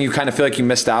 Is there anything you kind of feel like you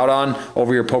missed out on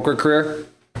over your poker career?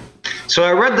 So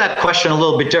I read that question a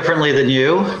little bit differently than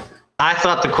you. I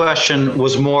thought the question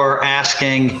was more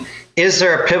asking is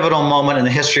there a pivotal moment in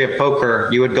the history of poker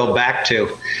you would go back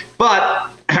to?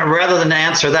 But rather than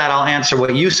answer that, I'll answer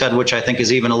what you said, which I think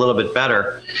is even a little bit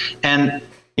better. And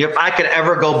if I could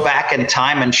ever go back in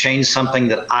time and change something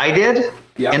that I did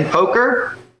in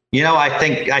poker, I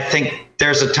think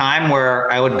there's a time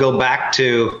where I would go back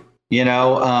to,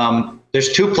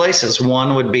 there's two places.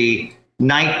 One would be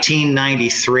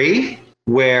 1993,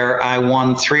 where I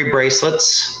won 3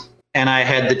 bracelets and I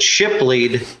had the chip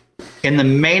lead in the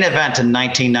main event in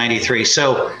 1993.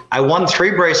 So I won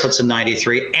 3 bracelets in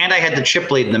 93 and I had the chip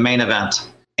lead in the main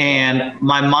event. And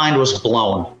my mind was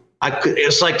blown.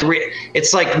 It's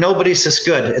like nobody's this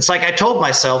good. It's like I told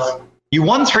myself, you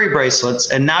won 3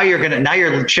 bracelets and now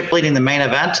you're chip leading the main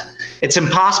event. It's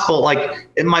impossible.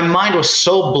 My mind was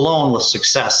so blown with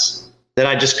success that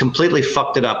I just completely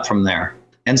fucked it up from there.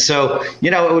 And so,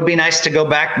 it would be nice to go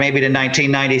back maybe to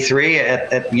 1993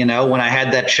 at when I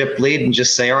had that chip lead and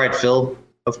just say, all right, Phil,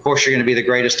 of course you're going to be the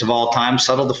greatest of all time.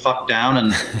 Settle the fuck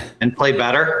down and play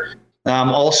better.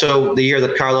 Also, the year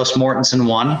that Carlos Mortensen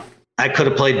won, I could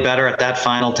have played better at that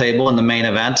final table in the main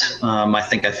event. I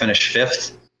think I finished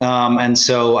 5th. And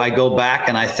so I go back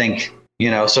and I think,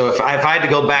 so if I had to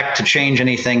go back to change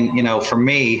anything, for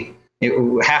me, it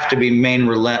would have to be main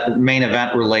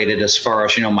event related as far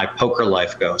as, my poker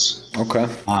life goes. Okay.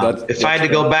 If I had to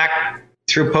go back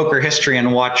through poker history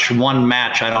and watch one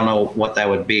match, I don't know what that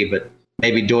would be, but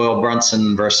maybe Doyle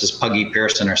Brunson versus Puggy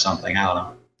Pearson or something. I don't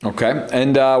know. Okay.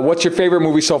 And what's your favorite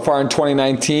movie so far in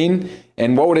 2019?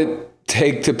 And what would it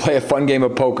take to play a fun game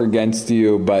of poker against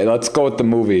you? But let's go with the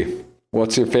movie.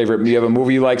 What's your favorite? Do you have a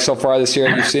movie you like so far this year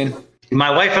that you've seen? My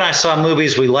wife and I saw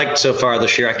movies we liked so far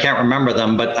this year. I can't remember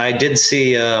them, but I did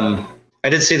see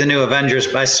the new Avengers.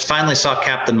 I finally saw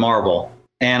Captain Marvel,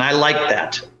 and I liked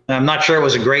that. I'm not sure it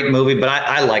was a great movie, but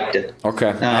I liked it. Okay,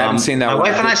 I haven't seen that. My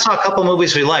wife and I saw a couple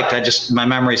movies we liked. My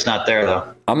memory's not there though.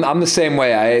 I'm the same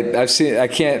way. I've seen. I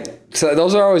can't. So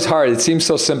those are always hard. It seems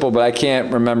so simple, but I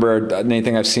can't remember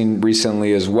anything I've seen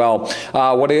recently as well.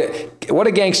 What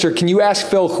a gangster! Can you ask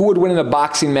Phil who would win in a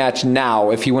boxing match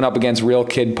now if he went up against Real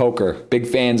Kid Poker? Big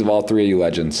fans of all 3 of you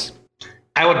legends.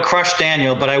 I would crush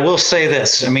Daniel, but I will say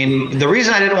this. I mean, the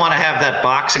reason I didn't want to have that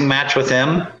boxing match with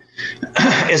him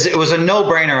is it was a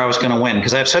no-brainer I was going to win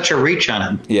because I have such a reach on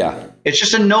him. Yeah. It's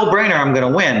just a no-brainer I'm going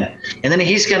to win. And then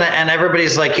and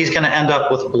everybody's like, he's going to end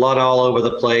up with blood all over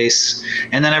the place.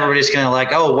 And then everybody's going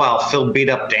to oh, wow, Phil beat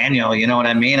up Daniel. You know what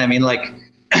I mean?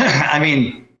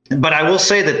 But I will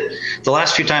say that the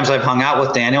last few times I've hung out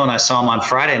with Daniel and I saw him on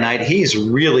Friday night, he's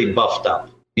really buffed up,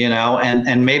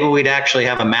 and maybe we'd actually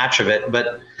have a match of it,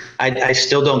 but I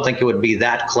still don't think it would be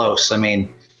that close. I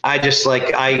mean,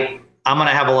 I'm going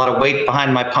to have a lot of weight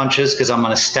behind my punches because I'm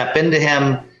going to step into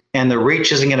him and the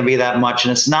reach isn't going to be that much.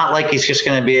 And it's not like he's just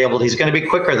going to he's going to be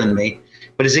quicker than me,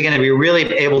 but is he going to be really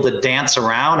able to dance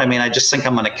around? I mean, I just think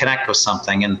I'm going to connect with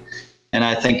something. And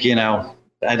I think,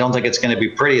 I don't think it's going to be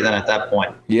pretty then at that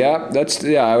point. Yeah,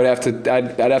 I'd have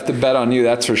to bet on you.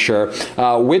 That's for sure.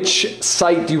 Which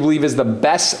site do you believe is the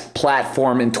best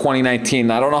platform in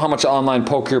 2019? I don't know how much online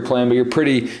poker you're playing, but you're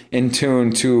pretty in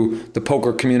tune to the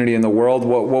poker community in the world.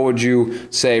 What would you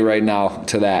say right now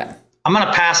to that? I'm going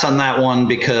to pass on that one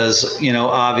because,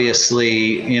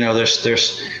 obviously,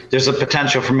 there's a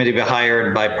potential for me to be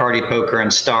hired by Party Poker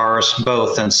and Stars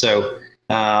both. And so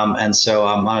I'm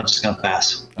just going to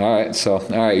pass. All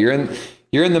right. You're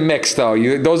in the mix though.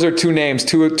 Those are 2 names,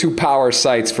 two power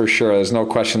sites for sure. There's no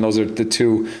question. Those are the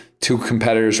two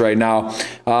competitors right now.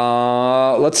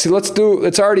 Let's see.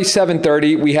 It's already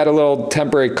 7:30. We had a little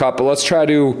temporary cut, but let's try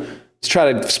to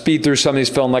speed through some of these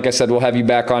film. Like I said, we'll have you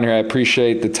back on here. I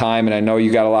appreciate the time, and I know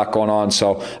you got a lot going on,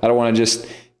 so I don't want to just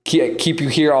keep you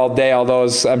here all day, although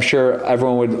I'm sure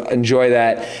everyone would enjoy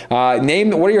that.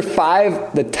 Name what are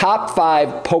the top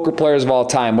 5 poker players of all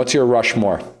time? What's your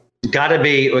Rushmore? I got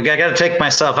to take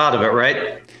myself out of it,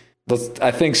 right?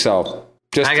 I think so.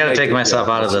 I got to take myself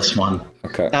out of this one.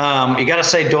 Okay. You got to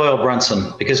say Doyle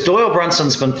Brunson because Doyle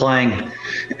Brunson's been playing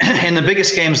in the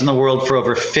biggest games in the world for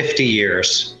over 50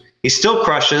 years. He still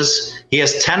crushes. He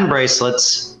has 10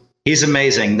 bracelets. He's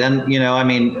amazing. Then,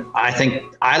 I think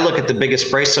I look at the biggest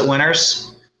bracelet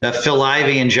winners. Phil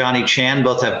Ivey and Johnny Chan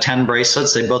both have 10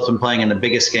 bracelets. They've both been playing in the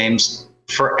biggest games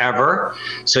forever.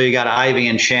 So you got Ivey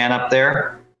and Chan up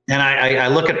there. And I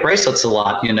look at bracelets a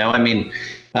lot,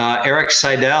 Eric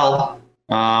Seidel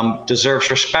deserves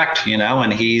respect,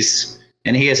 and he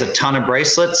has a ton of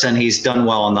bracelets and he's done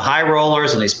well on the high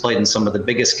rollers and he's played in some of the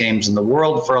biggest games in the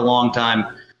world for a long time.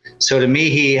 So to me,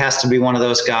 he has to be one of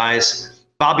those guys.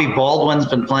 Bobby Baldwin's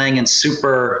been playing in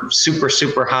super, super,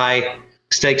 super high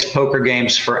stakes poker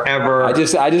games forever. I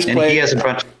just and played he has a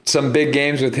bunch. Some big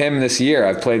games with him this year.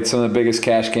 I've played some of the biggest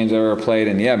cash games I've ever played,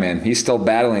 and yeah, man, he's still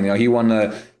battling. He won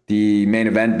the main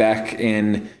event back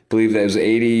in, I believe that was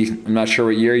 80. I'm not sure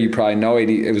what year. You probably know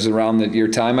 80. It was around your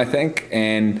time, I think,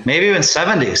 and maybe even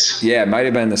 70s. Yeah, it might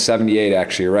have been the 78.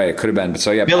 Actually, you're right. It could have been. But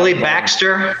so yeah, Billy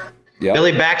Baxter. Yep.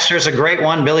 Billy Baxter's a great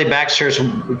one. Billy Baxter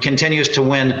continues to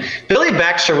win. Billy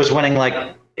Baxter was winning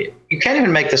you can't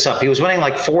even make this up. He was winning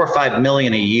like $4 or $5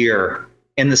 million a year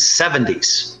in the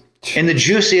 70s, in the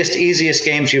juiciest, easiest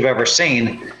games you've ever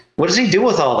seen. What does he do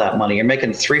with all that money? You're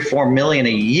making $3-4 million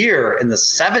a year in the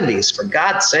 70s, for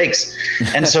God's sakes.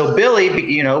 And so Billy,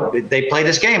 they played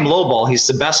his game lowball. He's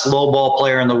the best lowball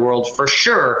player in the world for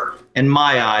sure, in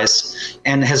my eyes,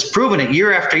 and has proven it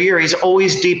year after year. He's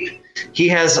always deep. He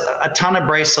has a ton of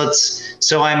bracelets.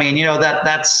 So I mean,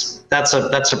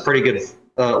 that's a pretty good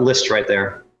list right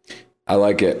there. I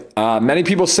like it. Many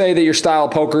people say that your style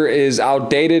of poker is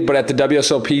outdated, but at the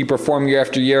WSOP you perform year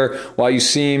after year while you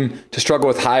seem to struggle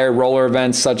with higher roller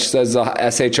events such as the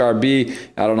SHRB.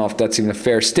 I don't know if that's even a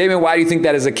fair statement. Why do you think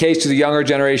that is the case? Does the younger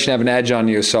generation have an edge on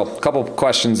you? So a couple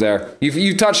questions there.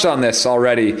 You touched on this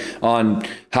already on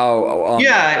how...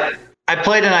 yeah, I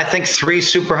played in, I think, 3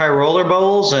 super high roller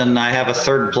bowls, and I have a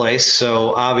 3rd place,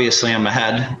 so obviously I'm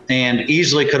ahead and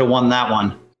easily could have won that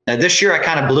one. This year, I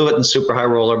kind of blew it in Super High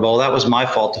Roller Bowl. That was my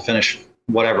fault to finish,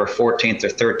 14th or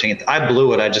 13th. I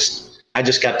blew it. I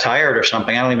just got tired or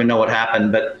something. I don't even know what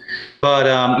happened. But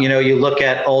you look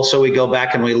at, also we go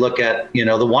back and we look at,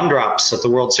 the one drops at the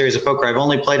World Series of Poker. I've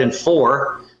only played in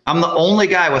 4. I'm the only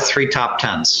guy with 3 top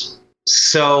 10s.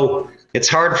 So it's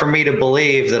hard for me to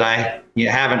believe that I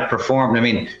haven't performed. I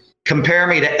mean, compare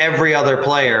me to every other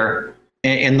player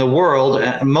in the world.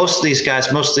 Most of these guys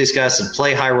that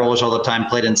play high rollers all the time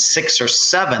played in 6 or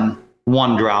 7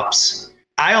 one drops.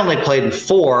 I only played in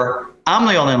 4. I'm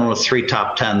the only one with 3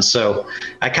 top 10s. So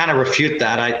I kind of refute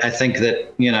that. I think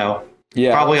that,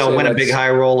 probably I'll win a big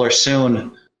high roller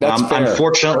soon.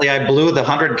 Unfortunately, I blew the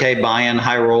 100K buy-in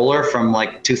high roller from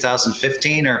like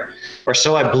 2015 or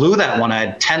so. I blew that one. I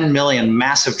had 10 million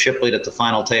massive chip lead at the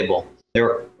final table. There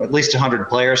were at least 100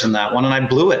 players in that one, and I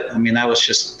blew it. I mean, that was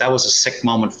a sick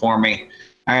moment for me.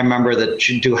 I remember that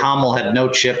Duhamel had no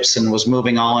chips and was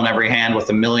moving all in every hand with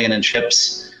 $1 million in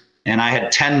chips, and I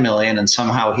had 10 million, and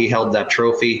somehow he held that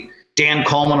trophy. Dan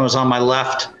Coleman was on my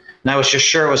left, and I was just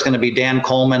sure it was going to be Dan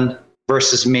Coleman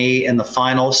versus me in the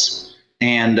finals,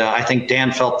 and I think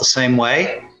Dan felt the same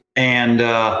way, and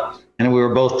we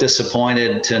were both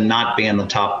disappointed to not be in the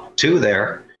top 2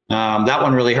 there. That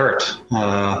one really hurt.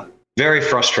 Very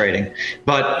frustrating.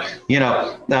 But,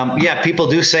 people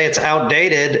do say it's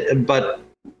outdated, but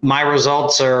my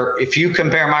results are, if you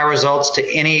compare my results to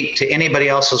anybody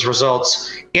else's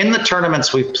results in the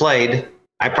tournaments we've played,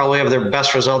 I probably have the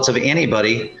best results of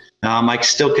anybody. I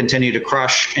still continue to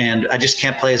crush, and I just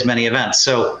can't play as many events.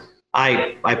 So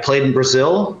I played in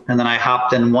Brazil, and then I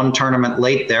hopped in one tournament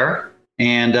late there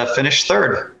and finished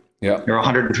 3rd. Yeah. There were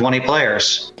 120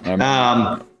 players.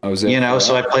 I was there,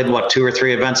 so I played 2 or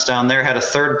 3 events down there, had a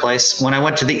 3rd place. When I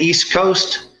went to the East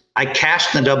Coast, I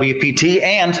cashed in the WPT,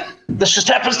 and this just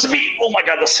happens to be, oh my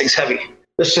God, this thing's heavy.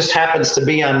 This just happens to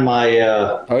be on my,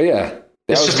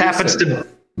 That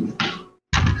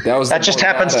just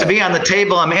happens to be on the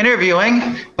table I'm interviewing,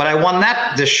 but I won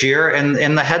that this year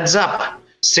in the heads up.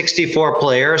 64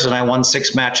 players, and I won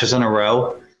 6 matches in a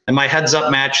row. And my heads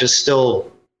up match is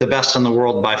still the best in the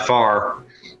world by far.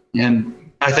 And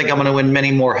I think I'm going to win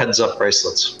many more heads-up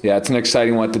bracelets. Yeah, it's an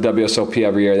exciting one at the WSOP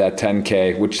every year, that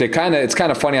 10K, which it's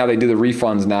kind of funny how they do the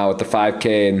refunds now with the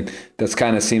 5K, and that's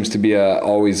kind of seems to be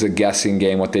always a guessing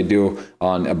game what they do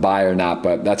on a buy or not,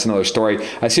 but that's another story.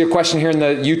 I see a question here in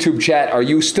the YouTube chat. Are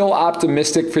you still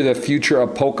optimistic for the future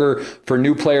of poker for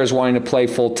new players wanting to play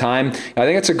full time? I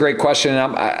think it's a great question.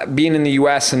 Being in the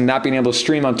U.S. and not being able to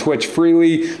stream on Twitch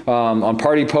freely, on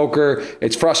Party Poker,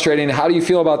 it's frustrating. How do you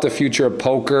feel about the future of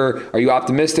poker? Are you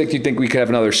optimistic? Do you think we could have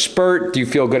another spurt? Do you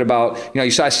feel good about, I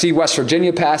see West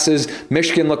Virginia passes.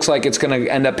 Michigan looks like it's going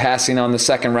to end up passing on the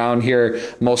second round here,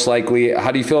 most likely.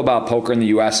 How do you feel about poker in the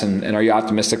U.S. and are you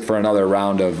optimistic for another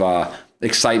round of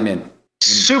excitement?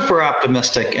 Super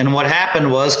optimistic. And what happened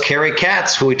was Kerry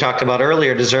Katz, who we talked about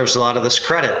earlier, deserves a lot of this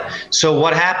credit. So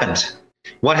what happened?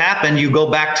 You go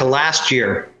back to last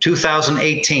year,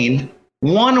 2018,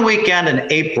 one weekend in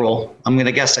April, I'm going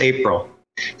to guess April,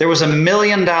 there was $1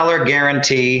 million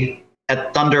guarantee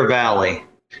at Thunder Valley.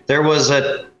 There was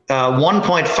a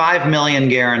 1.5 million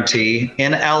guarantee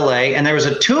in LA, and there was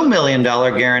a $2 million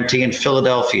guarantee in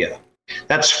Philadelphia.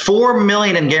 That's $4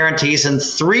 million in guarantees in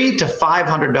 $300 to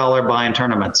 $500 buy-in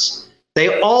tournaments.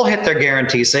 They all hit their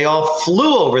guarantees. They all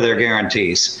flew over their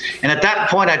guarantees. And at that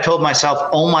point, I told myself,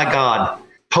 oh my God,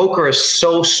 poker is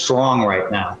so strong right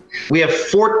now. We have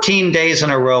 14 days in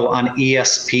a row on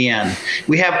ESPN.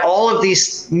 We have all of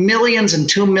these millions and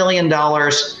 $2 million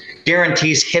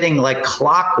guarantees hitting like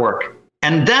clockwork.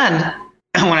 And then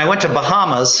when I went to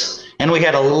Bahamas and we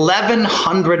had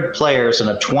 1,100 players in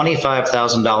a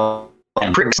 $25,000,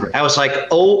 I was like,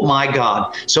 oh my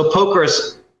God. So poker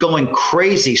is going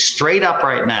crazy straight up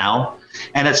right now.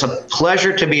 And it's a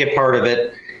pleasure to be a part of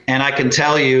it. And I can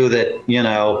tell you that,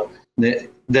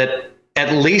 that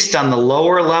at least on the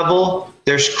lower level,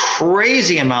 there's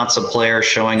crazy amounts of players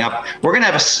showing up. We're going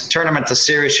to have a tournament, the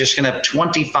series, just going to have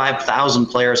 25,000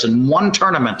 players in one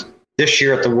tournament this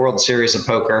year at the World Series of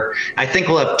Poker. I think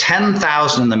we'll have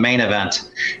 10,000 in the main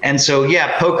event. And so,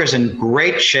 yeah, poker's in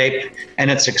great shape and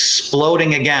it's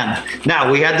exploding again. Now,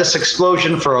 we had this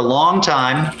explosion for a long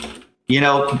time,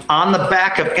 on the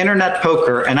back of internet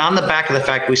poker and on the back of the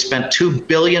fact we spent $2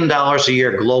 billion a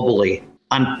year globally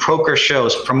on poker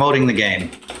shows promoting the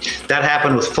game. That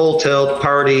happened with Full Tilt,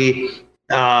 Party,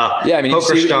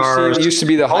 Poker Stars. It used to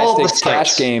be the high stakes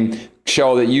cash game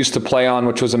show that used to play on,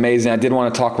 which was amazing. I did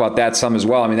want to talk about that some as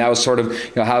well. I mean, that was sort of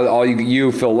how all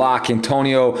you Phil Locke,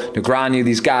 Antonio Negreanu,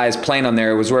 these guys playing on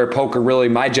there. It was where poker really,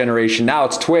 my generation, now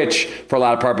it's Twitch for a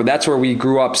lot of part, but that's where we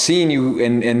grew up seeing you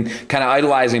and kind of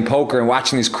idolizing poker and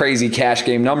watching these crazy cash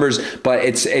game numbers. But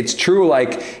it's true,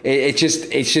 like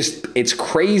it's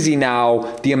crazy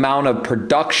now, the amount of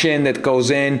production that goes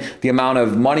in, the amount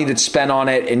of money that's spent on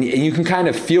it, and you can kind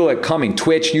of feel it coming.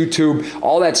 Twitch, YouTube,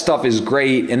 all that stuff is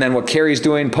great. And then what Carrie's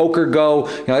doing, Poker Go,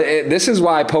 this is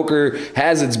why poker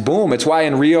has its boom. It's why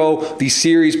in Rio, these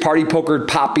series, Party Poker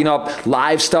popping up,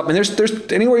 live stuff. And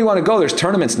there's anywhere you want to go, there's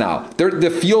tournaments now. The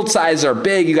field sizes are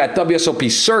big. You got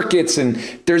WSOP circuits, and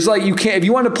there's if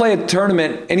you want to play a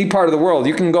tournament any part of the world,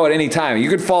 you can go at any time. You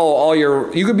could follow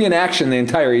you could be in action the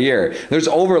entire year. There's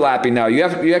overlapping now. You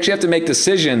actually have to make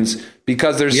decisions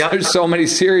because there's so many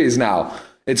series now.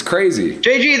 It's crazy.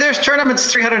 JG, there's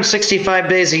tournaments 365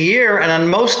 days a year, and on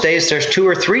most days there's 2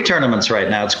 or 3 tournaments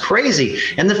right now. It's crazy.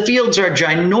 And the fields are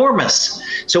ginormous.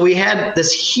 So we had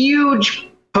this huge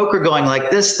poker going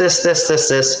like this.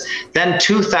 Then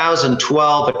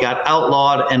 2012, it got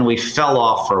outlawed and we fell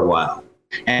off for a while.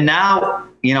 And now,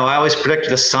 I always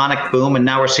predicted a sonic boom, and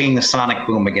now we're seeing the sonic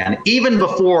boom again. Even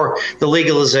before the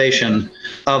legalization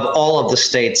of all of the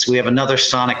states, we have another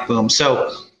sonic boom.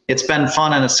 So it's been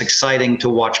fun and it's exciting to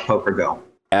watch poker go.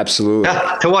 Absolutely.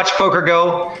 To watch poker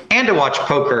go and to watch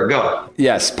poker go.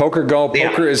 Yes, poker go.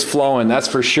 Poker is flowing, that's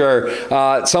for sure.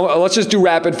 So let's just do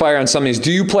rapid fire on some of these.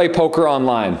 Do you play poker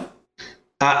online?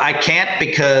 I can't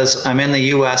because I'm in the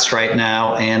U.S. right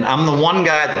now, and I'm the one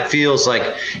guy that feels like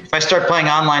if I start playing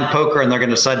online poker and they're going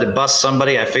to decide to bust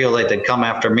somebody, I feel like they'd come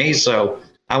after me. So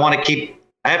I have to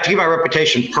keep my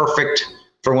reputation perfect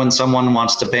for when someone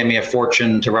wants to pay me a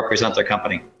fortune to represent their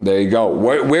company. There you go.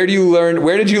 Where did you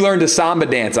learn to samba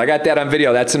dance? I got that on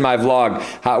video. That's in my vlog.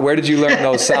 Where did you learn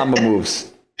those samba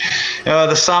moves?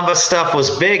 The samba stuff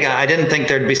was big. I didn't think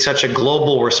there'd be such a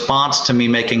global response to me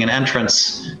making an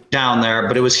entrance down there,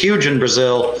 but it was huge in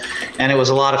Brazil, and it was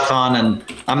a lot of fun. And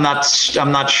I'm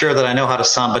not sure that I know how to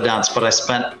samba dance, but I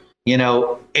spent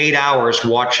 8 hours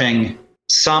watching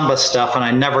samba stuff, and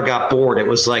I never got bored. It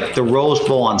was like the Rose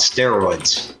Bowl on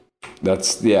steroids.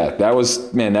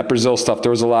 That Brazil stuff.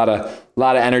 There was a lot of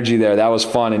energy there. That was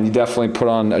fun, and you definitely put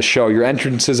on a show. Your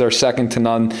entrances are second to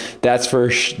none. That's for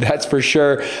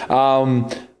sure.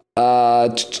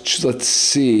 Let's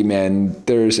see, man.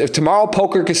 If tomorrow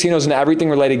poker, casinos, and everything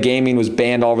related gaming was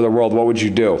banned all over the world, what would you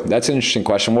do? That's an interesting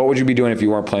question. What would you be doing if you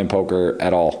weren't playing poker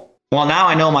at all? Well, now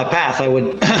I know my path. I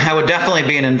would definitely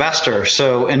be an investor.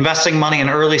 So investing money in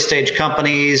early stage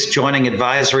companies, joining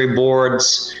advisory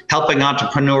boards, helping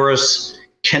entrepreneurs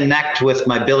connect with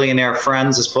my billionaire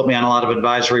friends has put me on a lot of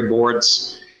advisory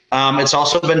boards. It's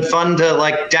also been fun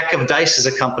to Deck of Dice is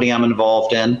a company I'm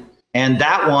involved in. And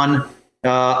that one,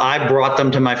 I brought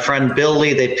them to my friend Bill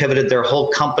Lee. They pivoted their whole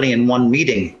company in one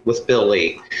meeting with Bill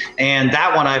Lee. And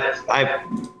that one I've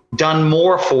done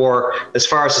more for, as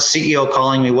far as the CEO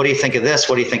calling me, what do you think of this?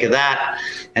 What do you think of that?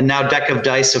 And now Deck of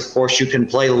Dice, of course, you can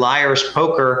play Liar's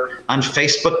Poker on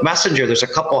Facebook Messenger. There's a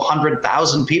couple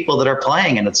 100,000 people that are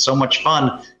playing, and it's so much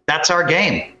fun. That's our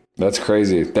game. That's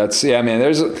crazy. There's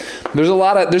a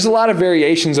lot of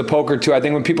variations of poker too. I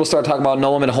think when people start talking about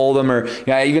no limit hold'em or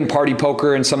even Party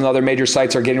Poker and some of the other major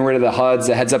sites are getting rid of the HUDs,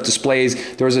 the heads up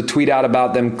displays. There was a tweet out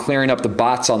about them clearing up the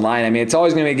bots online. I mean, it's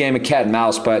always going to be a game of cat and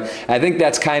mouse, but I think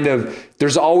that's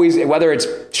there's always, whether it's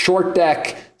short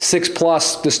deck,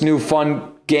 6+, this new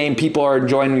fun game people are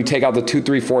enjoying when you take out the 2,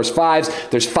 3, 4s, 5s.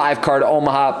 There's 5-card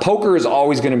Omaha. Poker is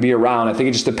always going to be around. I think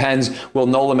it just depends. Will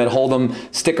No Limit Hold'em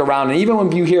stick around? And even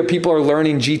when you hear people are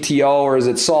learning GTO or is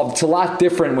it solved, it's a lot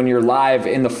different when you're live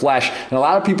in the flesh. And a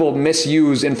lot of people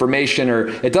misuse information, or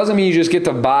it doesn't mean you just get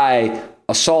to buy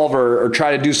a solver or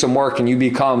try to do some work and you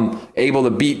become able to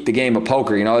beat the game of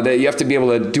poker. You know, that you have to be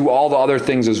able to do all the other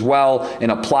things as well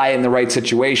and apply it in the right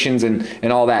situations and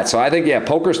all that. So I think, yeah,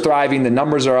 poker's thriving. The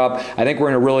numbers are up. I think we're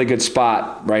in a really good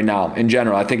spot right now in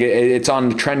general. I think it's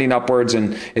on trending upwards,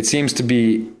 and it seems to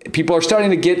be, people are starting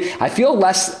to get, I feel,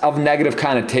 less of negative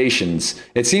connotations.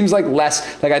 It seems like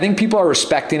less, like I think people are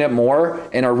respecting it more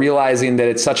and are realizing that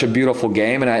it's such a beautiful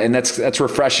game. And that's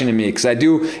refreshing to me, because I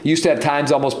used to have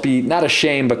times almost be not ashamed,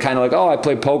 but kind of like, oh, I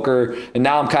play poker, and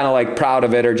now I'm kind of like proud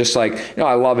of it, or just like, you know,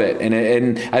 I love it.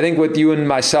 And I think with you and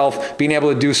myself being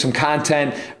able to do some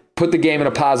content, put the game in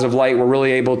a positive light, we're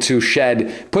really able to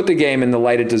put the game in the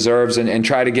light it deserves, and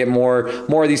try to get more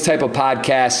of these type of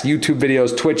podcasts, YouTube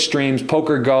videos, Twitch streams,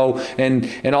 Poker Go,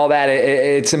 and all that.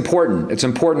 It's important. It's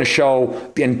important to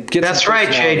show and get. That's right,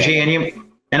 JG,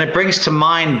 and it brings to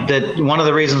mind that one of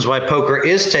the reasons why poker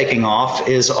is taking off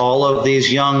is all of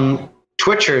these young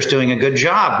Twitchers doing a good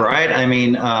job, right? I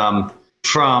mean, the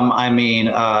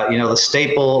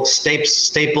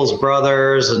Staples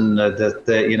brothers, and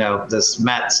this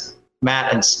Matt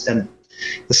and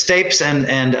the Stapes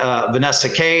and Vanessa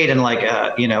Cade, and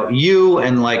you,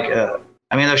 and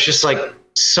there's just like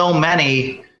so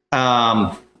many.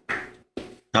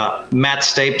 Matt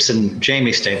Stapes and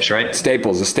Jamie Stapes, right?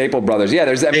 Staples, the Staple brothers. Yeah,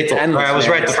 it's endless. I was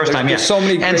right the first time. There's so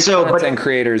many great content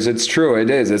creators. It's true. It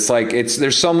is. It's like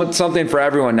there's something for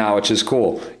everyone now, which is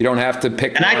cool. You don't have to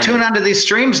pick. And I tune onto these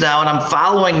streams now, and I'm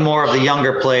following more of the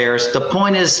younger players. The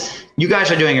point is, you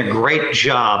guys are doing a great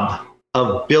job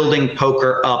of building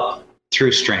poker up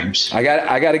through streams. I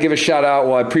got to give a shout out.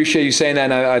 Well, I appreciate you saying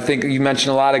that. And I think you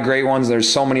mentioned a lot of great ones.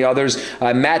 There's so many others.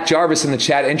 Matt Jarvis in the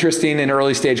chat, interesting in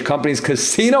early stage companies.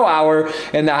 Casino Hour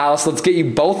in the house. Let's get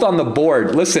you both on the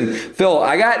board. Listen, Phil,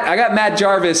 I got Matt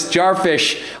Jarvis,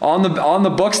 Jarfish on the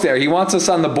books there. He wants us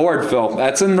on the board, Phil.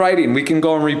 That's in writing. We can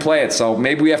go and replay it. So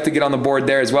maybe we have to get on the board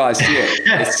there as well. I see it.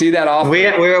 I see that often. We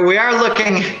are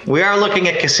looking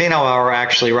at Casino Hour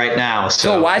actually right now.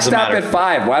 So why stop at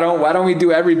 5? Why don't we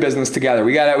do every business together?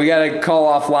 We got to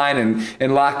call offline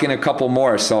and lock in a couple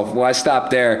more. So why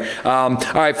stop there? All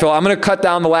right, Phil, I'm going to cut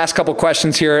down the last couple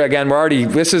questions here. Again, I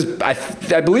believe this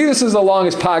is the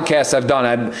longest podcast I've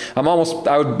done.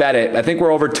 I would bet it. I think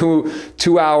we're over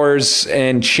 2 hours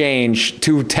and change,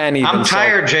 2:10 even. I'm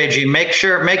tired, JG. Make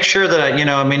sure that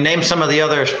name some of the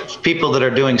other people that are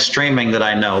doing streaming that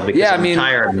I know, because I'm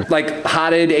tired. Like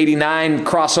Hotted89,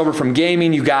 crossover from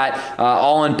gaming. You got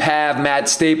All in Pav, Matt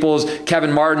Staples,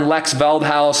 Kevin Martin, Lex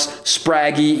Veldhouse,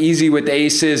 Spraggy, Easy with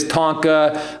Aces,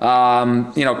 Tonka,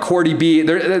 Cordy B.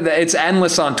 It's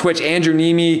endless on Twitch. Andrew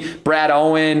Nemi, Brad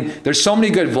Owen. There's so many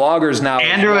good vloggers now.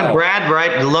 Andrew and Brad,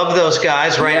 right? Love those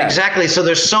guys, right? Yeah. Exactly. So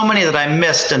there's so many that I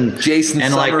missed, and Jason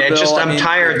and I'm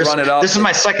tired. This is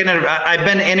my second interview. I've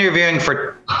been interviewing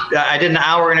I did an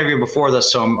hour interview before this,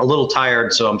 so I'm a little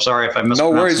tired. So I'm sorry if I missed. No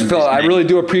worries, Phil. I really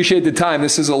do appreciate the time.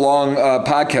 This is a long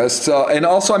podcast. So, and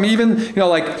also, even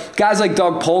guys like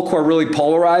Doug Polk who are really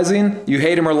polarizing. You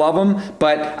hate him or love him,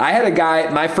 but I had a guy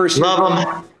my first year.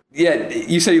 Love him. Yeah,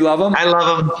 you say you love him? I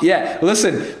love him. Yeah,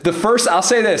 listen, I'll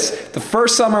say this. The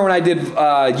first summer when I did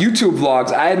YouTube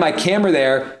vlogs, I had my camera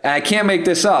there, and I can't make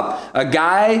this up. A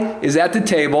guy is at the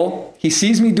table, he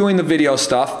sees me doing the video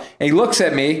stuff, and he looks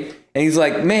at me, and he's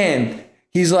like, man,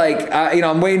 he's like,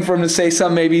 I'm waiting for him to say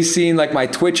something. Maybe he's seen like my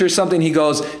Twitch or something. He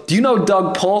goes, do you know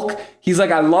Doug Polk? He's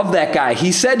like, I love that guy.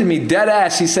 He said to me, dead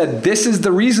ass, he said, this is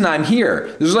the reason I'm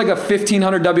here. This was like a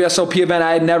 1,500 WSOP event.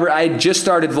 I had just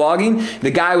started vlogging.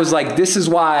 The guy was like, this is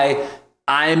why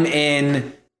I'm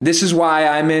at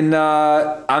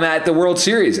the World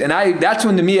Series. And that's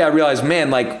when to me, I realized,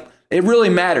 man, it really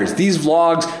matters. These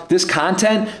vlogs, this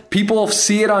content, people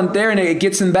see it on there and it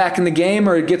gets them back in the game,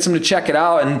 or it gets them to check it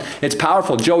out. And it's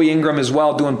powerful. Joey Ingram as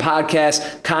well, doing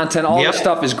podcasts, content, all this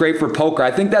stuff is great for poker.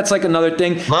 I think that's like another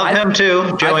thing. Love him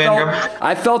too, Joey Ingram.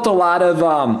 I felt a lot of,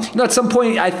 at some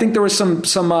point, I think there was some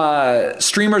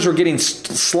streamers were getting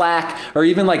slack, or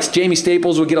even like Jamie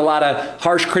Staples would get a lot of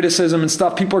harsh criticism and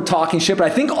stuff. People are talking shit.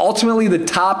 But I think ultimately the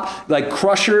top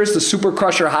crushers, the super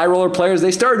crusher high roller players,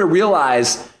 they started to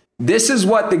realize this is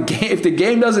what if the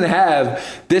game doesn't have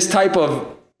this type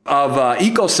of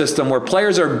ecosystem where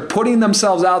players are putting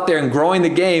themselves out there and growing the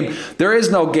game, there is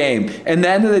no game. And at the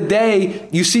end of the day,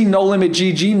 you see No Limit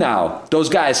GG now. Those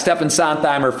guys, Stefan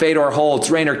Sontheimer, Fedor Holtz,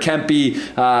 Rainer Kempe,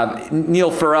 Neil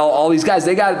Farrell, all these guys,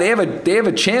 they have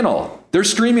a channel. They're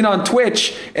streaming on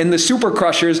Twitch and the Super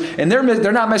Crushers, and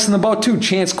they're not missing the boat too.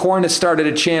 Chance Corn has started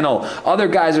a channel. Other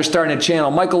guys are starting a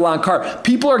channel. Michael Loncar.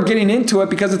 People are getting into it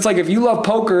because it's like, if you love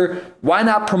poker, why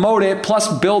not promote it?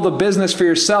 Plus build a business for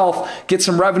yourself, get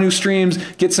some revenue streams,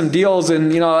 get some deals,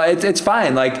 and it's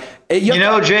fine. Like,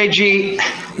 JG,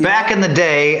 back in the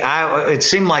day, it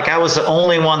seemed like I was the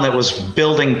only one that was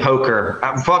building poker.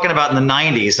 I'm talking about in the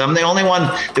 90s. I'm the only one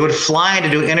that would fly in to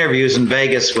do interviews in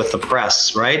Vegas with the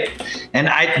press, right? And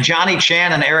Johnny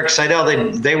Chan and Eric Seidel,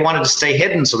 they wanted to stay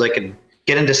hidden so they could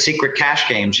get into secret cash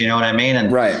games, you know what I mean?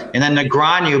 And right. And then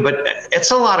Negreanu, but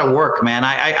it's a lot of work, man.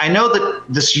 I know that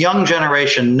this young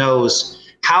generation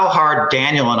knows how hard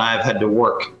Daniel and I have had to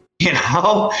work.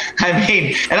 I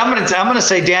mean, and I'm gonna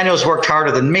say Daniel's worked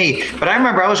harder than me, but I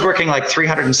remember I was working like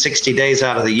 360 days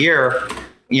out of the year,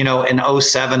 in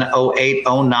 07, 08,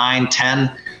 09,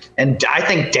 10. And I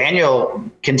think Daniel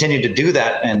continued to do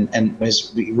that and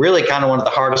was really kind of one of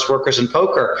the hardest workers in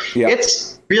poker. Yeah.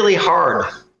 It's really hard.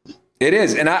 It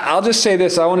is. And I'll just say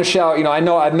this. I want to shout, I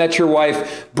know I've met your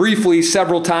wife briefly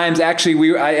several times.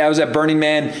 Actually, I was at Burning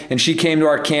Man and she came to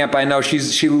our camp. I know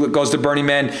she goes to Burning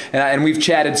Man and we've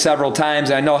chatted several times.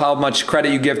 I know how much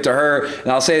credit you give to her.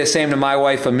 And I'll say the same to my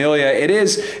wife, Amelia. It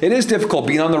is difficult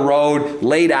being on the road,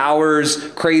 late hours,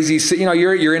 crazy.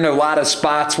 You're in a lot of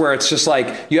spots where it's just like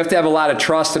you have to have a lot of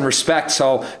trust and respect.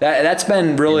 So that's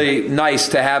been really nice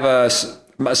to have a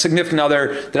significant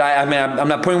other that I'm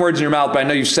not putting words in your mouth, but I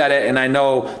know you said it and I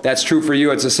know that's true for you.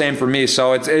 It's the same for me.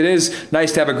 So it is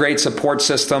nice to have a great support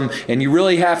system, and you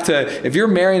really have to, if you're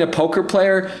marrying a poker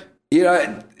player, it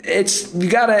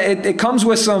comes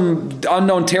with some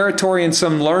unknown territory and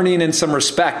some learning and some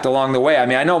respect along the way. I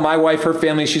mean, I know my wife, her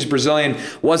family, she's Brazilian,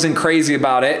 wasn't crazy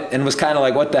about it and was kind of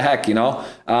like, what the heck,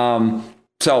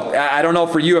 So I don't know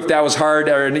for you if that was hard,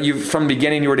 or you from the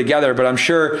beginning you were together, but I'm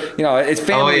sure, it's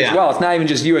family as well. It's not even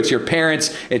just you, it's your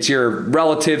parents, it's your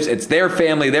relatives, it's their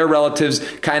family, their relatives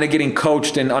kind of getting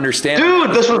coached and understanding.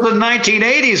 Dude, this was the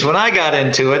 1980s when I got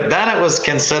into it. Then it was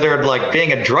considered like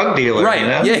being a drug dealer.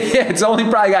 Right. Yeah. It's only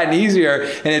probably gotten easier,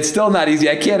 and it's still not easy.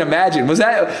 I can't imagine. Was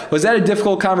that a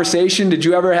difficult conversation? Did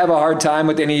you ever have a hard time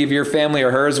with any of your family or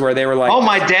hers where they were like, oh,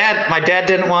 my dad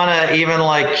didn't want to even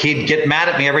he'd get mad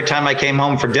at me every time I came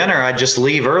home for dinner. I'd just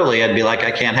leave early. I'd be like,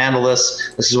 I can't handle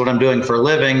this. This is what I'm doing for a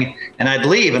living. And I'd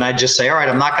leave and I'd just say, all right,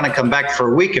 I'm not going to come back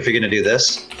for a week if you're going to do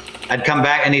this. I'd come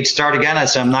back and he'd start again. I'd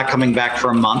say, I'm not coming back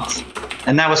for a month.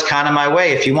 And that was kind of my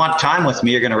way. If you want time with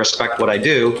me, you're going to respect what I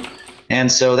do.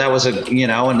 And so that was and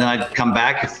then I'd come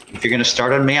back. If you're going to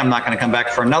start on me, I'm not going to come back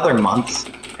for another month.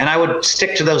 And I would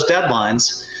stick to those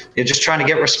deadlines. You're just trying to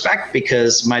get respect,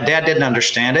 because my dad didn't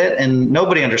understand it and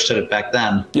nobody understood it back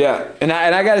then. Yeah. And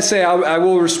I got to say, I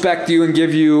will respect you and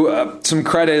give you some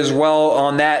credit as well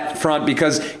on that front,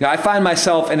 because I find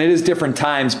myself, and it is different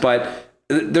times, but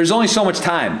there's only so much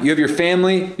time. You have your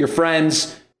family, your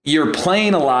friends, you're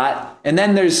playing a lot, and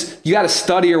then you got to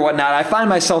study or whatnot. I find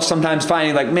myself sometimes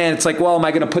finding it's like, well, am I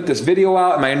going to put this video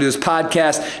out? Am I going to do this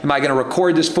podcast? Am I going to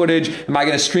record this footage? Am I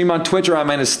going to stream on Twitch, or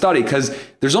am I going to study? Because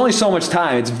there's only so much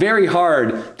time. It's very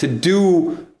hard to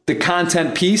do the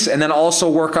content piece and then also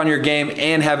work on your game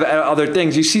and have other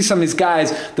things. You see some of these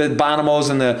guys, the Bonimos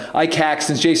and the Ike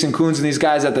Haxtons, Jason Koons, and these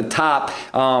guys at the top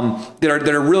that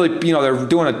are really, they're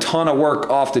doing a ton of work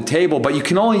off the table, but you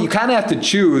kind of have to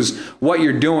choose what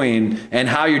you're doing and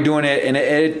how you're doing it. And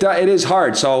it is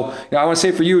hard. So I want to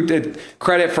say for you,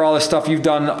 credit for all the stuff you've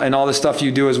done and all the stuff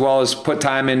you do, as well as put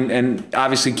time in and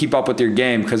obviously keep up with your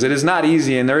game, because it is not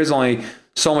easy and there is only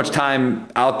so much time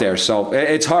out there. So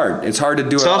it's hard. It's hard to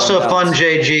do. It's also fun,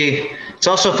 JG. It's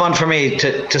also fun for me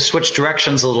to switch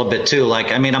directions a little bit too.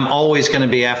 I'm always going to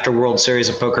be after World Series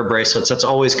of Poker bracelets. That's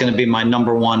always going to be my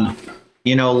number one,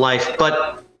 life.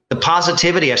 But the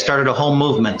positivity, I started a whole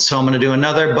movement. So I'm going to do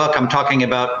another book. I'm talking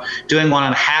about doing one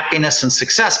on happiness and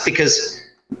success, because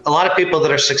a lot of people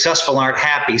that are successful aren't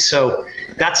happy. So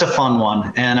that's a fun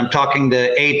one. And I'm talking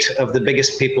to 8 of the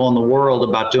biggest people in the world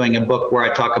about doing a book where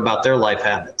I talk about their life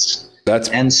habits. That's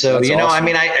awesome.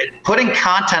 Putting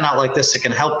content out like this that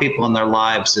can help people in their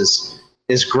lives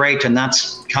is great. And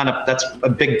that's a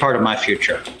big part of my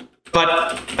future.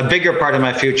 But a bigger part of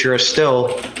my future is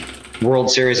still World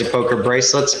Series of Poker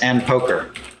bracelets and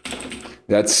poker.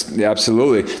 That's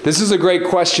absolutely. This is a great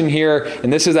question here,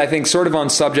 and this is, I think, sort of on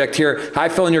subject here. Hi,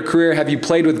 Phil, in your career, have you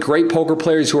played with great poker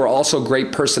players who are also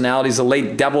great personalities? The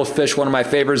late Devilfish, one of my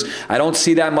favorites. I don't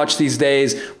see that much these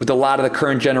days with a lot of the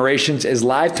current generations. Is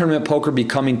live tournament poker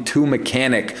becoming too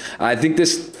mechanic? I think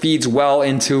this feeds well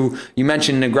into, you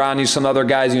mentioned Negreanu, some other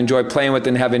guys you enjoy playing with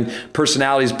and having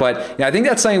personalities, but I think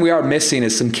that's something we are missing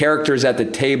is some characters at the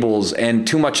tables and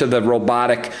too much of the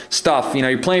robotic stuff.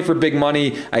 You're playing for big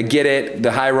money. I get it.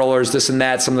 The high rollers, this and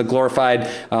that, some of the glorified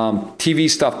TV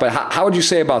stuff. But how would you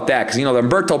say about that? Because, the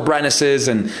Umberto Brennises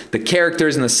and the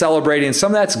characters and the celebrating,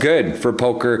 some of that's good for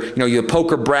poker. You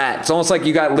poker brat. It's almost like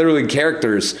you got literally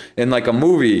characters in like a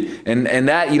movie. And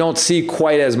that you don't see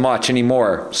quite as much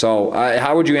anymore. So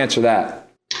how would you answer that?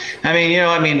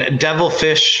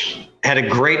 Devilfish had a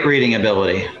great reading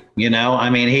ability. He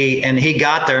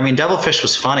got there. Devilfish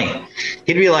was funny.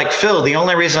 He'd be like, Phil, the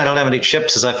only reason I don't have any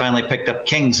chips is I finally picked up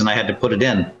kings and I had to put it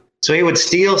in. So he would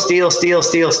steal.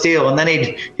 And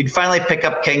then he'd finally pick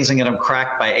up kings and get them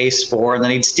cracked by ace 4. And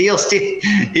then he'd steal.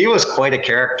 He was quite a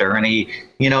character. And he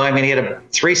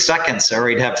had 3 seconds or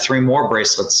he'd have 3 more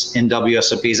bracelets in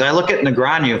WSOPs. I look at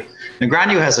Negreanu.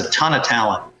 Negreanu has a ton of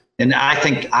talent. And I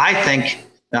think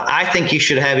he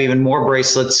should have even more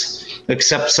bracelets,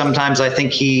 except sometimes I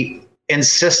think he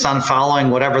insists on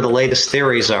following whatever the latest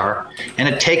theories are, and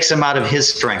it takes him out of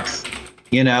his strength,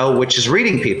 which is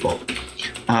reading people.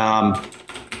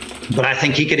 But I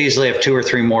think he could easily have 2 or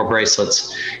 3 more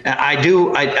bracelets. I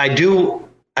do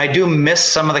miss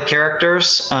some of the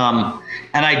characters,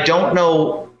 and I don't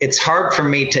know. It's hard for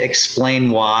me to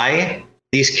explain why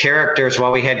these characters, why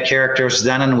we had characters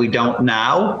then and we don't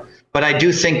now. But I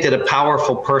do think that a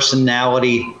powerful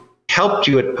personality helped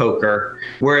you at poker,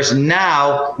 whereas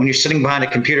now when you're sitting behind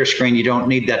a computer screen, you don't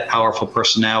need that powerful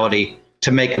personality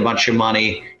to make a bunch of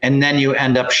money, and then you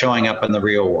end up showing up in the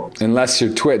real world. Unless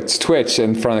you're Twitch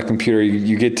in front of the computer,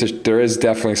 you get to. There is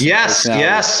definitely some yes.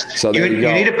 So you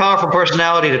need a powerful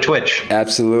personality to Twitch.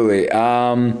 Absolutely.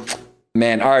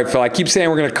 Man, all right, Phil. I keep saying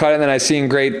we're going to cut it, and then I seen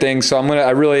great things, so I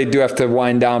really do have to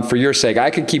wind down for your sake. I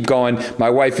could keep going. My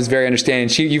wife is very understanding.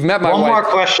 You've met my wife. One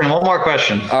more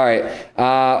question. All right.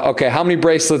 Okay. How many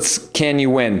bracelets can you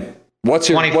win? What's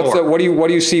 24. What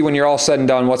do you see when you're all said and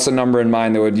done? What's the number in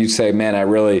mind that would you say, man, I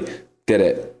really did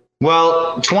it?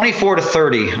 Well, 24 to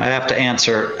 30, I have to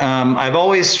answer. I've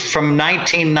always, from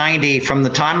 1990, from the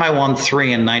time I won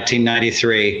 3 in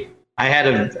 1993. I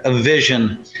had a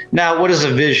vision. Now, what does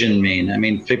a vision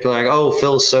mean? People are like, oh,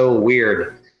 Phil's so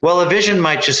weird. Well, a vision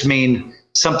might just mean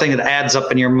something that adds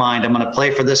up in your mind. I'm going to play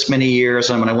for this many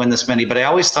years. I'm going to win this many. But I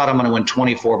always thought I'm going to win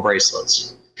 24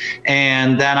 bracelets.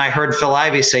 And then I heard Phil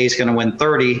Ivey say he's going to win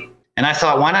 30. And I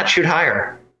thought, why not shoot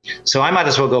higher? So I might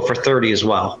as well go for 30 as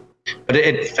well. But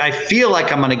I feel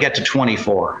like I'm going to get to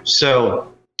 24.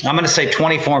 So I'm going to say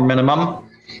 24 minimum.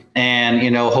 And,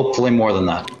 hopefully more than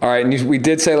that. All right. And we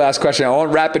did say last question. I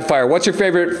want rapid fire. What's your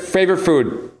favorite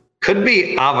food? Could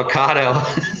be avocado.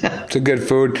 It's a good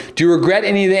food. Do you regret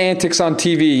any of the antics on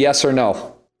TV? Yes or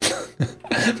no?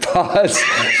 Pause.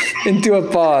 Into a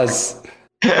pause.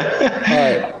 All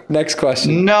right. Next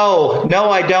question. No,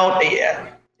 I don't.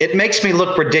 It makes me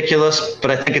look ridiculous,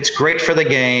 but I think it's great for the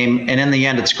game. And in the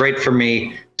end, it's great for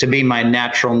me to be my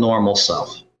natural, normal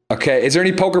self. Okay. Is there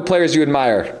any poker players you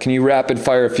admire? Can you rapid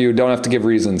fire a few? Don't have to give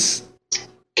reasons.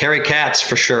 Kerry Katz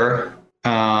for sure.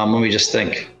 Let me just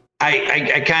think.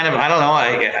 I kind of, I don't know.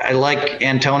 I like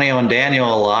Antonio and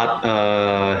Daniel a lot.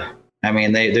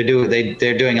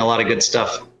 They're doing a lot of good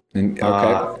stuff in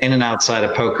and outside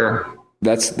of poker.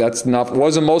 That's enough. What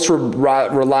was the most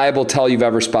reliable tell you've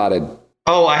ever spotted?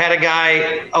 Oh, I had a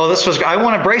guy. I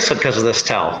won a bracelet because of this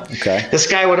tell. Okay. This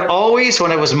guy would always,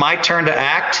 when it was my turn to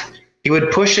act, he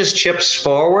would push his chips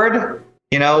forward,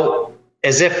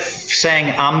 as if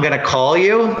saying, I'm going to call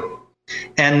you.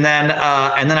 And then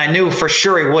I knew for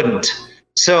sure he wouldn't.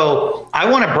 So I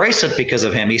won a bracelet because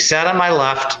of him. He sat on my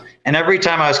left, and every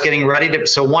time I was getting ready to,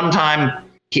 so one time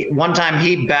he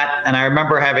bet, and I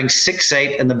remember having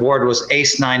 6-8 and the board was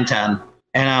ace 9-10.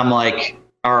 And I'm like,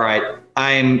 all right,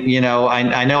 I know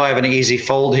I have an easy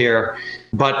fold here,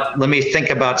 but let me think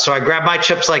about, so I grabbed my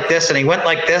chips like this, and he went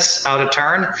like this out of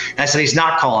turn. And I said, he's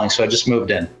not calling. So I just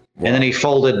moved in. Wow. And then he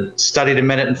folded, studied a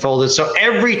minute and folded. So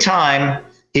every time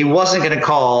he wasn't going to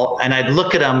call, and I'd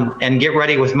look at him and get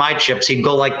ready with my chips, he'd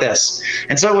go like this.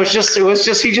 And so it was just,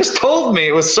 he just told me.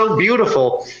 It was so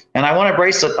beautiful. And I won a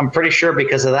bracelet, I'm pretty sure,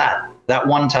 because of that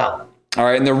one tell. All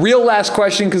right, and the real last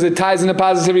question, because it ties into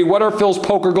positivity, what are Phil's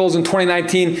poker goals in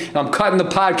 2019? And I'm cutting the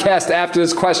podcast after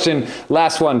this question.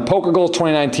 Last one, poker goals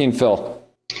 2019, Phil.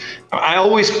 I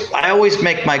always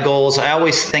make my goals. I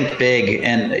always think big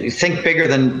and think bigger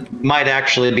than might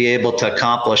actually be able to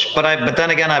accomplish. But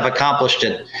then again, I've accomplished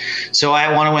it. So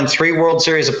I want to win 3 World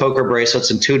Series of Poker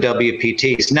bracelets and 2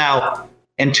 WPTs. Now,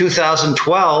 in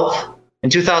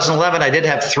 2011, I did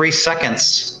have 3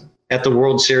 seconds at the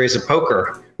World Series of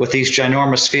Poker with these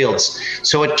ginormous fields.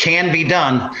 So it can be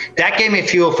done. That gave me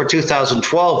fuel for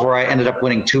 2012, where I ended up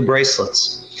winning 2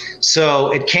 bracelets.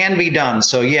 So it can be done.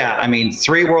 So yeah, I mean,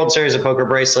 3 World Series of Poker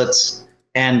bracelets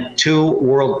and 2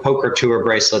 World Poker Tour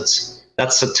bracelets.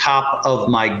 That's the top of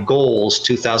my goals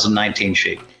 2019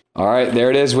 sheet. All right, there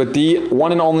it is with the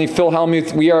one and only Phil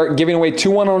Hellmuth. We are giving away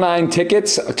 2 109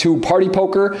 tickets to Party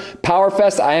Poker Power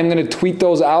Fest. I am going to tweet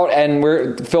those out, and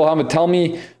Phil Hellmuth, tell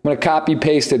me, I'm going to copy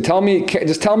paste it.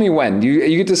 Just tell me when.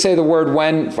 You get to say the word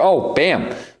when. Oh,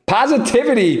 bam.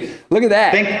 Positivity. Look at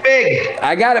that. Think big.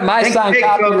 I got it. My sign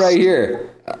copy right here.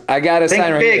 I got a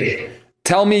sign right here.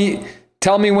 Tell me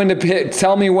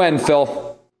when, Phil.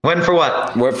 When for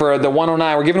what? For the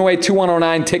 109. We're giving away 2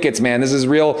 109 tickets, man. This is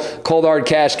real cold hard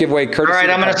cash giveaway. Courtesy. All right,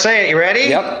 I'm going to say it. You ready?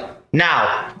 Yep.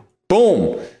 Now.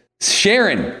 Boom.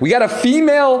 Sharon. We got a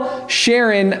female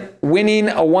Sharon winning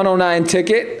a 109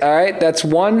 ticket. All right, that's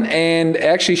 1. And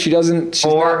actually, she's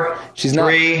 4, she's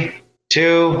 3,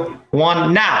 2,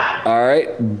 1, now. All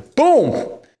right.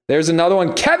 Boom. There's another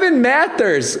one. Kevin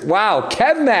Mathers. Wow.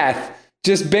 Kev Math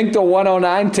just binked a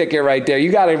 109 ticket right there.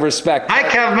 You got to respect that. Hi,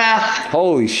 Kev Math.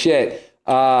 Holy shit.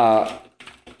 Kev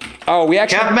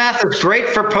Math is great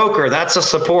for poker. That's a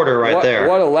supporter there.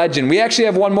 What a legend. We actually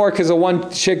have one more because the one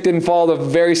chick didn't follow the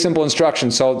very simple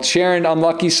instructions. So Sharon,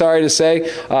 unlucky, sorry to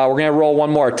say. We're going to roll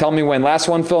one more. Tell me when. Last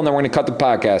one, Phil, and then we're going to cut the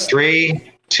podcast. 3,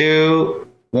 2,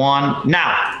 1,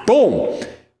 now. Boom.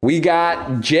 We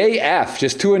got JF,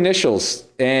 just 2 initials,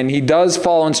 and he does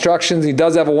follow instructions. He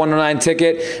does have a 109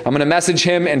 ticket. I'm going to message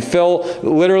him, and Phil,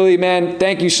 literally, man,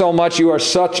 thank you so much. You are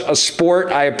such a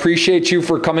sport. I appreciate you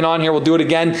for coming on here. We'll do it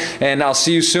again, and I'll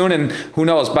see you soon, and who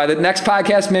knows, by the next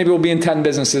podcast, maybe we'll be in 10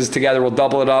 businesses together. We'll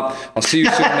double it up. I'll see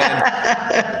you soon,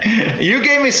 man. You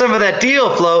gave me some of that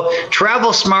deal, Flo.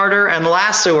 Travel smarter and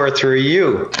lassoer through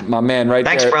you. My man, right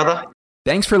Thanks, there. Thanks, brother.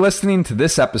 Thanks for listening to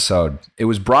this episode. It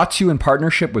was brought to you in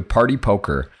partnership with Party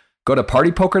Poker. Go to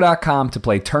partypoker.com to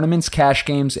play tournaments, cash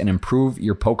games, and improve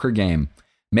your poker game.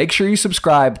 Make sure you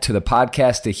subscribe to the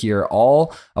podcast to hear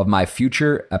all of my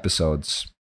future episodes.